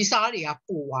ဒီစားတွေက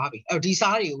ပို့သွားပြီဒီ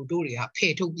စားတွေကိုတို့တွေကဖ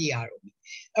ယ်ထုတ်ပြရတော့မယ်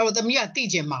အဲ့တော့သမီးကသိ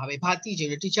ချင်မှာပဲဘာသိချင်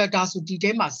လဲ teacher ဒါဆိုဒီ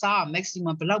ထဲမှာစားက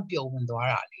maximum ဘယ်လောက်ပျော်ဝင်သွား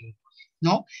တာလဲ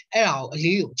နော်အဲ့ဒါကိုအ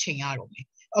လေးကိုချိန်ရတော့မယ်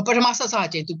ပထမဆက်စ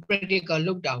ချင်းသူ practical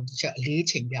လုပ်တာကို teacher အလေး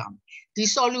ချိန်ပြမယ်ဒီ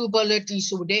solubility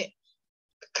ဆိုတဲ့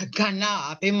ခဏ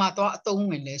ဘယ်မှာတော့အသုံး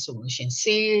ဝင်လဲဆိုလို့ရှင်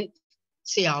ဆေး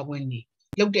ဆရာဝန်တွေ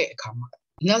လုပ်တဲ့အခါမှာ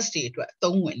nurse တွေအတွက်အ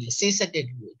သုံးဝင်တယ်ဆေးဆက်တဲ့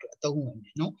လူတွေအတွက်အသုံးဝင်တ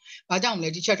ယ်နော်။ဘာကြောင့်လဲ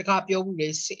teacher တခါပြောဘူးလေ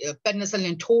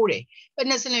penicillin ထိုးတယ်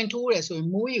penicillin ထိုးတယ်ဆိုရင်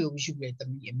မိုးရေကိုယူတယ်သ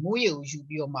မီးရေမိုးရေကိုယူ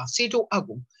ပြီးတော့မှဆေးထိုးအောက်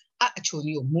ကိုအချုံ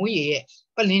ကြီးကိုမိုးရေရဲ့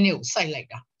ပလင်းတွေကိုစိုက်လိုက်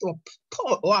တာသူက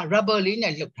rubber လေး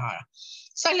နဲ့လှုပ်ထားတာ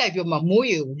စိုက်လိုက်ပြီးတော့မှမိုး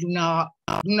ရေကိုလူနာ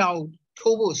ကို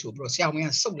ထိုးဖို့ဆိုပြီးတော့ဆရာဝန်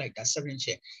ကစုပ်လိုက်တာ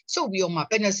syringe စုပ်ပြီးတော့မှ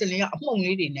penicillin ကအမှုန့်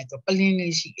လေးတွေနဲ့ပလင်း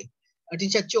လေးရှိတယ်။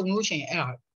 teacher ကြုံလို့ရှိရင်အဲ့ဒါ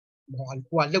ဟို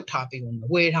ကလှုပ်ထားပေးဦးမယ်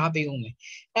ဝယ်ထားပေးဦးမယ်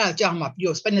အဲ့ဒါကြောင့်မှပြီး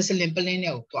တော့ penicillin ပလင်း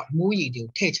နဲ့ကိုသူကမိုးရေတွေ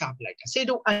ကိုထည့်ချပလိုက်တာဆေး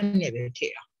တို့အန်းနဲ့ပဲထ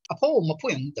ည့်တာအဖိုးကိုမဖွ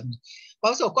င့်ဘူးတမီးဘာ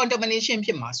လို့ဆို contamination ဖြ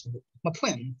စ်မှာဆိုလို့မဖွ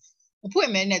င့်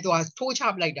မဲနဲ့သူကထိုးချ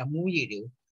ပလိုက်တာမိုးရေတွေ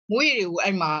ကို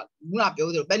အဲ့မှာခုနပြော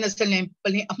သလို penicillin ပ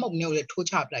လင်းအမှုန့်နဲ့လည်းထိုး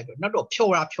ချပလိုက်ပြီးနောက်တော့ဖြော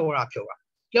တာ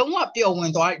လုံးဝပျော်ဝ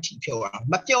င်သွားတဲ့အထိဖြောတာ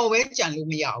မပျော်ပဲကြံလို့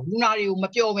မရဘူးလူနာတွေကိုမ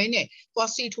ပျော်ပဲနဲ့သွား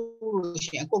ဆေးထိုးလို့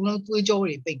ရှိရင်အကုန်လုံးသွေးကြော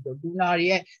တွေပိတ်ပြီးလူနာတွေ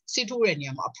ရဲ့ဆေးထိုးတဲ့နေ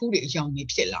ရာမှာအဖူးတွေအယောင်တွေ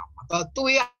ဖြစ်လာမှာ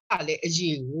သွေးရလည်းအရ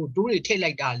ည်ကိုဒိုးတွေထိတ်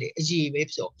လိုက်တာလည်းအရည်ပဲ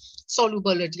ဆို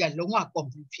solubility ကလုံးဝ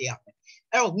complete ဖြစ်ရမယ်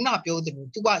အဲ့တော့ခုနပြောသလို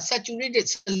तू က saturated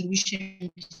solution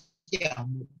ဖြစ်အောင်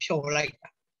ဖြောလိုက်တာ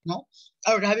နော်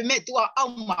အဲ့တော့ဒါပေမဲ့ तू ကအော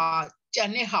က်မှာကြံ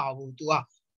တဲ့ဟာကို तू က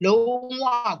လုံးဝ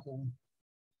ကို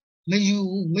မ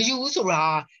ယူဆိုတာ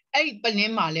အဲ့ဒီပလ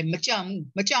င်းမှာလည်းမကြံ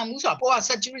ဘူးဆိုတာပေါ်က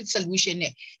saturated solution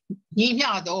နဲ့ညီမျှ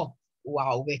တော့ဟိုဟာ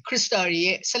ပဲ crystal တွေ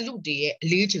ရဲ့ solute တွေရဲ့အ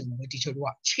လေးချိန်ကိုဒီချို့က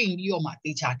ချိန်ပြီးတော့မှ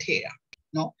တေချာထည့်တာ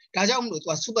နော်ဒါကြောင့်မလို့ तू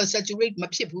က super saturate မ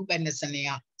ဖြစ်ဘူး penicillin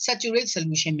က saturate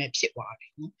solution ပဲဖြစ်သွားတ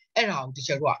ယ်နော်အဲ့ဒါကိုဒီ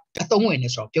ချို့ကအသုံးဝင်နေ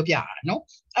ဆိုတော့ပြောပြရတာနော်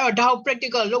အဲ့တော့ဒါကို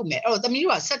practical လုပ်မယ်အဲ့တော့သမီး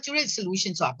တို့က saturate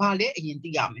solution ဆိုတာဘာလဲအရင်သိ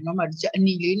ရမယ်နော်ဒီအ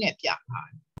နီလေးနဲ့ပြထား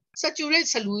တယ် saturate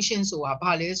solution ဆိုတာ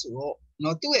ဘာလဲဆိုတော့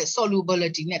နော်သူ့ရဲ့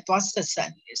solubility နဲ့တွားဆ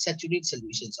က်နေတယ် saturate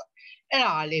solution ဆိုအဲ့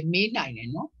ဒါကလည်းမေးနိုင်တယ်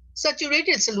နော်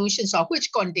saturated solution ဆိုတာ which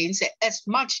contains as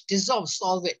much dissolved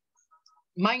solvent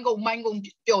မိုင်းကုန်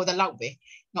ပျော်တဲ့လောက်ပဲ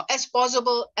နော် as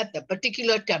possible at the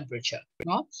particular temperature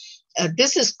နော်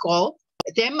this is called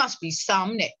there must be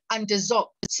some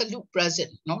undissolved solute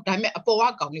present နော်ဒါပေမဲ့အ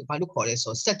ပေါ်ကကောင်လေးဘာလို့ခေါ်လဲ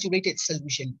ဆို saturated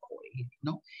solution ခေါ်တယ်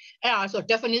နော်အဲ့ဒါဆို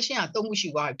definition ကသုံးခုရှိ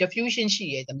သွားတယ် diffusion ရှိ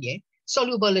ရတမီး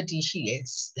solubility ရှိရ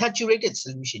saturated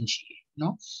solution ရှိရ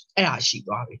နော်အဲ့ဒါရှိ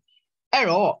သွားပြီအဲ့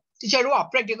တော့ teacher တို့က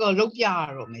practical လုပ်ပြရ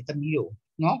တော့မယ်တမီးတို့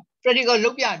နော် practical လု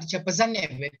ပ်ပြ teacher ပါဇက်နဲ့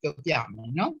ပဲပြောပြမ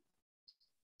ယ်နော်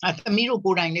တမီးတို့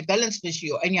ကိုယ်တိုင်လည်း balance မရှိ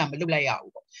ရောအဲ့ညမလုပ်လိုက်ရ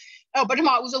ဘူးပေါ့အဲ့တော့ပထမ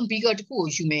ဦးဆုံး beaker တစ်ခုကို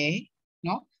ယူမယ်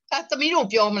နော်တမီးတို့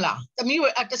ပြောမလားတမီး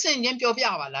တို့တဆင့်ချင်းပြောပြ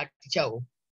ပါလား teacher ကို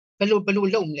ဘယ်လို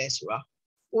လုပ်မလဲဆိုတာ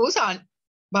ဥစား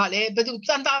ဗာလဲဘယ်သူ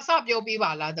စံတာစပြောပြ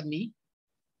ပါလားတမီး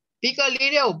beaker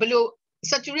လေးတွေကိုဘယ်လို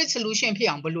saturate solution ဖြစ်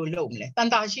အောင်ဘယ်လိုလုပ်မလဲတန်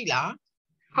တာရှိလား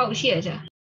ဟုတ်ရှိရကြ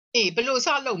အေးဘယ်လိုစ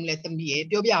လုပ်မလဲတမီးရေ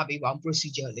ပြောပြပေးပါအောင်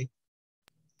procedure လေး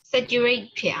saturate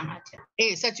ဖြစ်အောင်ကြ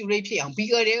အေး saturate ဖြစ်အောင်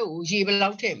beaker တွေကိုရေဘယ်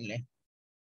လောက်ထည့်မလဲ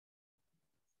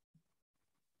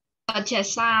အချက်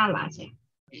စားလာကြ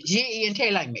ရေအရင်ထ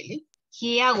ည့်လိုက်မယ်လေ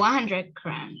ရေက100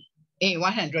 gram အေး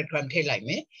100 gram ထည့်လိုက်မ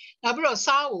ယ်နောက်ပြီးတော့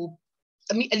စားကို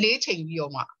တမီးအလေးချိန်ပြီး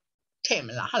တော့မှထည့်မ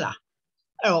လားဟုတ်လား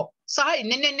အဲ့တော့စား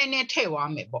နည်းနည်းထည့်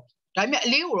သွားမယ်ပေါ့ဒါပေမဲ့အ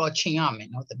လေးကိုတော့ချိန်ရမယ်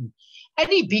နော်တမီးအဲ့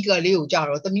ဒီ beaker လေးကိုကြ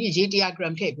တော့တမီးရေ100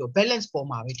 gram ထည့်ပြီးတော့ balance ပေါ်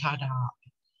မှာပဲထား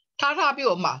ပြီး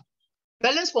တော့မှ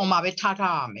balance ပေါ်မှာပဲထားရ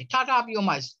မယ်ထားပြီးတော့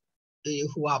မှ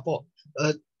ဟိုဟာပေါ့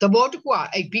သဘောတခုက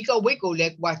အဲ့ beaker weight ကိုလ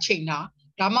ည်းကွာချိန်တာ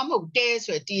ဒါမှမဟုတ်တဲ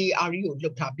ဆို TARE ကို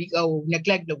လှုပ်ထား beaker ကို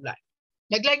neglect လုပ်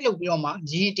ပြီးတော့မှ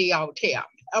ရေ100ကိုထည့်ရ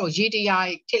မယ်အဲ့တော့ရေ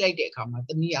100ထည့်လိုက်တဲ့အခါမှာ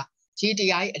တမီးကရေ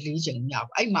100ရဲ့အလေးချိန်ရ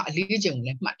ပါအဲ့မှာအလေးချိန်ကိုလ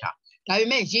ည်းမှတ်ထားဒါပေ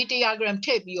မဲ့ရေ100 gram ထ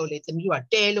ည့်ပြီးတော့လေတမီးက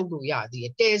တဲလုပ်လို့ရသေးတ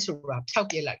ယ်တဲဆိုတာဖြောက်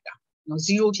ပြက်လိုက်တာနော်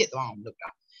0ဖြစ်သွားအောင်လုပ်တာ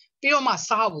ပြီးတော့မှ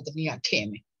စားဖို့တမီးကထည့်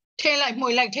မယ်ထည့်လိုက်မှွေ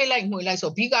လိုက်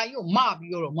ဆိုဘီကာကြီးကိုမ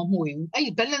ပြီးတော့မမှွေဘူးအဲ့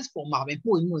ဒီ balance ပေါ်မှာပဲ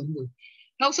မှွေ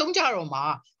နောက်ဆုံးကြတော့မှ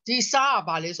ဒီစားက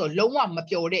ဘာလဲဆိုလုံးဝမ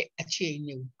ပျော်တဲ့အခြေအ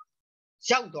နေကို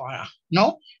ရောက်သွားတာ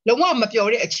နော်လုံးဝမပျော်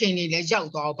တဲ့အခြေအနေလည်းရောက်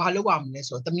သွားဘာလုပ်ရမလဲ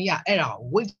ဆိုတော့တမီးကအဲ့ဒါကို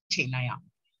weight ချိန်လိုက်ရအောင်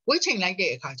weight ချိန်လိုက်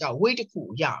တဲ့အခါကျတော့ weight တစ်ခု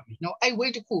ရမယ်နော်အဲ့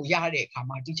weight တစ်ခုရတဲ့အခါ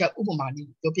မှာဒီချက်ဥပမာလေး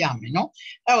ပြောပြမယ်နော်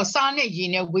အဲ့တော့စားနဲ့ရေ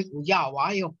နဲ့ weight ကိုရ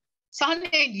သွားရောစား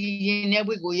နဲ့ရေနဲ့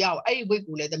weight ကိုရအောင်အဲ့ဒီ weight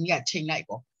ကိုလည်းတမီးကချိန်လိုက်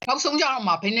ပေါ့နောက်ဆုံးကြတော့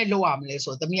မှဘယ်နဲ့လုပ်ရမလဲ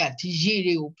ဆိုတော့တမီးကဒီရေ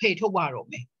တွေကိုဖယ်ထုတ်ရတော့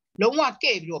မယ်လုံးဝ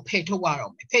ကဲ့ပြီးတော့ဖယ်ထုတ်ရ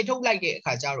တော့မယ်ဖယ်ထုတ်လိုက်တဲ့အ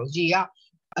ခါကျတော့ရေက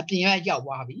အပြင်ကရောက်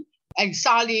သွားပြီအဲ့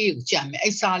စားလေးကိုကြံမယ်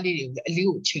အဲ့စားလေးတွေကိုလည်းအလေး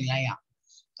ကိုချိန်လိုက်ရ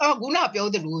Guna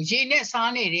build the Lu, Jane,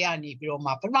 Sane, Reani,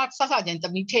 Broma, but not Sasajan, the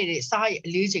Mite, Sai,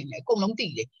 alleging a Colum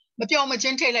Tigre. But your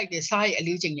magenta like the Sai,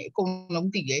 alleging a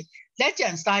Colum Tigre,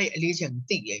 Legend Sai, alleging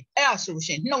Tigre. Air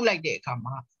solution, no like they come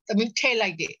up. The Mite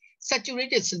like the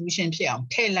saturated solution,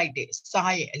 tail like this,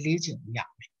 Sai, alleging Yam.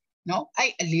 No,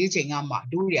 I alleging Amma,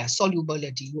 Doria,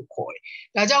 solubility, you call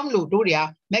it. Lajang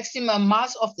Doria, maximum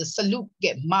mass of the solute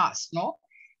get mass, no?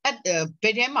 At the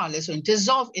bedema lesson,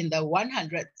 dissolve in the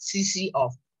 100 cc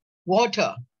of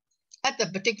water at the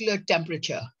particular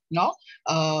temperature, no?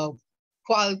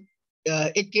 While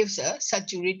it gives a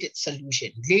saturated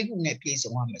solution.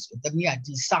 The mere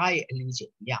desire illusion,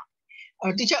 yeah.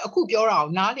 Teacher, a cook your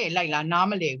out, Nale, Laila,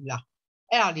 Namale,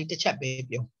 Early to chat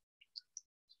baby.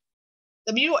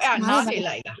 The Miro air Nale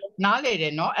Laila,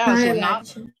 Nale, no,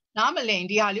 else Namale,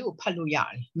 Dialu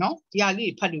Paluyari, no?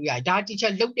 Diali Paluya, that teacher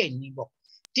looked in Nibo.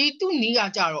 Titu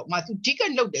Nia Jaro, Matu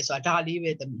chicken look this or Dali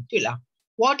with the Mutilla.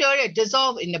 Water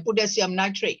dissolve in the potassium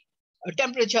nitrate, a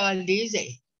temperature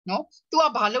lazy, no? To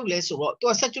a balo less to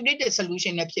a saturated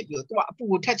solution of Sibu, to a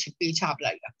poor touch page up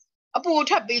like a poor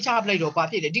tap page up like a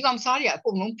party, the Digam Saria,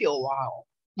 Pio wow.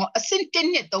 No, a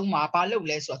centennial doma, balo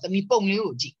less or the Nipong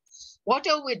Luji.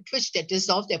 Water with which that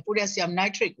dissolve the potassium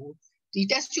nitrate, the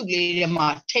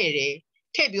testularium terre,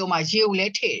 Tabioma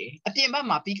geolatere, a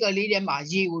Piemama, Pica Lidium,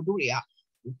 Geoduria.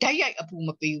 Dayai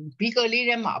apuma bigger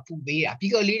leader ma pubea,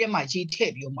 bigger leader ma G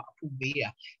tabio ma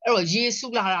pubea. Ero G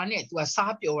sularane to a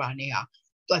sapio ranea,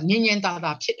 to a Ninian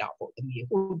dada pit out of the me,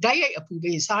 who Dayai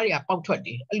apube saria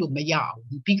potty, a lumaya,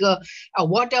 bigger a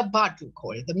water bath to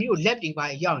call it, the mule left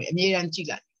by young American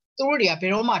Giga. Thoria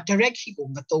peroma direct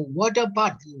higo, but the water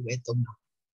bath with them.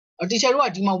 A teacher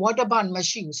what my water bath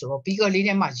machines or bigger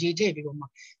leader ma G tabio,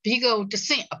 bigger to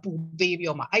sing a poo baby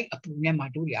or my eye apune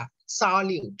maduria,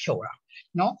 sali pura.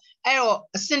 No, a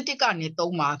syntica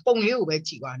nitoma, Ponglio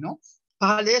Vetiva, no?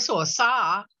 Palace or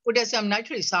Sa, potassium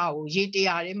nitrate sa,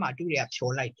 JTR Maduria,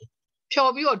 pure like it.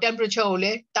 Pure bio temperature,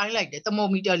 time like the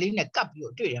thermometer in a cup,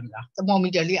 you do them, the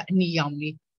thermometer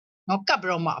neon, no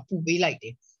cabroma, pooby like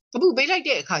it. The pooby like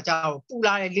it, Kaja,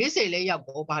 Pula, Lise lay up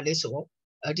over Palace or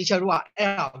a teacher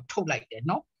told like that,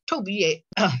 no? Toby,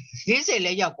 Lise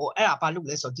lay up or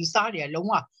Arapalulis or Disaria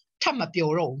Loma.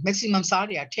 Bureau, maximum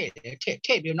Saria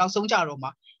tape, you know,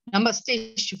 Sonjaroma. Number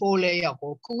stage 4 layer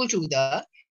go cool to the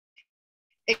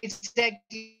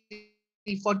exactly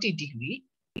 40 degree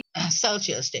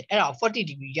Celsius, around 40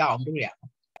 degree yam.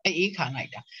 A can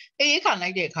like that. A can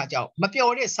like that, Kaja,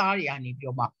 Mapiore Saria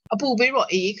Nibroma, a Pubero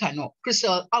A cano,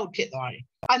 crystal outfit or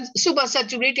and super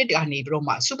saturated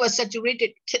Anibroma, super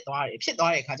saturated pit or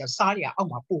Kaja Saria, on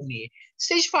my pony.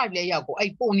 Stage 5 layer go,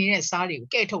 I pony and Sari,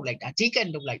 get like that,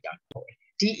 deacon look like that.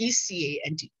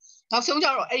 DECANT. Now, so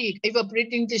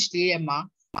evaporating this dilemma,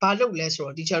 Palo less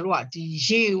or teacher what the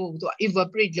you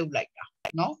evaporate look like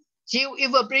that. No, you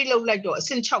evaporate look like that,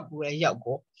 send chop where you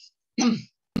go.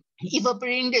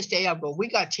 Evaporating this day ago, we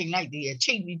got chain like the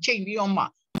chain beyond ma,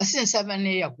 a sin 7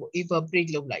 layer go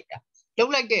evaporate look like that.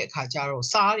 Look like that, Kajaro,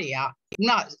 Saria,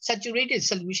 not saturated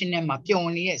solution in my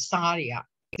pioneer Saria.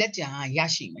 Let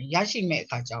Yashime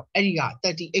Kajao, Eria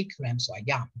 38 grams or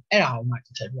yam. Era how much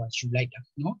what you like that,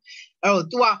 no? Oh,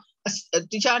 to a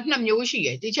teacher Nam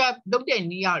Yoshi, teacher looked in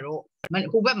Niaro,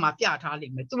 who went my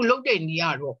piataling, to look in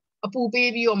Niaro, a poo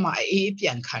baby on my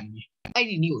apian can. I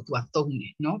knew to a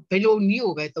tone, no? Below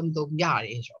knew where Tom Yar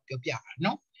is of your piano,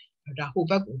 no? But I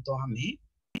hope I could do me.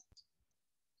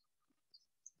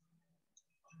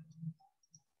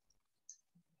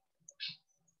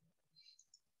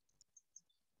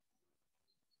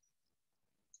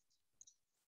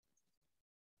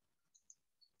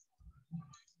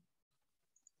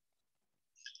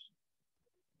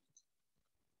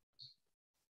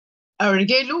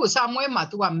 Regalo somewhere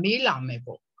Matua Mila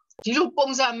Mebo. You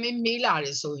Ponza Mila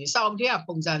so you saw there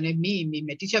Ponza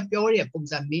me, teacher Pioria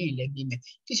Ponza me,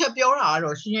 teacher Piora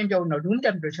or she don't know room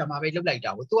temperature, my way look like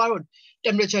that. To our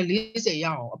temperature, Lisa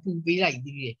Young, a poo be like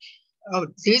the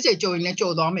Lisa join a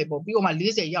Joe Domebo, be my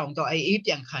Lisa Young, to a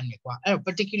Apian Canequa, a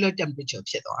particular temperature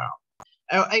set around.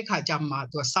 I can't jump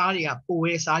to a Saria,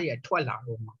 Poe Saria, 12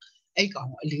 Roma. I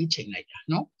can't leaching like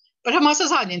that, no? But a mass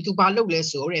into Balo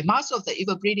or a mass of the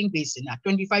evaporating basin at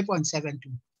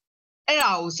 25.72.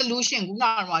 Our solution,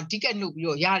 Gunarma, Dick look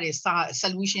your Yare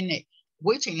solution,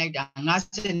 waiting like that. Now,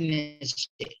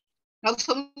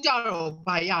 some jar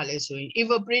by Yale, so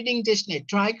evaporating dish net,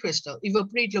 dry crystal,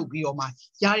 evaporate look your mind,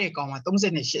 Yare Goma,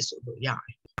 Tomsen Shis,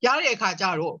 Yare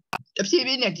Kajaro, the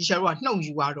PV net is no,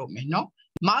 you are no.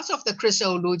 Mass of the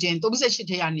crystal, Logan,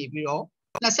 Tomseshitani Bureau.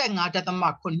 Nasanga at the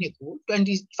mark on Niku,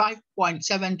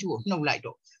 25.72 no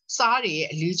lido. Sorry,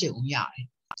 Legion Yari.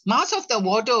 mass of the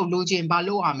water လိုချင်ဘာ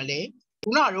လို့ရမလဲခု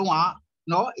နကတော့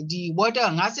နော်ဒီ water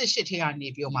 58ထဲကနေ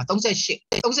ပြီးတော့မှ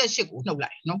38ကိုနှုတ်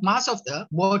လိုက်နော် mass of the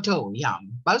water ကိုရအောင်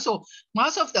ဘာလို့ဆို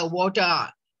mass of the water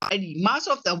အဲ့ဒီ mass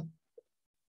of the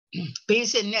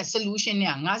basin နဲ့ solution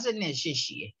နဲ့58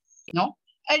ရှိရယ်နော်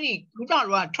အဲ့ဒီခုနက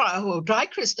တော့ dry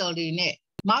crystal တွေနဲ့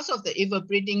mass of the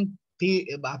evaporating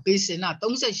basin က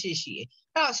38ရှိရယ်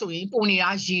အဲ့ဒါဆိုရင်ပုံနေတာ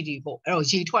ရေတွေပေါ့အဲ့တော့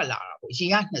ရေထွက်လာတာပေါ့ရေ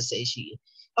က20ရှိရယ်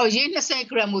အော်ရေ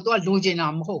20 gram ကိုတော့လိုချင်တာ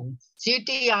မဟုတ်ဘူးရေ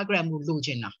100 gram ကိုလိုချ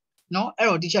င်တာနော်အဲ့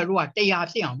တော့ teacher တို့က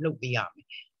100ဖြစ်အောင်လုပ်ပေးရမယ်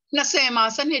20မှာ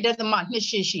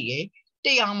12.28ရှိရယ်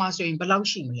100မှာဆိုရင်ဘယ်လောက်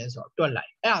ရှိမလဲဆိုတော့တွက်လို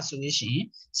က်အဲ့ဒါဆိုလို့ရှိရင်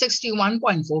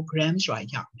 61.4 grams ဆိုတာ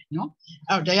ရမယ်နော်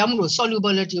အဲ့တော့ဒါကြောင့်မလို့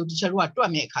solubility ကို teacher တို့ကတွ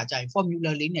က်မဲ့အခါကျရင်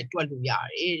formula လေးနဲ့တွက်လို့ရ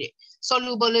တယ်တဲ့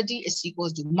solubility is equal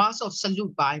to mass of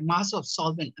solute by mass of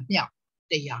solvent အမြောက်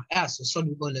100အဲ့ဒါဆို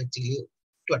solubility လေးကို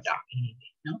တွက်တာ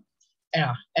နော်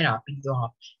အဲ့ဒါပြီးတော့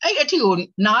အဲ့အထီကို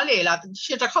နားလေလားရှ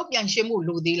င်းတစ်ခေါက်ပြန်ရှင်းဖို့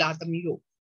လိုသေးလားသမီးတို့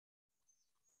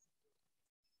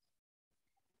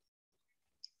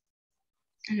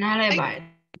နားလဲပါ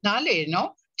နားလေနော်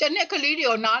ကျန်တဲ့ကလေးတွေ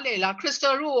ရောနားလေလားခရစ်စတ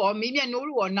ယ်တို့ရောမီးမြတ်နိုး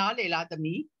တို့ရောနားလေလားသ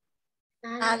မီး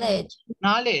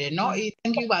နားလေတယ်နော်အေး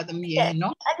thank you ပါသမီးရဲ့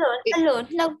နော်အဲ့လို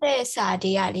နှုတ်တဲ့စာ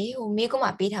တွေကလေဟိုမိကုံ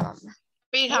မှာပေးထားမှာမလား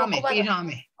ပေးထားမ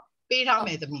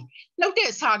ယ်သမီးနှုတ်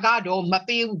တဲ့စာကတော့မ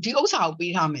ပေးဘူးဒီဥစ္စာကို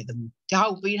ပေးထားမယ်သမီးဒါ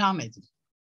ကိုပေးထားမယ်သမီး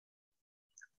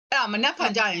အဲ့ဒါမနှက်ဖ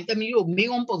န်ကြရင်သမီးတို့မိ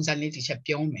ကုံပုံစံလေးတစ်ချက်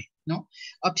ပြောမယ်နော်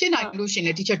ဖြစ်နိုင်လို့ရှင်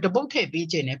လေတစ်ချက်တပုတ်ထည့်ပေး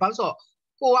ခြင်းနဲ့ဘာလို့ဆို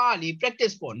ကိုကလေ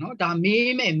practice ပေါ့နော်ဒါ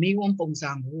မေးမဲ့မိကုံပုံ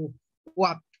စံကို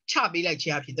ဟိုကချပေးလိုက်ခြ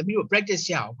င်းအဖြစ်သမီးတို့ practice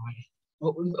ရအောင်ပါတယ်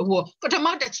ဟိုပထမ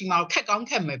တစ်ချိန်မှာခက်ကောင်း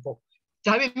ခက်မယ်ပေါ့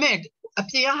ဒါပေမဲ့အ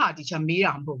ပြင်ကဟာဒီချာမေး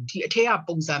တာမဟုတ်ဘူးဒီအထက်က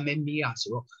ပုံစံပဲမေးတာ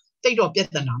ဆိုတော့တိတ်တော့ပြ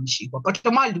ဿနာမရှိဘူးပထ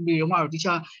မလူတွေတော့ဒီ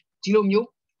ချာဒီလိုမျိုး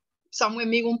စာမွေး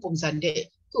မေးခွန်းပုံစံတဲ့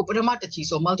သူပထမတစ်ချိန်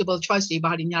ဆို multiple choice တွေ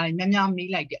ဘာတွေများများ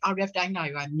မေးလိုက်တယ် RF တိုင်းတာ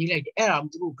ရွာမေးလိုက်တယ်အဲ့ဒါ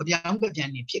သူတို့ကြပြောင်းကြပြန်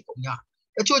နေဖြစ်ကုန်ကြ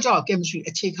တချို့ကြောက် chemistry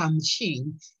အခြေခံမရှိ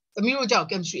ဘူးသမီးတို့ကြောက်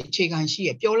chemistry အခြေခံရှိရ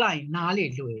ပြောလိုက်ရင်နားလေ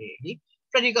လွယ်တယ်လေ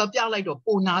practical ပြလိုက်တော့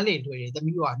ပုံနားလေလွယ်တယ်သ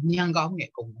မီးတို့ကဉာဏ်ကောင်းတယ်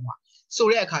အကုန်လုံးကဆို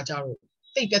တဲ့အခါကျတော့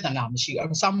တိတ်ပြဿနာမရှိဘူးအဲ့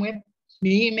တော့စာမွေး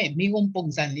မေးမဲ့မိကုံပုံ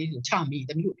စံလေးကိုချမိ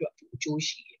သမီးတို့အတွက်အကျိုး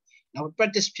ရှိတယ်နော်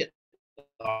practice ဖြစ်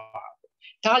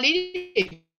ဒါလေး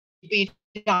ပေး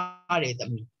ထားတယ်သ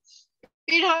မီး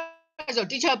ပေးထားဆို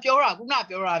teacher ပြောတာခုန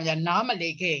ပြောတာများနားမလ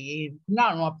ည်ခဲ့ရင်ခုန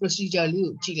ကတော့ procedure လေး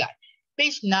ကိုကြည့်လိုက်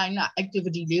page 9 က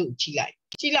activity လေးကိုကြည့်လိုက်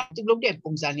သူလုပ်တဲ့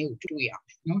ပုံစံလေးကိုတွေ့ရမ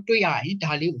ယ်နော်တွေ့ရရင်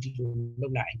ဒါလေးကိုဒီလိုလု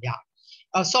ပ်လိုက်ရ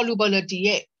အောင်solubility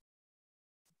ရဲ့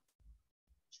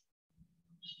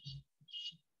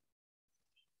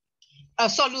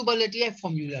solubility ရဲ့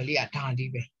formula လေးကဒါ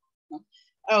လေးပဲနော်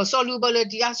အဲ့တော့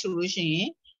solubility ကဆိုလို့ရှိရင်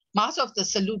mass of the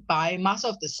solute by mass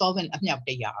of the solvent အမြောက်100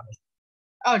ပဲ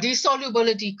အဲ့ဒီ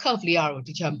solubility curve လေးကတော့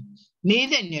ဒီချက်မေး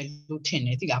တဲ့နယ်လို့ထင်တ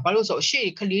ယ်သိလားဘာလို့ဆိုအရှိ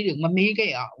ကလေးတွေမမေး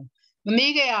ခဲ့ရအောင်မ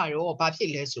မေးခဲ့ရတော့ဘာဖြစ်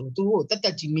လဲဆိုသူတို့တ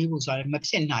က်ကြီးမေးဖို့ဆိုတာမ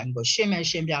ဖြစ်နိုင်ဘူးရှင်း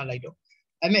ပြလိုက်တော့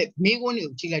အဲ့မဲ့မေးခွန်းတွေ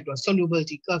ကိုကြည့်လိုက်တော့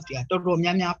solubility curve တွေကတော်တော်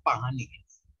များများပါနေတယ်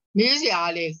မေးစရာ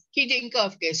လေ heating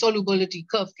curve က solubility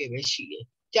curve ကပဲရှိတယ်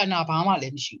ကျန်တာဘာမှလ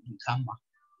ည်းမရှိဘူးခန်းမှာ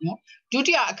နော်ဒု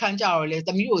တိယအခန်းကျတော့လေသ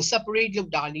မီးတို့ separate လု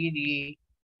ပ်တာလေးတွေ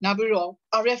နောက်ပြီးတော့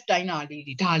RF တိုင်းတာလေး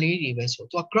တွေဒါလေးတွေပဲဆို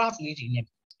သူက graph လေးတွေနဲ့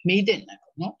မေးတဲ့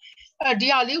နော်ဒီ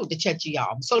ဟာလေးကိုတစ်ချက်ကြည့်ရအော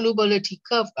င် solubility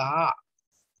curve က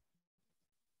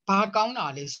ဘာကောင်းတာ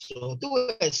လဲဆိုသူ့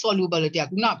ရဲ့ solubility က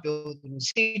ခုနပြောသူ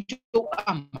C2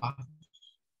 အမှာ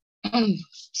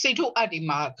C2 အဒီ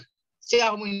မှာဆရာ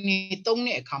ဝန်တွေသုံး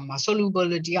တဲ့အခါမှာ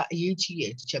solubility ကအရေးကြီးတ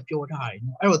ယ်တစ်ချက်ပြောထားတယ်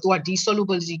နော်အဲ့တော့ तू ကဒီ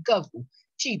solubility curve ကို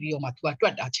ကြည့်ပြီးတော့မှ तू ကတွ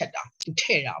က်တာချက်တာ तू ထ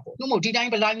ည့်တာပေါ့နှုတ်မို့ဒီတို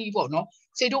င်းဗလိုင်းကြီးပေါ့နော်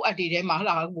စေတို့အတ္တိထဲမှာဟ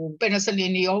လာဟို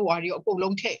penicillin တွေရောဟွာတွေအကုန်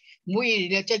လုံးထည့်မွေးတွေ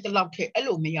လည်းကြိတ်တလောက်ထည့်အဲ့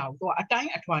လိုမရဘူး तू ကအတို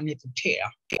င်းအထွာနဲ့ तू ထည့်တာ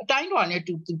အတိုင်းထွာနဲ့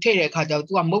तू ထည့်တဲ့အခါကျတော့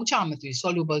तू ကမုတ်ချမသွေ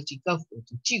solubility curve ကို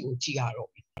तू ကြည့်ရတော့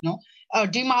မယ်နော်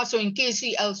ဒီမှာဆိုရင်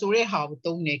KCl ဆိုတဲ့ဟာကို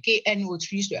သုံးတယ် KNO3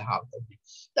 ဆိုတဲ့ဟာကိုသုံးတယ်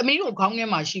သမီးတို့ခေါင်းထဲ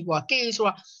မှာရှိကွာ K ဆို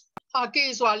တာK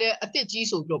ဆိုတာလည်းအတစ်ကြီး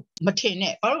ဆိုပြီးတော့မထင်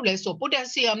နဲ့ဘာလို့လဲဆို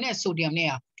potassium နဲ့ sodium နဲ့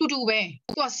တူတူပဲ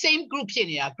သူက same group ဖြစ်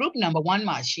နေတာ group number 1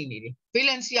မှာရှိနေတယ်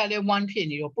valence ကလည်း1ဖြစ်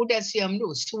နေတော့ potassium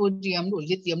တို့ sodium တို့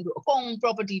lithium တို့အကုန်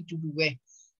property တူတူပဲ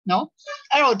နော်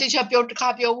အဲ့တော့တခြားတစ်ခါ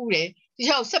ပြောဘူးတယ်တ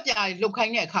ခြားဆက်ပြားလောက်ခို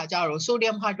င်းတဲ့အခါကျတော့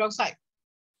sodium hydroxide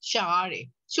ရှာရတယ်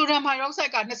sodium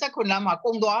hydroxide က29လမ်းမှာ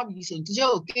ကုန်သွားပြီဆိုရင်တ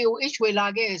ခြား KOH ဝေလာ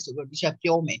ခဲ့ဆိုတော့တခြား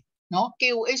ပြောမယ်နော်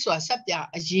KOH ဆိုတာဆက်ပြ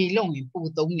အရေလုံးရင်ပို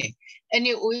သုံးတယ်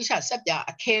NaOH ကဆက်ပြ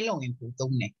အခဲလုံးရင်ပို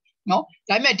သုံးတယ်နော်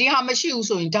ဒါပေမဲ့ဒီဟာမရှိဘူး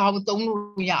ဆိုရင်ဒါကိုသုံး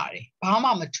လို့ရတယ်ဘာမှ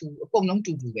မထူအကုန်လုံး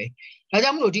တူတူပဲဒါ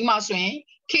ကြောင့်မလို့ဒီမှာဆိုရင်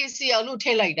KCl လို့ထ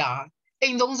ည့်လိုက်တာအိ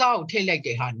မ်သုံးစားကိုထည့်လိုက်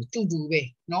တဲ့ဟာတူတူပဲ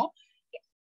နော်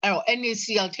အဲ့တော့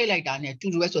NaCl ထည့်လိုက်တာ ਨੇ တူ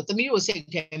တူပဲဆိုသမီးတို့စိတ်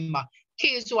ထဲမှာ K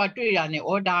ဆိုတာတွေ့တာ ਨੇ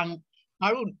ဩဒါ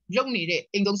I don't need it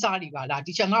in those Saliba,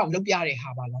 teacher now look at it,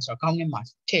 have a so counting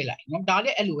mass tail line. No,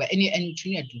 darling, any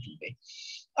tree to do it.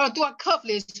 To a curve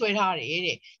list sweetheart,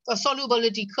 the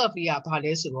solubility curve, yeah,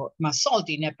 palace, my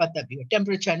salty net, but the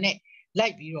temperature net,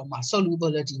 like your my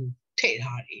solubility tail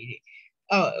hard,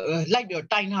 like your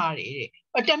time hard, a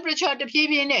temperature the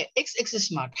PV x is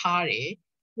smart hard,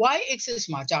 y x is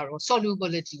smart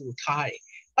solubility hard.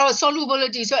 Our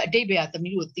solubility so a day at the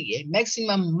middle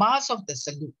maximum mass of the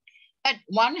solute at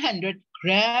 100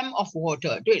 gram of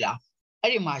water.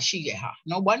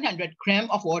 No 100 gram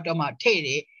of water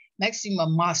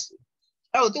maximum mass.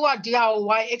 Oh, to what DIY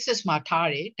y axis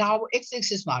matari, Dow x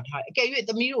axis matari. Okay, you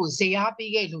the middle Zaya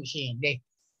big illusion.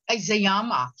 A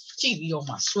Zayama,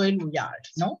 Chibioma, Swelu yard.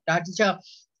 No, that is a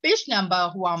page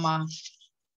number Huama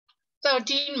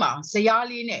 13 ma,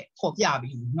 Zayaline,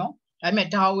 Hopiabi, no. I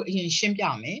met how in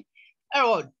Shimpiame.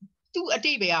 Oh, to a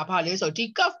TBA palace or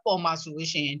T curve forma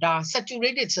solution, the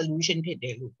saturated solution pit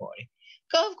de Lupori.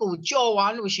 Curve go jaw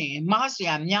one solution,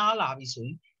 Marcia Nyala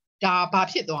Bisu. Da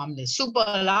papit the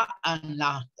super la and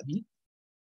la.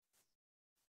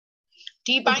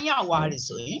 T banya what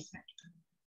is it?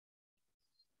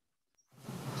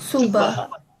 Super.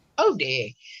 Oh,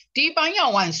 day. T banya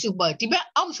one super. T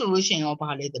out solution of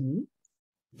paladin.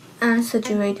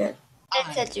 Unsaturated.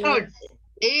 Unsaturated.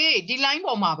 The line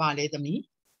for my paladin.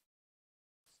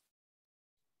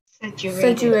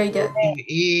 Saturated.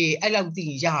 I love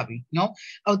the Yabi, no?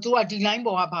 I'll do a line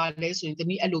for a lesson to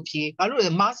me a look here. I know the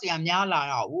mass and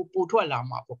Yala who put to a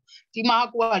lama. The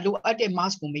Marqua look at the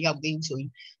mask for me of the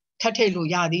insulin. Tatelo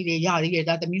Yadi,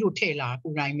 that the middle tailor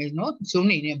who I may not so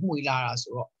name who Lara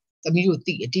so. The middle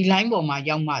the line for my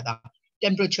young mother.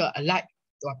 Temperature alike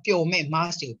to a pure man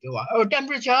master pure. Oh,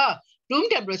 temperature, room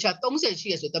temperature, don't say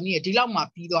she is with the mere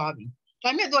Dilama Pido.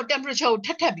 Time at the temperature,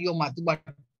 tatabio matu.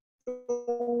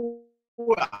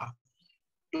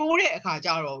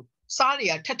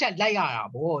 Salia Tata Laya,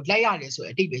 or Laya is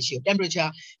a Davis,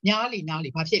 temperature, Nali,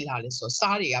 Papilla, so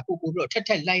Salia, Pupu,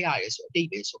 Tata Laya is a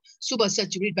Davis, super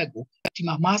saturated bagu,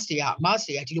 Tima Mastia,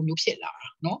 Tilumupilla,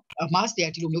 no, a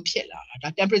Mastia Tilumupilla,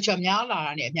 that temperature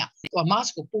Nyala and or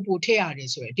Masco Pupu Tea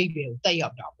is a Davis, they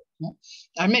are double. No,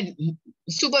 I mean,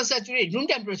 super saturated room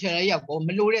temperature,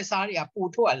 Meloria Salia,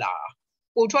 Putuala,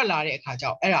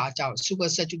 era, super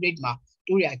saturated ma.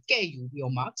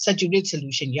 Saturated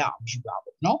solution,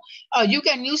 no. You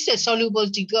can use the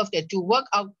solubility curve to work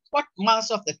out what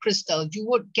mass of the crystal you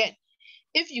would get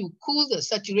if you cool the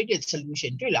saturated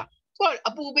solution. Well,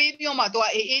 abu baby ma to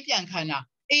a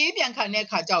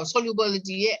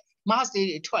solubility mass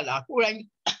de twala.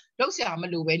 Those are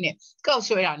maluene, go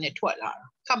so net twala.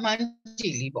 Come on,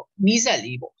 libo, misa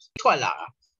libo,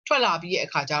 twala be a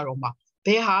kajaroma.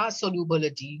 They have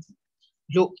solubility.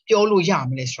 Look, Yolo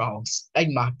Yamless Rouse, like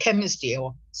my chemistry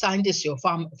or scientist or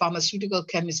pharmaceutical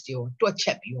chemistry or to a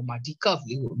chap you my decurve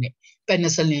you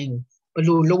penicillin,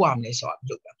 below low armless or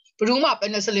look. Bruma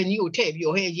penicillin you tape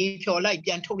your hair, your light,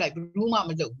 and told like Bruma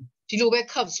Mado, Tilobe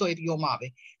cup so if your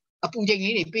mabe. A pudding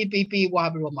in a PPP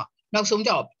wabroma. Now some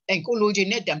job and cool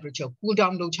net temperature, cool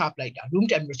down low chap like that. Room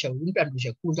temperature,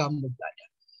 cool down look like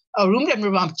that. A room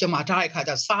temperature, Matai had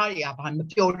a sari upon the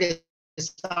pure.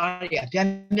 Saria,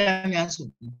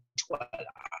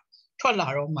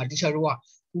 Twala, my Disharua,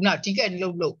 not ticket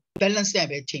low, balance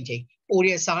them changing.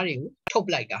 Oria Sari, top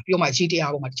like that. You're my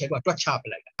GTR, my Chedwa, sharp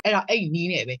like that. And I ain't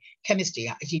mean chemistry,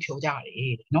 I keep your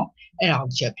daddy, no? And I'll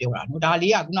check your no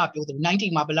Dalia, not build the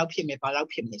 90 marble up him, if I love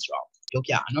him this round.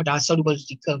 Yokia, no, that's soluble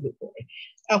curve.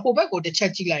 I hope I go to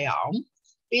Chachila,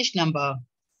 page number.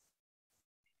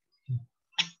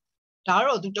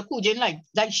 Taro to the Kujin like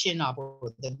shin up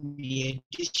the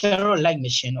teacher like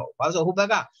machine or was a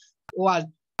Hubaga or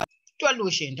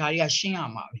 12 shin, Taria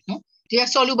Shinama. Their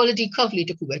solubility curvely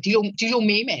to Kuba, Tilo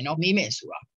Meme or Meme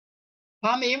Sura.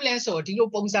 Pamemless or Tilo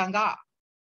Pomsanga.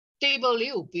 Table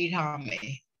you beat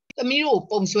me. The Miro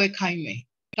Pomswe Kaime.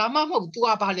 Tama to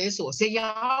a palace or say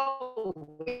ya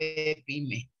be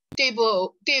me.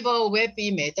 Table where be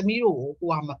me, the Miro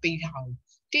who am a beat house.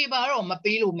 Table or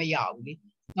Mapilo Mayawi.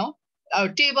 No?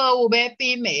 Table where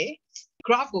be me,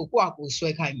 graph will walk with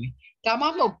Swakaime.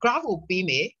 Tamamo graph will be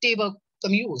me, table the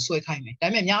mule Swakaime.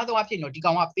 Damiano Apino,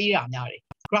 Digama Pira Nari,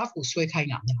 graph will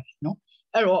Swakaina, no?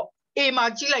 Error, a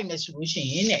marginal solution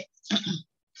in it.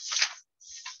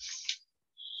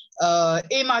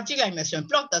 A marginal mission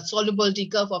plot the solubility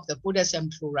curve of the potassium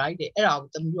fluoride, error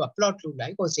with the plot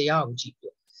fluoride or say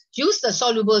use the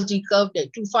solubility curve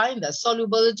to find the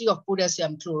solubility of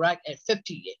potassium chloride at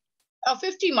 50.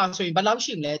 50 marks are but I'll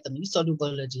let them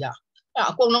solubility.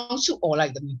 I will to all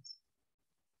like them.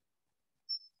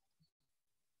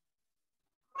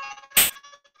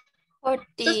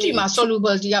 50 မှာ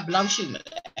solubility ကဘယ်လောက်ရှိမ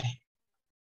လဲ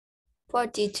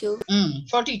 42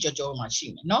 40 ကျော်မှာရှိ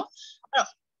မယ်เนาะ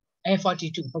အဲ့တော့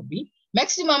42ဟုတ်ပြီ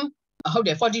maximum ဟုတ်တ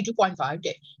ယ် 42.5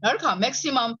 တဲ့နောက်တစ်ခါ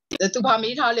maximum သူဘာ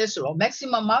မေးထားလဲဆိုတော့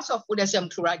maximum mass of potassium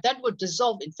chloride that would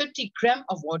dissolve in 50 grams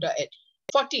of water at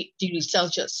 40 degrees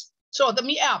Celsius ဆိုတော့သ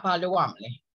မီးအဲ့ဘာလုပ်ရမ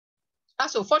လဲအဲ့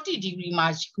ဆို40 degree မှာ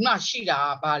ခုနရှိတာ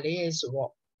ဘာလဲဆို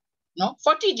တော့เนาะ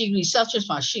40 degree Celsius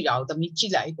မှာရှိတာကိုသမီးကြ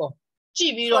ည့်လိုက်ပေါ့ကြ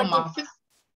ည့်ပြီးတော့မှ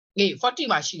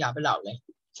40မှာရှိတာဘယ်လောက်လဲ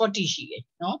40ရှိတယ်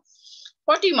เนาะ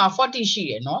40မှာ40ရှိ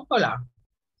တယ်เนาะဟုတ်လား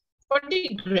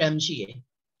40 gram ရှိတယ်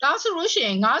ဒါဆိုလို့ရှိရ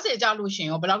င်50ကျလို့ရှိရင်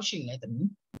ရောဘယ်လောက်ရှိလဲသမီး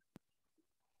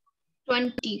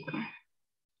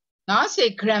20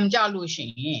 50 gram ကျလို့ရှိ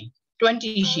ရင်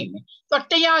20ရှိမယ်ဆို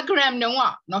တော့100 gram နှုန်းက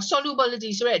เนาะ solubility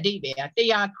ဆိုတဲ့အဓိပ္ပာယ်က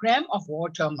100 gram of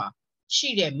water မှာရှိ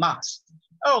တဲ့ mass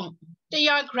အဲ့တော့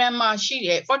100 gram မှာရှိ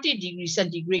တဲ့40 degree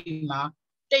centigrade မှာ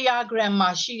100 gram မှာ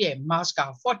ရှိတဲ့ mass က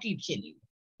40ဖြစ်နေတယ်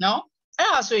เนาะအဲ့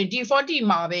ဒါဆိုရင်ဒီ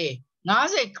40မှာပဲ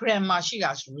50 gram မှာရှိ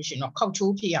တာဆိုလို့ရှိရင်တော့ခောက်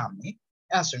ချိုးဖြစ်ရမယ်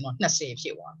အဲ့ဒါဆိုရင်တော့20ဖြ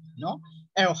စ်သွားမယ်เนาะ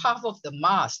အဲ့တော့ half of the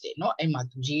mass တဲ့เนาะအဲ့မှာ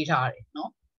သူရေးထားတယ်เนาะ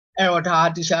အဲ့တော့ဒါ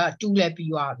ဒီစား2လဲ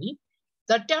ပြီးသွားပြီ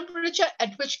The temperature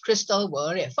at which crystal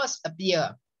will first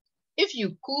appear if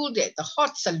you cooled the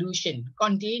hot solution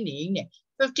containing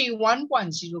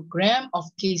 51.0 gram of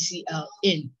KCl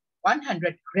in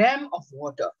 100 gram of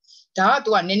water. ဒါကသူ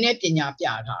ကနည်းနည်းပညာပြ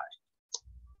ထားတယ်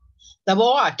။ The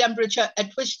temperature at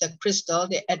which the crystal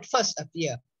at first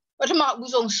appear. ပထမ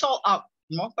ဦးဆုံး salt out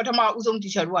နော်ပထမဦးဆုံး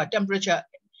teacher တို့က temperature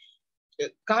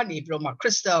ကနေပြီးတော့မှ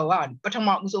crystal ကပထမ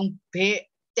ဦးဆုံးဘယ်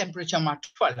temperature မှာ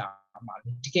ထွက်လာမှာလဲ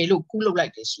တကယ်လို့ကူးလုပ်လို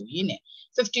က်တယ်ဆိုရင်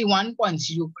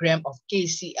 51.0 gram of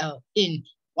KCl in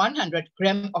 100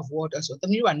 gram of water ဆိုသ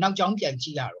မီးတို့ကနောက်ကြောင်းပြန်ကြ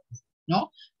ည့်ရတော့နော်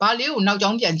ဘာလေးကိုနောက်ကြော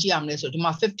င်းပြန်ကြည့်ရမလဲဆိုဒီ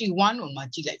မှာ51ကိုမှ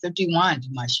ကြည့်လိုက်51ကဒီ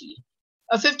မှာရှိတယ်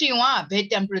51ကဘယ်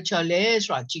temperature လဲ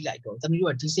ဆိုတာကြည့်လိုက်တော့သမီး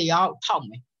တို့ကဒီစရာကိုထောက်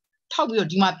မယ်ထောက်ပြီးတော့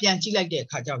ဒီမှာပြန်ကြည့်လိုက်တဲ့အ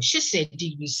ခါကျတော့80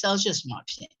 degree Celsius မှာ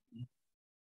ဖြစ်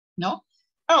နော်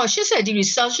အဲ့တော့80 degree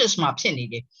Celsius မှာဖြစ်နေ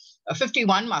တယ်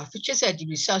51မှာ80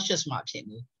 degree Celsius မှာဖြစ်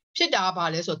နေဖြစ်တာဘာ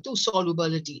လဲဆိုတော့သူ့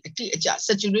solubility အတိအကျ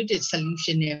saturated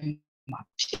solution နဲ့မှာ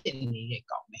ဖြစ်နေတဲ့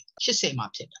ကောင်းမယ်80မှာ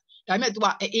ဖြစ်တာဒါပေမဲ့ तू က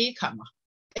အေးခံမှာ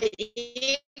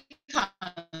အေးခံ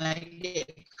လိုက်တဲ့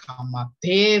အခါမှာဘ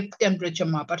ယ် temperature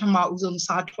မှာပထမဦးဆုံး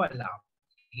စားထွက်လာ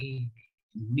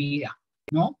မေးတာ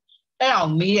နော်အဲ့အော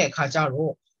င်မေးတဲ့အခါကျ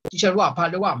တော့ teacher တို့ကဘာ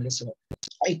လုပ်ရမလဲဆိုတော့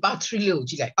အဲ့ part 3လေးကို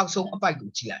ကြည့်လိုက်အောက်ဆုံးအပိုက်ကို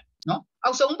ကြည့်လိုက်နော်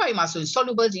အောက်ဆုံးအပိုက်မှာဆိုရင်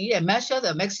solubility measure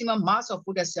the maximum mass of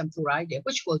potassium chloride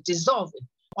which will dissolve in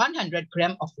 100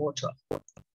 gram of water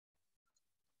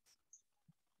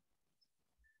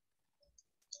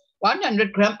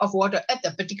 100 gram of water at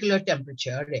the particular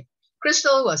temperature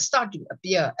crystal will start to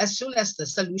appear as soon as the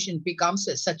solution becomes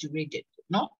saturated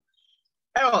no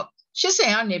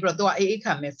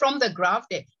from the graph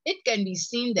it can be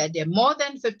seen that more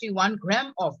than 51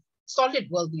 gram of solid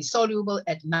will be soluble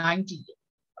at 90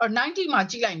 or 90 မှာ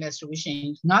ကြည့်လိုက်မယ်ဆိုရင်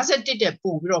51တဲ့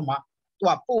ပို့ပြီးတော့မှ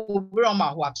ပို့ပြီးတော့မှ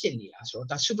ဟိုဖြစ်နေတာဆို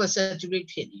တော့ super saturate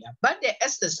ဖြစ်နေတာ but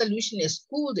as the solution is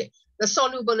cooled the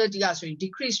solubility ကဆိုရင်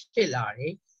decrease ဖြစ်လာတ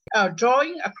ယ်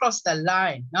drawing across the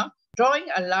line no drawing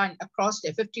a line across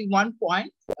the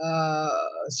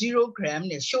 51.0 gram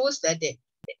shows that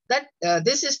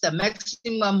this is the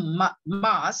maximum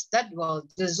mass that will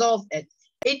dissolve at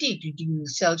 80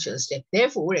 degrees Celsius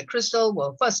therefore a crystal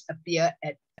will first appear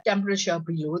at temperature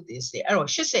below this အဲ့တော့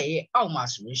80ရဲ့အောက်မှာ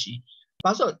ဆိုလို့ရှိရင်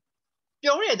ဘာလို့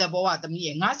ပြောရတဲ့ဘောကသမီး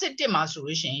ရဲ့51မှာဆို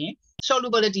လို့ရှိရင်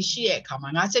solubility ရှိရဲ့အခါမှာ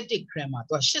51 gram မှာ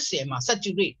သူက80မှာ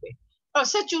saturate ပဲအဲ့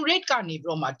saturate ကနေပြီး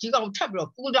တော့မှဒီကောင်ထပ်ပြီး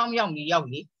တော့ cool down ရောက်လေ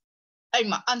အဲ့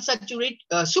မှာ unsaturated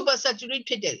super saturate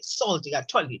ဖြစ်တဲ့ salt တွေက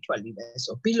ထွက်လေပဲ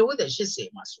ဆို below the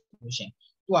 80မှာဆိုလို့ရှိရင်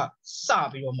သူကစ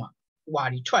ပြီးတော့မှဟွာ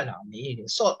ဒီထွက်လာမယ်တဲ့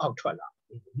salt out ထွက်လာမ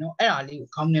ယ်เนาะအဲ့ဒါလေးကို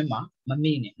ခေါင်းထဲမှာမ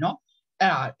မေ့နဲ့เนาะ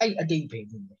အဲ့အတိတ်ပဲ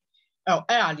လို့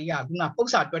အဲ့ဒါလေးကခုနပု္ပ္ပ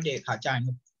စာတွက်တဲ့အခါကျရင်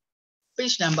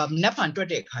page number နက်ဖန်တွက်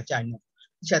တဲ့အခါကျရင်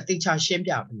တေချာရှင်း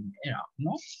ပြပေးမယ်အဲ့ဒါเน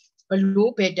าะဘ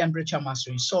လို့ပဲ temperature မှာ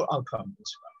ဆိုရင် salt out ထွက်မှာ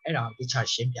ဆိုတာအဲ့ဒါတေချာ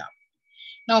ရှင်းပြပေး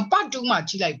။ Now part 2မှာ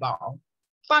ကြည့်လိုက်ပါအောင်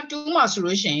။ part 2မှာဆို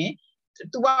လို့ရှိရင်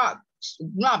तू က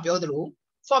ငါပြောသလို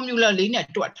formula လေးနဲ့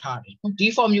တွက်ထားတယ်။ဒီ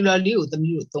formula လေးကိုသ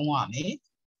မီးတို့သုံးရမယ်။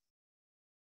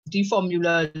ဒီ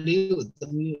formula လေးကိုသ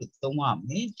မီးတို့သုံးရမ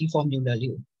ယ်။ဒီ formula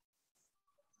လေးကို။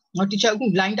နော် teacher အခု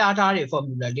line ထားတဲ့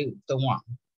formula လေးကိုသုံးရမ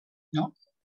ယ်။နော်။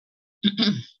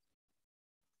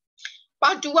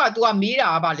 part 2က तू ကမေးတာ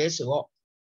ကဘာလဲဆိုတော့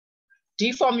ဒီ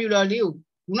formula လေးကို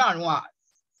ခုနကတော့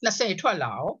20ထွက်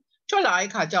လာအောင်ထွက်လာတဲ့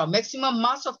အခါကျတော့ maximum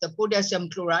mass of the potassium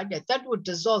chloride that would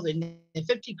dissolve in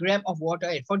 50 gram of water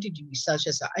at 40 degrees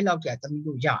Celsius အဲ့လောက်ကြာသမီး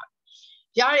တို့ရတယ်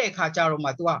ရတဲ့အခါကျတော့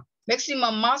မှ तू က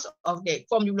maximum mass of the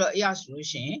formula air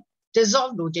solution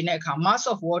dissolve လို့တင်တဲ့အခါ mass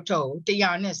of water ကို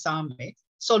100နဲ့စားမယ်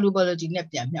solubility နဲ့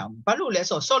ပြန်မြောက်မယ်ဘာလို့လဲ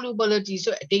ဆိုတော့ solubility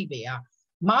ဆိုတဲ့အဓိပ္ပာယ်က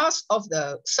mass of the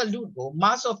solute ကို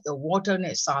mass of the water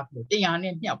နဲ့စားပြီး100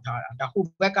နဲ့မြောက်ထားတာဒါဟို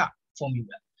ဘက်က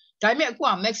formula ဒါပေမဲ့အခုက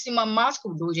maximum mass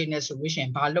ကိုလိုချင်နေဆိုလို့ရှိရ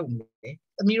င်ဘာလုပ်မလဲ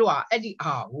သမီးတို့ကအဲ့ဒီ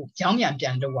အားကိုကြောင်းပြ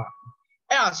န်လုပ်ရ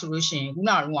အဲ့ဒါဆိုလို့ရှိရင်ခု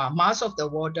နက mass of the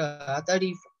water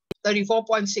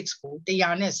 34.6 ကို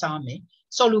100နဲ့စားမယ်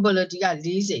solubility က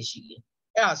40ရှိတယ်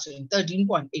အဲ့ဒါဆိုရင်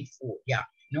 13.84 ရ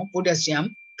နော် potassium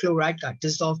chloride က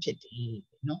dissolve ဖြစ်တယ်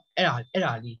နော်အဲ့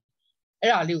ဒါလေး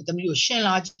ကိုသမီးတို့ရှင်း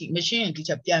လာကြည့်မရှင်းရင်ဒီ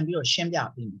ချက်ပြန်ပြီးတော့ရှင်းပြ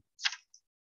ပေးမယ်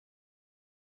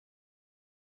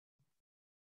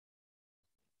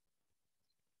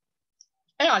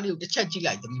အဲ့ဒါလေးကိုတစ်ချက်ကြည့်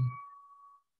လိုက်သမီး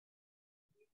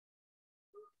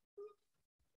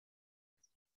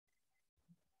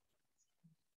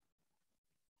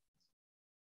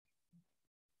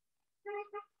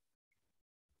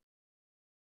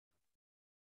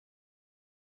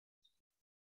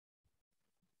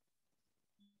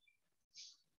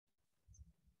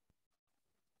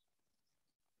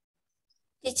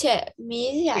ဒီချက်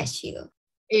မေးရရှိလို့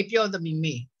အေးပြောသမီး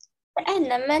မေးအဲ့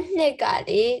နံပါတ်2က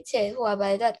လေချက်ဟိုကဘာ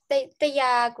လဲ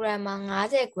100 gram မှာ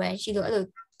50 gram ရှိလို့အဲ့လို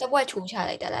တစ်ဝက်ချိုးချ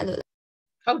လိုက်တာလားလို့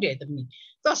ဟုတ်တယ်သမီး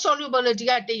သူ solubility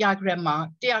က100 gram မှာ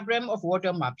100 gram of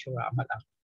water မှာဖြိုတာမှတ်လား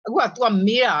အခုက तू က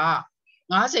မေးတာ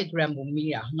50 gram ကို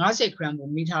မေးတာ50 gram ကို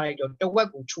မေးထားလိုက်တော့တစ်ဝက်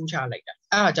ကိုချိုးချလိုက်တာ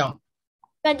အဲ့ဒါကြောင့်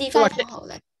25ဟုတ်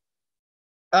လား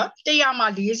100မှာ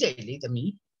40လေသ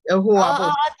မီးဟိုက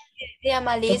ပေါ့100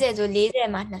မှာ40ဆို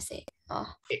40မှာ20ဟော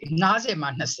50မှာ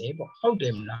20ပေါ့ဟုတ်တ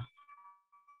ယ်မလား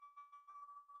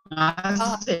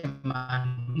50မှာ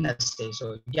20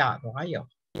ဆိုရသွားရော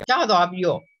ရသွားပြီး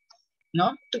တော့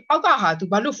နော်အောက်ကဟာ तू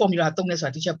ဘာလို့ formula သုံးလဲဆို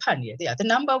တာဒီချက်ဖတ်နေတယ်တဲ့ the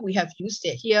number we have used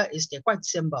here is quite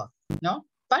simple နော်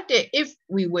but if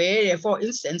we were for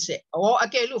instance or အ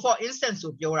ကယ်လို့ for instance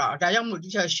ဆိုပြောတာဒါကြောင့်မလို့ဒီ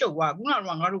ချက်ရှုပ်သွားခုနက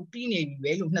ငါတို့ပြီးနေပြီ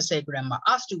ပဲလို့20 gram မှာ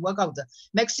asked to work out the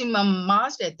maximum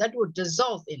mass that would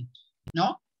dissolve in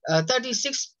နော်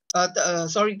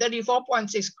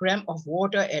 34.6 gram of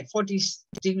water at 40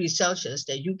 degrees Celsius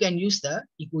that you can use the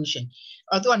equation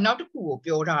သူကနောက်တစ်ခုကို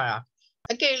ပြောထားတာ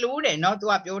အကယ်လို့တဲ့เนาะသူ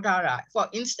ကပြောထားတာ for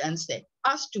instance that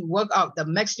asked to work out the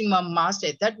maximum mass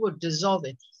that would dissolve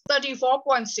in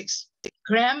 34.6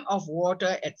 gram of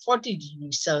water at 40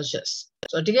 degrees Celsius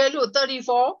so တကယ်လို့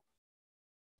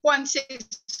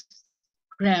 34.6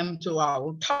 gram ဆိုတာ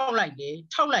ကိုထောက်လိုက်ပြီး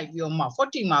တော့မှ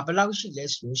40မှာဘယ်လောက်ရှိလဲ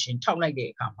ဆိုလို့ရှင်ထောက်လိုက်တဲ့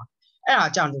အခါမှာအဲ့ဒါ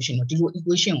ကြာလို့ရှင်တော့ဒီလို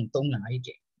equation ကိုသုံးလာရတ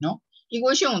ယ်เนาะ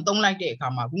equation ကိုသုံးလိုက်တဲ့အခါ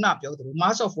မှာခုနပြောသလို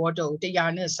mass of water ကို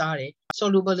100နဲ့စားတယ်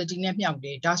solubility နဲ့မြောက်တ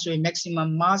ယ်ဒါဆိုရင် maximum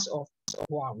mass of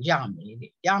ဟိုရမယ်လေ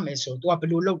ရမယ်ဆိုတော့ तू ကဘယ်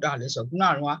လိုလုပ်တာလဲဆိုတော့ခုန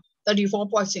ကတော့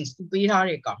 34.6 သူပေးထား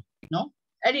တဲ့ကောင်เนาะ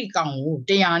အဲ့ဒီကောင်ကို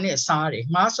100နဲ့စားတယ်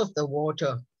mass of the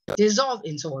water dissolve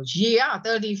in ဆိုရေက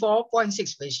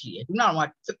 34.6 ပဲရှိတယ်ခုနက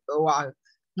တော့ဟို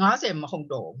50မဟုတ်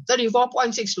တော့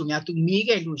 34.6 လို့များ तू မေး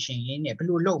ခဲ့လို့ရှင်ရင်းနဲ့ဘယ်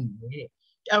လိုလုပ်မလဲတဲ့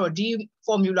အဲ့တော့ဒီ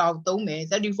formula ကိုသုံးမယ်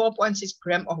 34.6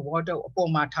 gram of water ကိုအ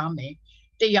ပေါ်မှာထားမယ်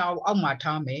100ကိုအောက်မှာ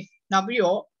ထားမယ်နောက်ပြီး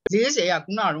တော့40က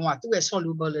ခုနကတော့သူ့ရဲ့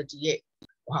solubility ရဲ့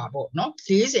ဟာပေါ့နော်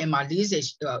40မှာ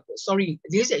40 sorry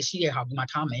 40ရှိတဲ့ဟာဒီမှာ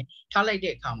ထားမယ်ထားလိုက်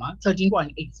တဲ့အခါမှာ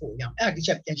 13.84 ရအောင်အဲ့ဒါဒီ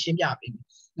ချက်ပြန်ရှင်းပြပေးမယ်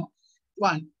နော်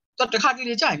သူကတခါတ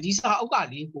လေကြာရင်ဒီစာအုပ်က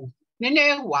လေဟိုနည်းနည်း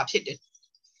ဟိုဟာဖြစ်တယ်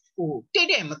ဟို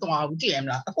တဲ့မသွားဘူးတည်ရမ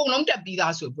လားအကုန်လုံးတက်ပြီး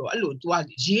သားဆိုပြီးတော့အဲ့လို तू က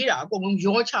ရေးတာအကုန်လုံး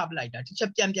ရောချပလိုက်တာဒီချ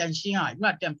က်ပြန်ရှင်းရရင်ခုန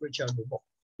temperature လို့ပေါ့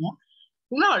နော်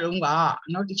ခုနကတော့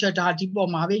နော်ဒီချက်ဒါဒီပေါ်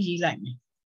မှာပဲရေးလိုက်မယ်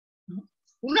နော်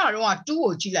ခုနကတော့2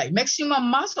ကိုကြည့်လိုက် maximum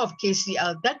mass of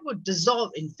KCl that would dissolve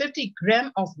in 50 gram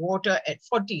of water at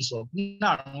 40 ဆိုခုနက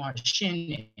တော့ရှင်း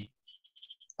နေ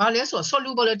ဘာလဲဆို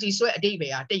solubility ဆိုတဲ့အဓိပ္ပာ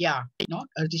ယ်က100နော်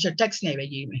ဒီချက် text နဲ့ပဲ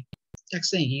ရေးမယ် text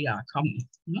နဲ့ရေးတာခေါင်း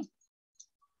နော်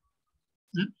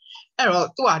အဲ့တော့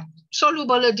သူက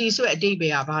solubility ဆိုတဲ့အဓိပ္ပာ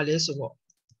ယ်ကဘာလဲဆိုတော့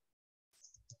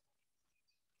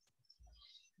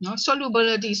နော်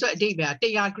solubility ဆိုတဲ့အဓိပ္ပာယ်က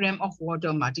100 gram of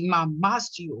water မှာဒီမှာ mass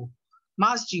ကြီး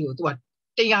ကိုသူက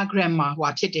100 gram မှာ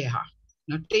ဟိုဖြစ်တဲ့ဟာ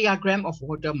နော်100 gram of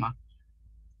water မှာ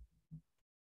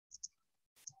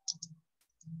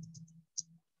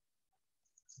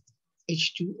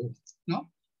H2O နော်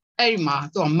အဲ့ဒီမှာ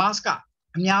သူက mass က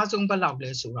အများဆုံးဘယ်လောက်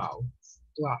လဲဆိုတာကို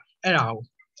သူကအဲ့ဒါကို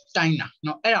တိုင်းတာเน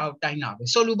าะအဲ့ဒါကိုတိုင်းတာပဲ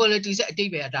solubility ဆိုအဓိ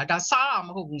ပ္ပာယ်ကဒါစားတာမ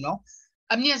ဟုတ်ဘူးเนาะ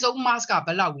အမြင့်ဆုံး mass ကဘ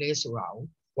ယ်လောက်လဲဆိုတာကို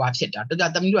ဟွာဖြစ်တာဒါ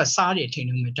သမီးတို့ကစားတယ်ထင်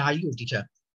လို့မယ်ဒါကြီးကိုဒီချက်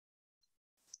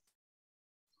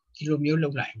ဒီလိုမျိုးလု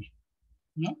ပ်လိုက်မယ်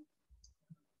เนาะ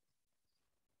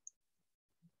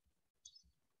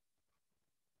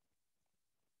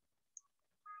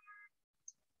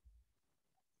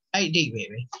အဲ့ဒီပဲ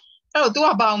အဲ့တော့သူက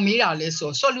ဘာအောင်မေးတာလဲ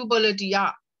ဆို solubility က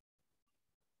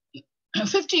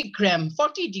 50 gram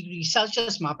 40 degree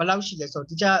Celsius မှာဘယ်လောက်ရှိလဲဆိုတော့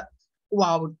ဒီက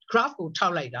ဟို graph ကိုထော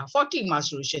က်လိုက်တာ40မှာ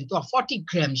ဆိုလို့ရှိရင်သူက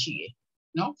40 gram ရှိတယ်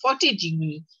နော်40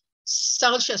 degree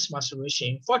Celsius မှာဆိုလို့ရှိရ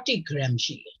င်40 gram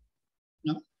ရှိတယ်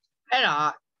နော်အဲ့ဒါ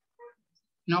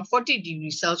နော်40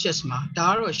 degree Celsius မှာဒါ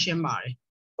ကတော့ရှင်းပါတယ်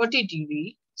40 degree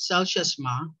Celsius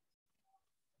မှာ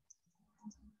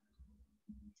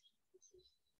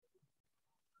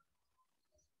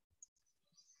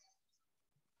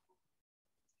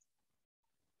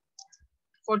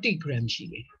40 gram ရှိ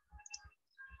တယ်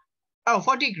အဲ့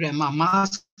40 gram မှာ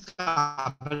mass က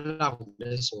ဘယ်လောက်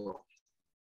လဲဆိုတော့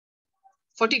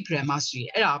40 gram mass ရှိ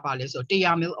အဲ့ဒါပါလဲဆို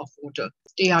100 ml of water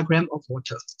 100 gram of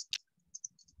water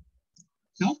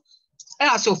နော်အဲ့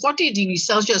ဒါဆို40 degree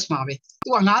Celsius မှာပဲသူ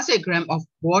က50 gram of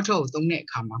water ကိုသုံးတဲ့အ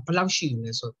ခါမှာဘယ်လောက်ရှိ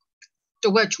လဲဆိုတ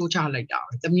ဝက်ချိုးချလိုက်တာ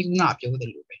ပဲတမီးကပြောတ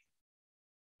ယ်လို့ပဲ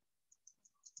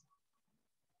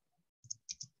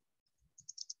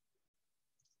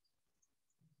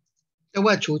တဝ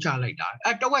က်ချိုးချလိုက်တာ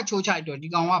အဲ့တဝက်ချိုးချလိုက်တော့ဒီ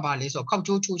ကောင်ကဘာလဲဆိုတော့ခောက်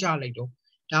ချိုးချိုးချလိုက်တော့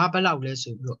ဒါကဘယ်လောက်လဲ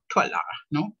ဆိုပြီးတော့ထွက်လာတာ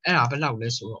နော်အဲ့ဒါဘယ်လောက်လဲ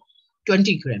ဆိုတော့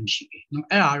20 gram ရှိတယ်နော်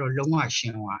အဲ့ဒါကတော့လုံးဝရှ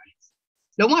င်းသွားတယ်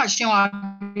လုံးဝရှင်းသွား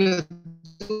ပြီး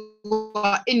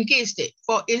in case တဲ့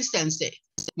for instance တဲ့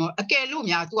နော်အကယ်လို့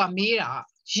များ तू ကမေးတာ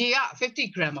ရေက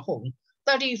50 gram မဟုတ်ဘူး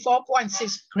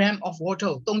34.6 gram of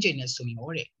water ကိုသုံးကျင်နေဆိုရင်ဟော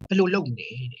တဲ့ဘယ်လိုလုပ်မလဲ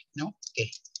တဲ့နော်ကဲ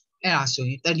အဲ့ဒါဆို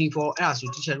ရင်34အဲ့ဒါဆို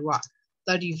teacher တို့က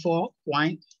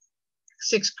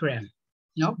34.6 gram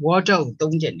နော် water ကို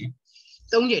သုံးကျင်နေ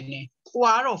ဟိုက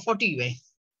တော့40ပဲ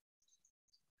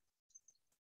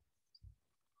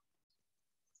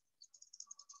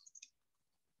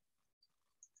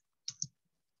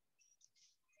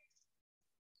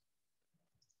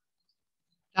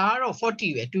ဒါကတော့40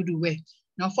ပဲတူတူပဲ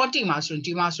နော်40မှာဆိုရင်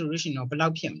ဒီမှာဆိုလို့ရှိရင်တော့ဘယ်လော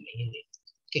က်ဖြစ်မလဲတဲ့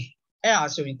ကဲအဲ့ဒါ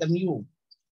ဆိုရင်သမီးကို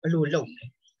ဘယ်လိုလုပ်မ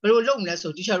လဲ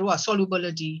ဆို teacher တို့က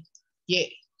solubility ရဲ့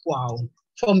ဟို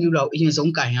formula ကိုအရင်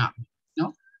ဆုံးကင်ရမယ်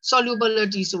နော်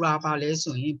solubility ဆိုတာဘာလဲ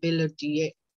ဆိုရင် ability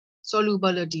ရဲ့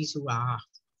solubility ဆိုတာ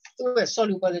သူ့ရဲ့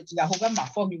solubility ကဟိုဘက်မှာ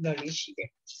formula လေးရှိတယ်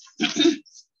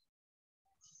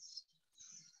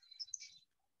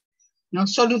နော်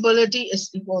solubility is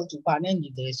equal to ဘာနဲ့ညီ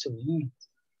လဲဆိုရင်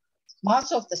mass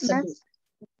of the solute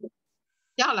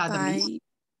ရလားသမီး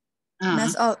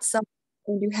mass of solute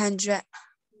into 100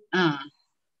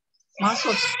 mass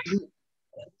of solute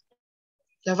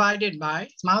divided by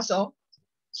mass of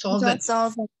solvent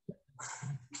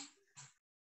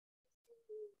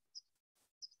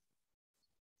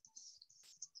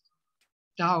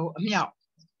ဒါကိုအမြောက်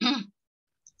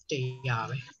တရား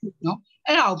ပဲเนาะ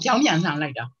အဲ့ဒါကိုပြောင်းပြန်လှန်လို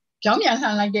က်တာပြောင်းပြန်လှ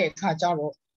န်လိုက်တဲ့အခါကျ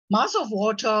တော့ mass of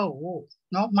water ကို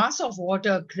เนาะ mass of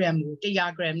water gram ကို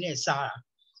100 gram နဲ့စားတာ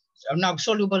နောက်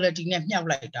solubility နဲ့မြှောက်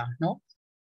လိုက်တာเนาะ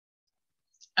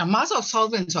mass of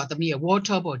solvent ဆိုတာတမီးရဲ့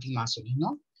water body မှာဆိုရင်เน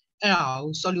าะအဲ့ဒါ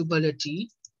ကို solubility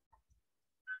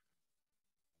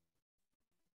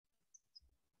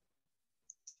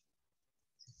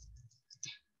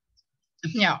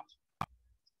မြှောက်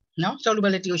နော်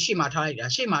solubility ကိုရှေ့မှာထားလိုက်တာ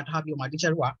ရှေ့မှာထားပြီးမှ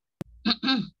teacher တို့က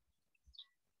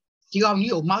ဒီကောင်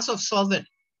ကြီးကို mass of solvent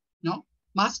နော်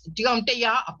mass ဒီကောင်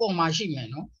100အပေါ်မှာရှိမယ်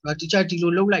နော် teacher ဒီ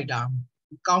လိုလုပ်လိုက်တာ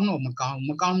ကောင်းတော့မကောင်း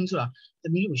ဘူးဆိုတာသ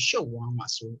မီးကိုရှုပ်သွားမှာ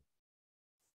ဆို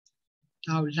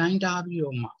ဒါကို line ထားပြီး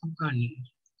တော့မှအောက်ကနေ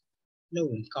လုပ်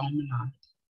ရင်ကောင်းမလား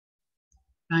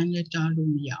line နဲ့ထား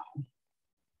လို့မရအောင်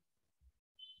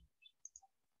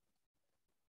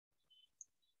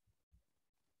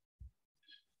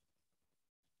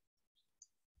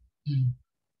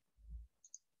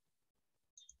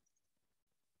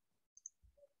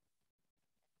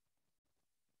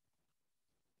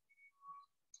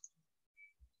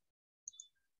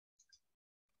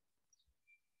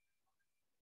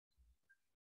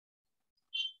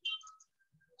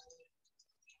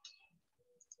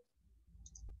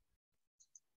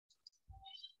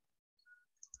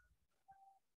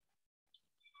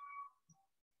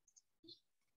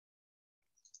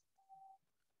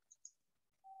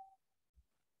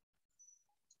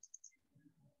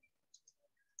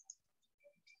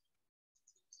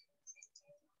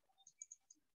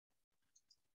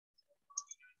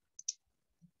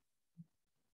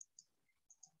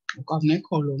ကောင်းနေ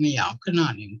ခေါ်လို့မရအောင်ခဏ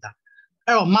နေတာ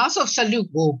အဲ့တော့ mass of solute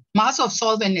ကို mass of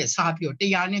solvent နဲ့စားပြီးတော့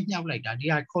100နဲ့မြှောက်လိုက်တာဒီ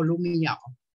ဟာခေါ်လို့မရအော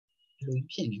င်ဘယ်လို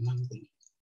ဖြစ်နေမှမသိ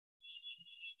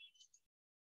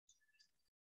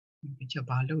ဘူးဒီချက်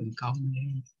ဘာလို့ကောင်းလဲ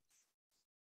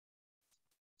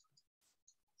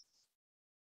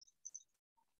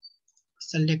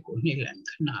select ကိုနှိပ်လိုက်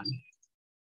ခဏနေ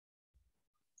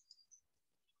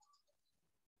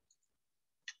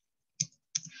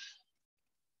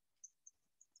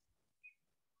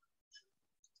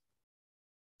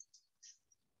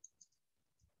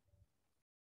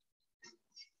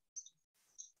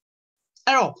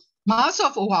Arrow, mass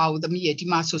of wow, the me,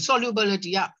 mass of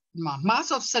solubility,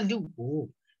 mass of solute,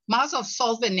 mass of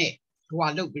solvent,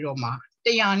 wallow biroma,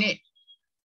 Tayane,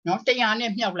 no,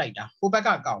 Tayane, no later,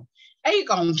 Ubaka. A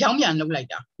gong, Jamian, no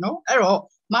later, no, arrow,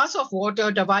 mass of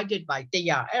water divided by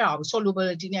Taya, arrow,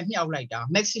 solubility, no later,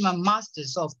 maximum mass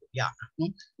dissolved, yeah,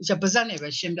 it's a percent of a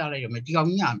shimdala,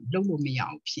 young, low me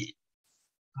out,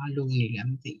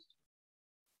 aluminum thing.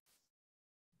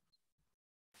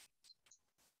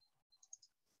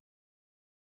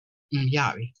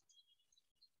 Yeah.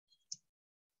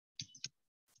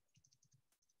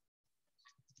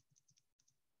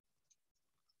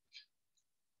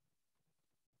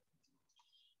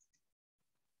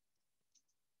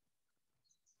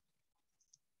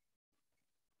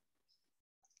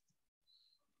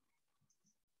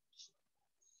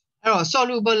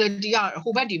 Solubility,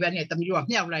 who bet even at the mirror,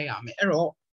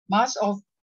 mass of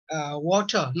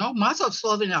water, no mass of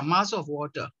solvent, mass of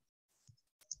water.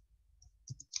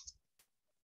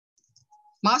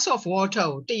 Mass of water,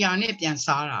 Tianip and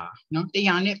Sara, no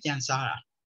Tianip and Sara.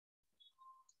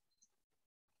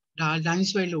 The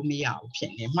lines will lumia,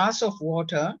 mass of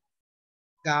water,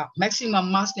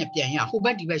 maximum mass nepian, who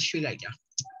bet even shoe like that.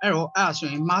 Arrow,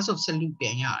 mass of solute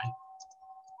pian.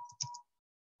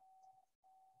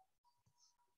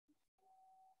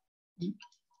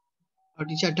 Or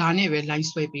did you done it with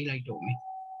lines will be like me?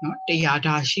 No,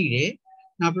 Tiada she,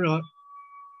 number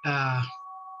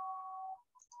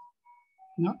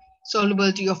no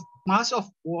solubility of mass of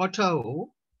water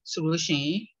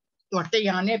solution to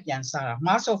Tayane Piansara,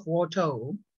 mass of water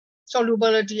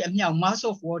solubility and now mass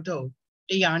of water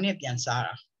Tayane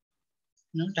Piansara.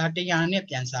 No, that Tayane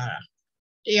Piansara.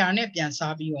 Tayane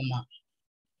Piansa bioma.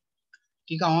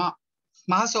 Digawa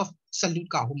mass of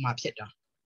saluka huma pieta.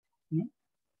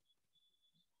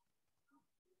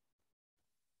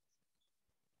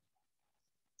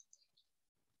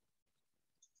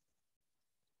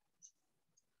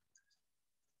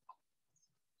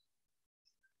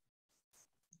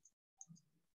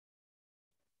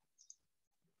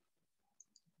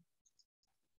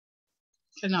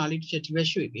 Can I leave it to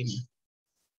shoot him?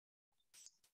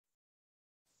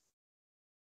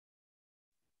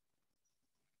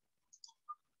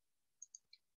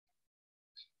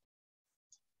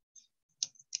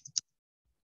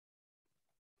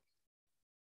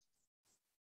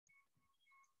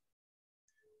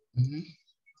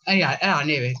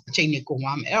 Anyway, change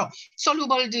the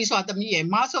solubility is what the me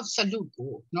mass of solute,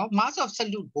 no mass of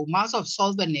solute, mass of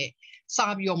solvent,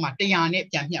 Sabio Matayane,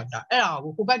 Yamyata,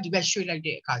 who bet the best shoe like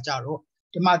the Kajaro,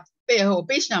 the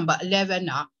page number 11,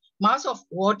 mass of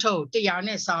water,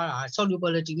 Tayane Sara,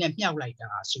 solubility, like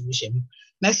that solution,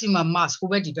 maximum mass, who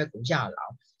bet the better Jala.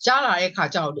 Jala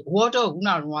Ekajao, water,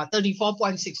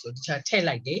 34.6, which tell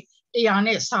like day,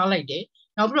 Tayane Sara like day.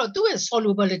 Now, bro, do a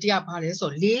solubility up so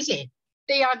lazy.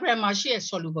 Diagram machine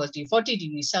solubility 40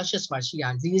 degrees Celsius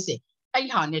machine lazy. I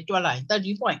had it to a line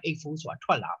 30.8 volts or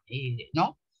 12.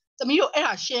 No, the middle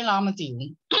era share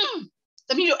lamati.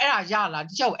 The middle era yala,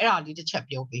 Joe era did the chap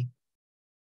yogi.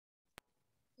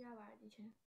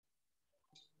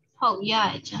 Oh,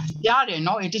 yeah, Yeah,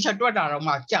 no, it is a daughter of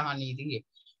my Johnny.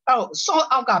 Oh, so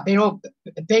I'll got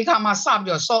Becama sub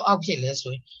your so out here this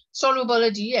way.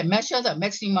 Solubility and measure the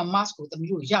maximum mass with the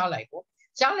middle yala.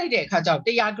 Jolly de Kajal,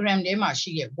 diagram de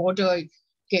Mashi, water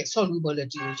get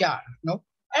solubility, no.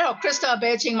 Crystal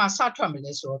batching my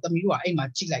saturated or the Mua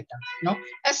Emachi like that, no.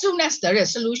 As soon as the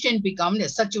resolution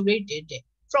becomes saturated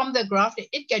from the graph,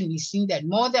 it can be seen that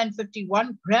more than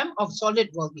 51 grams of solid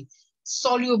will be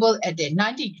soluble at a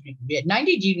 90 degree.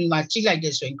 90 degree machi like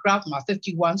this in graph ma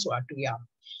 51 so are 2 yam.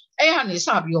 And is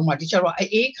up your teacher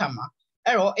a comma.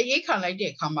 Arrow a can like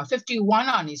that comma 51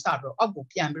 on his sabro of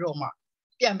Piambroma.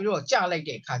 Piambro jar like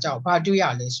that Kajao,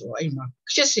 Baduyalis or Emma,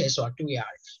 she says or 2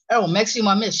 yards. Arrow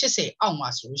maximum is she say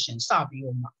Alma solution,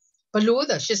 Sabioma. Below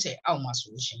the she say Alma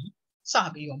solution,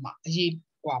 Sabioma, ye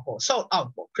wabo, salt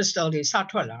outboard, crystal de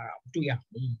Satola, 2 yards,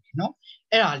 no?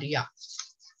 Eralia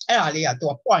to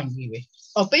a point we.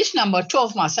 Page number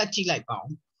 12 Masachi like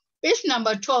bound. Page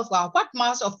number 12 what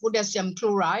mass of potassium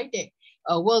chloride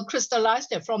will crystallize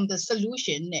from the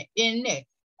solution in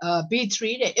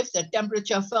B3 if the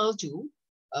temperature fell to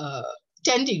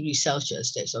 10 degrees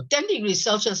Celsius. So 10 degrees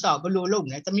Celsius below low,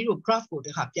 the middle graph would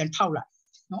have been taller.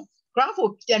 No graph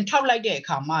would then tell like that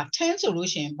comma 10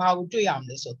 solution power 2 yam.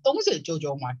 So don't say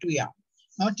Jojo ma 2 yam.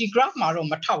 No, the graph maro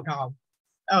ma tau tau.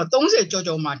 Don't say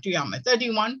Jojo ma 2 yam,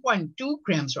 31.2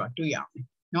 grams or 2 yam.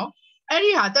 No,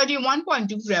 anyhow,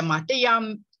 31.2 grams,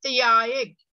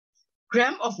 the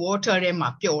gram of water in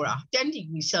ma pure 10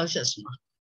 degrees Celsius.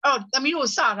 Oh, Tamiro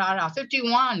Sahara,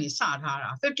 51 is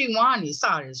Sahara, 51 is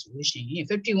Sahara solution,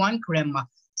 51 gram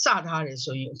Sahara,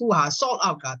 so who has salt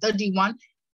out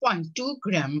 31.2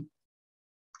 gram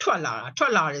 12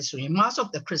 is mass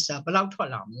of the crystal, below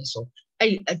 12 so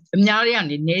a Marian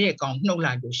in Nere count no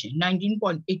lilution,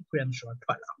 19.8 grams or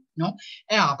 12, no,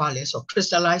 so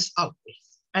crystallized output,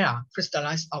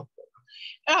 crystallized output.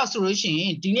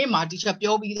 Solution, Dine Matisha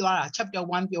Piobi, chapter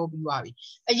 1 Piobi.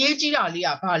 A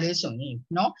Yejiralia Palesoni,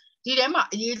 no? Dilemma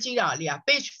Yejiralia,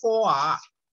 page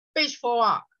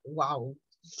 4, wow.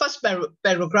 First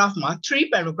paragraph, 3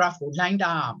 paragraph would line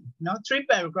down, no? 3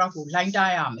 paragraph would line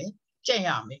diame,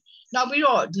 Jayame. Now we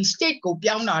all the state go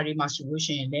beyond our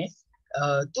solution,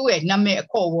 to a number a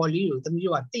core wally, the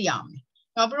Mio Tiame.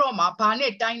 Now, Broma,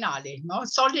 Pane Dinale, no?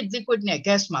 Solid liquid net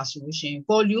gas mass solution,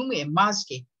 volume and mask.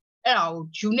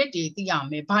 Unity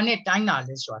the planet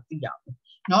dynamics or the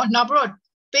no number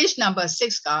page number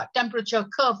 6 temperature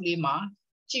curve lima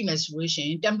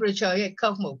solution temperature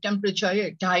curve temperature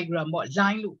diagram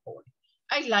line loop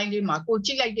I line lima go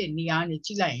like the neon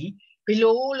line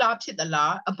below lap hit the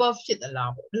la above hit the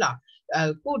la go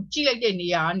like the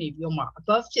neon if you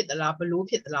above hit the la below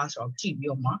hit the last of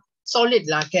Tibioma solid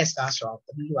la gas gas of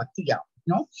the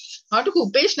no how to go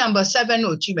page number 7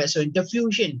 or so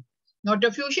diffusion. No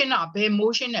diffusion up a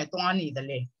motion at one either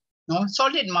lay. No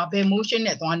solid map a motion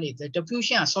at one either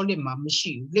diffusion solid ma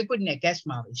machine, liquid net gas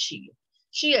ma machine.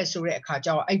 She has a red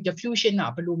car, a diffusion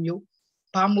up a lumio,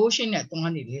 par motion at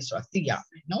one is or thea.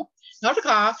 No, not a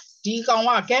car, the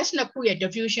gas na queer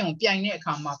diffusion, piano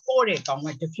comma, or a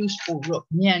comma diffuse for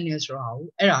nearness row,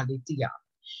 eraditia.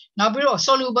 Now below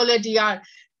solubility are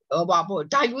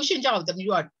dilution of the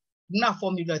mu not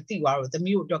formula theory, the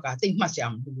mu dog, I think must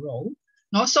am row.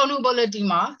 No solubility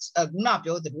mass, not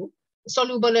the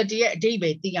solubility at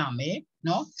debate the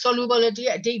no solubility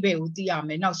at debate with the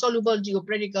now solubility of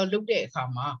practical look there,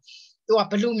 comma. To a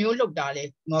palumio look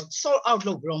dale, not so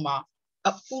outlook Roma,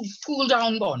 a cool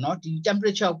down bar, not the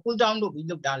temperature cool down look we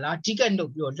look dala, chicken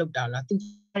look your look dala, to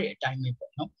time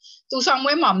no. To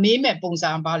somewhere my meme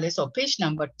ponza bales or page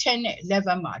number 10,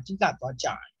 11 ma, got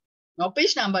jar. Now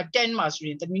page number 10 must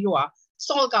read the Miwa.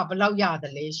 Salt up below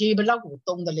yardley, she below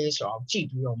tongue the laser of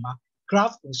Gibioma,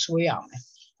 graph will sway on.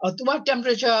 Or to what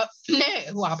temperature,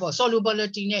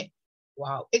 solubility net.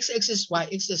 Wow, x axis, y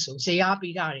axis, so say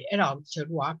happy around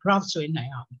graph sway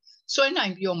nine. Sway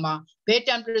nine bioma, bed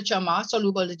temperature ma,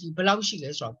 solubility below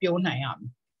shields or pure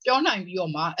nine. Pure nine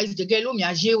bioma, as the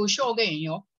galumia, she will show again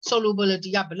your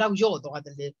solubility up below your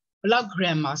daughter, below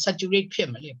grammar, saturate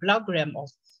family, below gram of.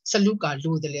 Saluka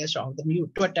do the less of the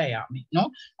mute to a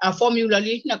no a formula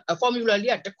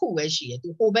at the cool she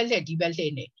to hold belly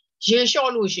belly. She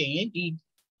solution the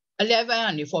 11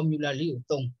 and the formula liu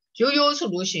tongue. Your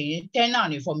solution 10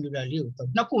 and the formula liu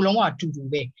tongue. No cool what to do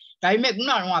way. I make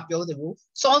not want the roof.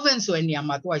 Solvents when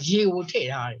Yamato G will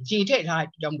take her. G take her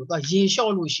young G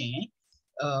solution.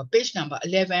 Page number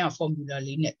 11 formula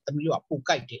linet the Mulu who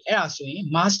guided air swing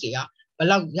master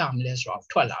below yam less of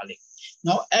 12.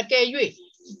 No, okay,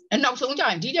 and now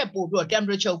sometimes did a put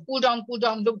temperature cool down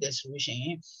look the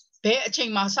solution. Pay a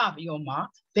chain massab yoma,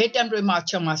 pay temperature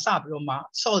match massab yoma,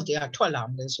 salt there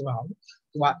 12 less round.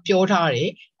 What pure tare,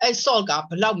 a salt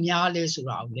up, allow me less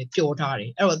round, pure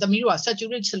tare. Oh, the mirror such a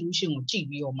rich solution of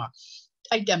Gibioma.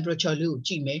 A temperature lu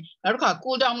Gme, Arca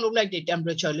cool down look like the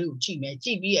temperature lu Gme,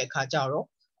 GB a cajaro.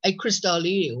 A crystal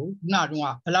liu, not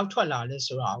one, allow 12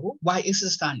 less round. Why is the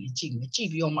stand in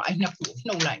Gibioma? I no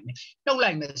like me. No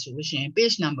like me solution.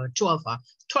 Page number 12,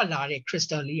 12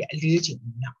 crystal liu,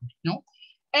 no.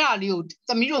 Liu,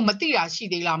 the middle material she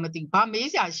de la mating,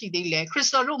 Bamesia she de la,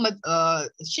 crystal room,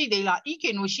 she de la,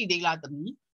 Ekeno she de la the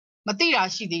me. Material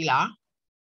she de la.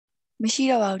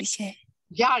 Machine about the chair.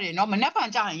 Yare, no,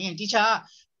 Manapan Giant, teacher,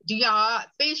 the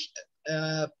page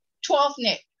 12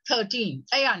 net 13,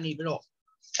 Ayani bro.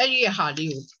 Area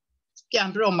Hardy,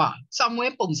 Pian Broma,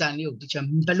 somewhere Pongsan Liu, which a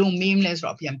balloon memeless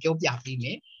or Pian Pio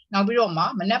Piapime. Now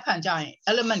Broma, Manapan Giant,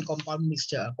 element compound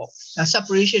mixture, a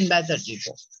separation method.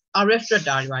 A restaurant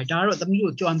diary, the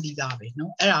Miu John B. Gabe,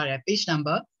 no, page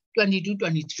number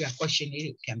 22-23, question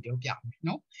can be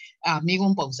no,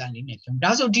 Migum Pongsan in it.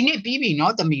 That's what Dine BB,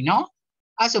 not the me, no.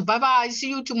 So bye bye, see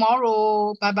you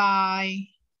tomorrow. Bye bye.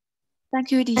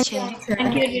 Thank you, teacher.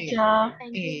 Thank you, teacher.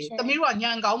 The mirror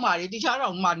young Gaumari, the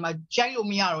Charo Madma,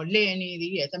 Jayomiaro,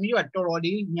 Lenny, the mirror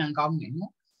Torodi, young Gaumino.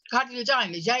 Cardi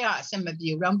Giant, the Jaya,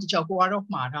 Semati, Ram to Chakuar of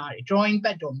Mara, drawing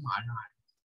pet on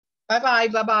Mara. Bye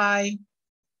bye.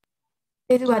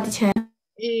 Thank you, teacher.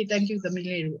 Thank you,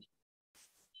 the